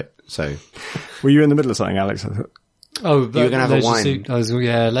Daddy, right? So. Were you in the middle of something, Alex? Oh, you were going to have a wine.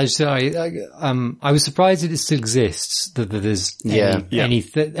 Leisure Suit. I was surprised that it still exists, that there's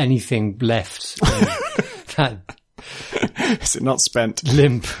anything left. That Is it not spent?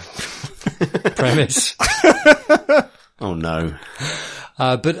 limp premise. Oh no.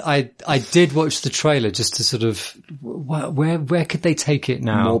 But I did watch the trailer just to sort of, where could they take it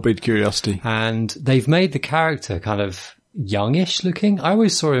now? Morbid curiosity. And they've made the character kind of youngish looking. I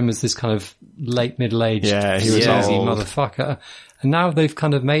always saw him as this kind of late middle-aged, he was sleazy old motherfucker. And now they've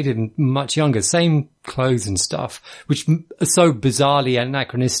kind of made him much younger. Same clothes and stuff, which are so bizarrely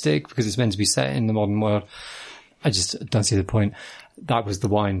anachronistic because it's meant to be set in the modern world. I just don't see the point. That was the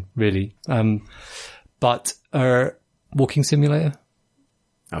wine, really. But walking simulator.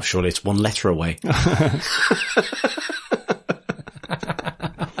 Oh, surely it's one letter away.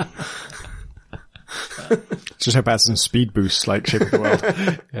 Just hope it has some speed boosts like Shape of the World.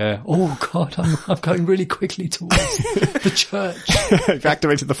 Yeah. Oh God, I'm going really quickly towards the church. You've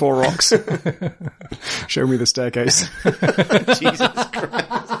activated the 4 rocks. Show me the staircase. Jesus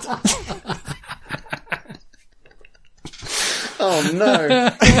Christ. Oh no.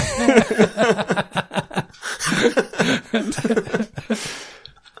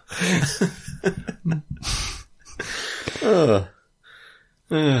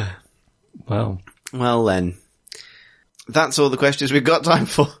 Well then. That's all the questions we've got time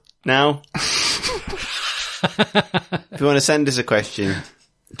for now. If you want to send us a question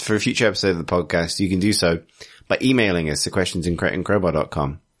for a future episode of the podcast, you can do so by emailing us at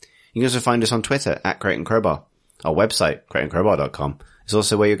questionsInCrateandCrowbar.com. You can also find us on Twitter at CrateandCrowbar. Our website, CrateandCrowbar.com, is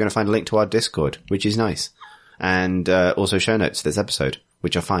also where you're going to find a link to our Discord, which is nice. And also show notes to this episode,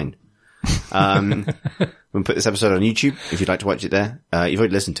 which are fine. We'll put this episode on YouTube if you'd like to watch it there. You've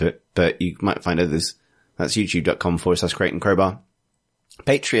already listened to it, but you might find others. That's youtube.com/CrateandCrowbar.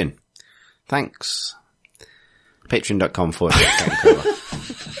 Patreon. Thanks.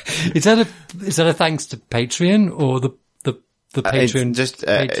 Patreon.com/CrateandCrowbar. Is that a thanks to Patreon or the Patreon?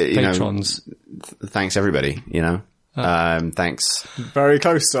 Patrons. Thanks everybody, thanks. Very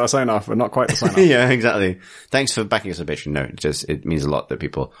close to our sign off, but not quite the sign off. Yeah, exactly. Thanks for backing us on Patreon. No, it means a lot that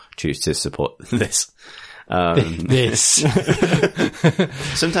people choose to support this. This.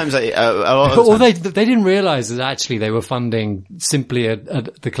 Sometimes they didn't realize that actually they were funding simply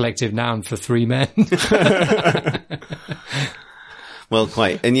the collective noun for 3 men. Well,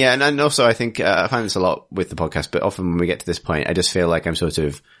 quite. And yeah, and also I think, I find this a lot with the podcast, but often when we get to this point, I just feel like I'm sort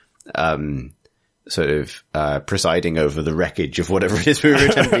of presiding over the wreckage of whatever it is we were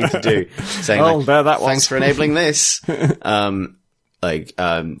attempting to do. Saying, there that was. Thanks for enabling this. But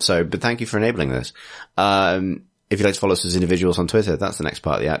thank you for enabling this. If you'd like to follow us as individuals on Twitter, that's the next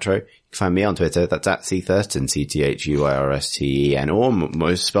part of the outro. You can find me on Twitter. That's at CThurston, CTHUIRSTEN, or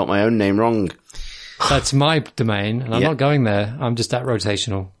most spelt my own name wrong. That's my domain, and I'm not going there. I'm just at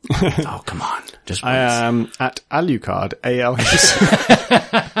Rotational. Oh, come on. Just once. I am at Alucard, ALS.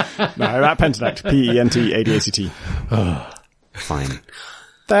 No, at Pentadact, PENTADACT. Fine.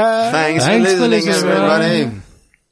 Thanks for listening, everybody.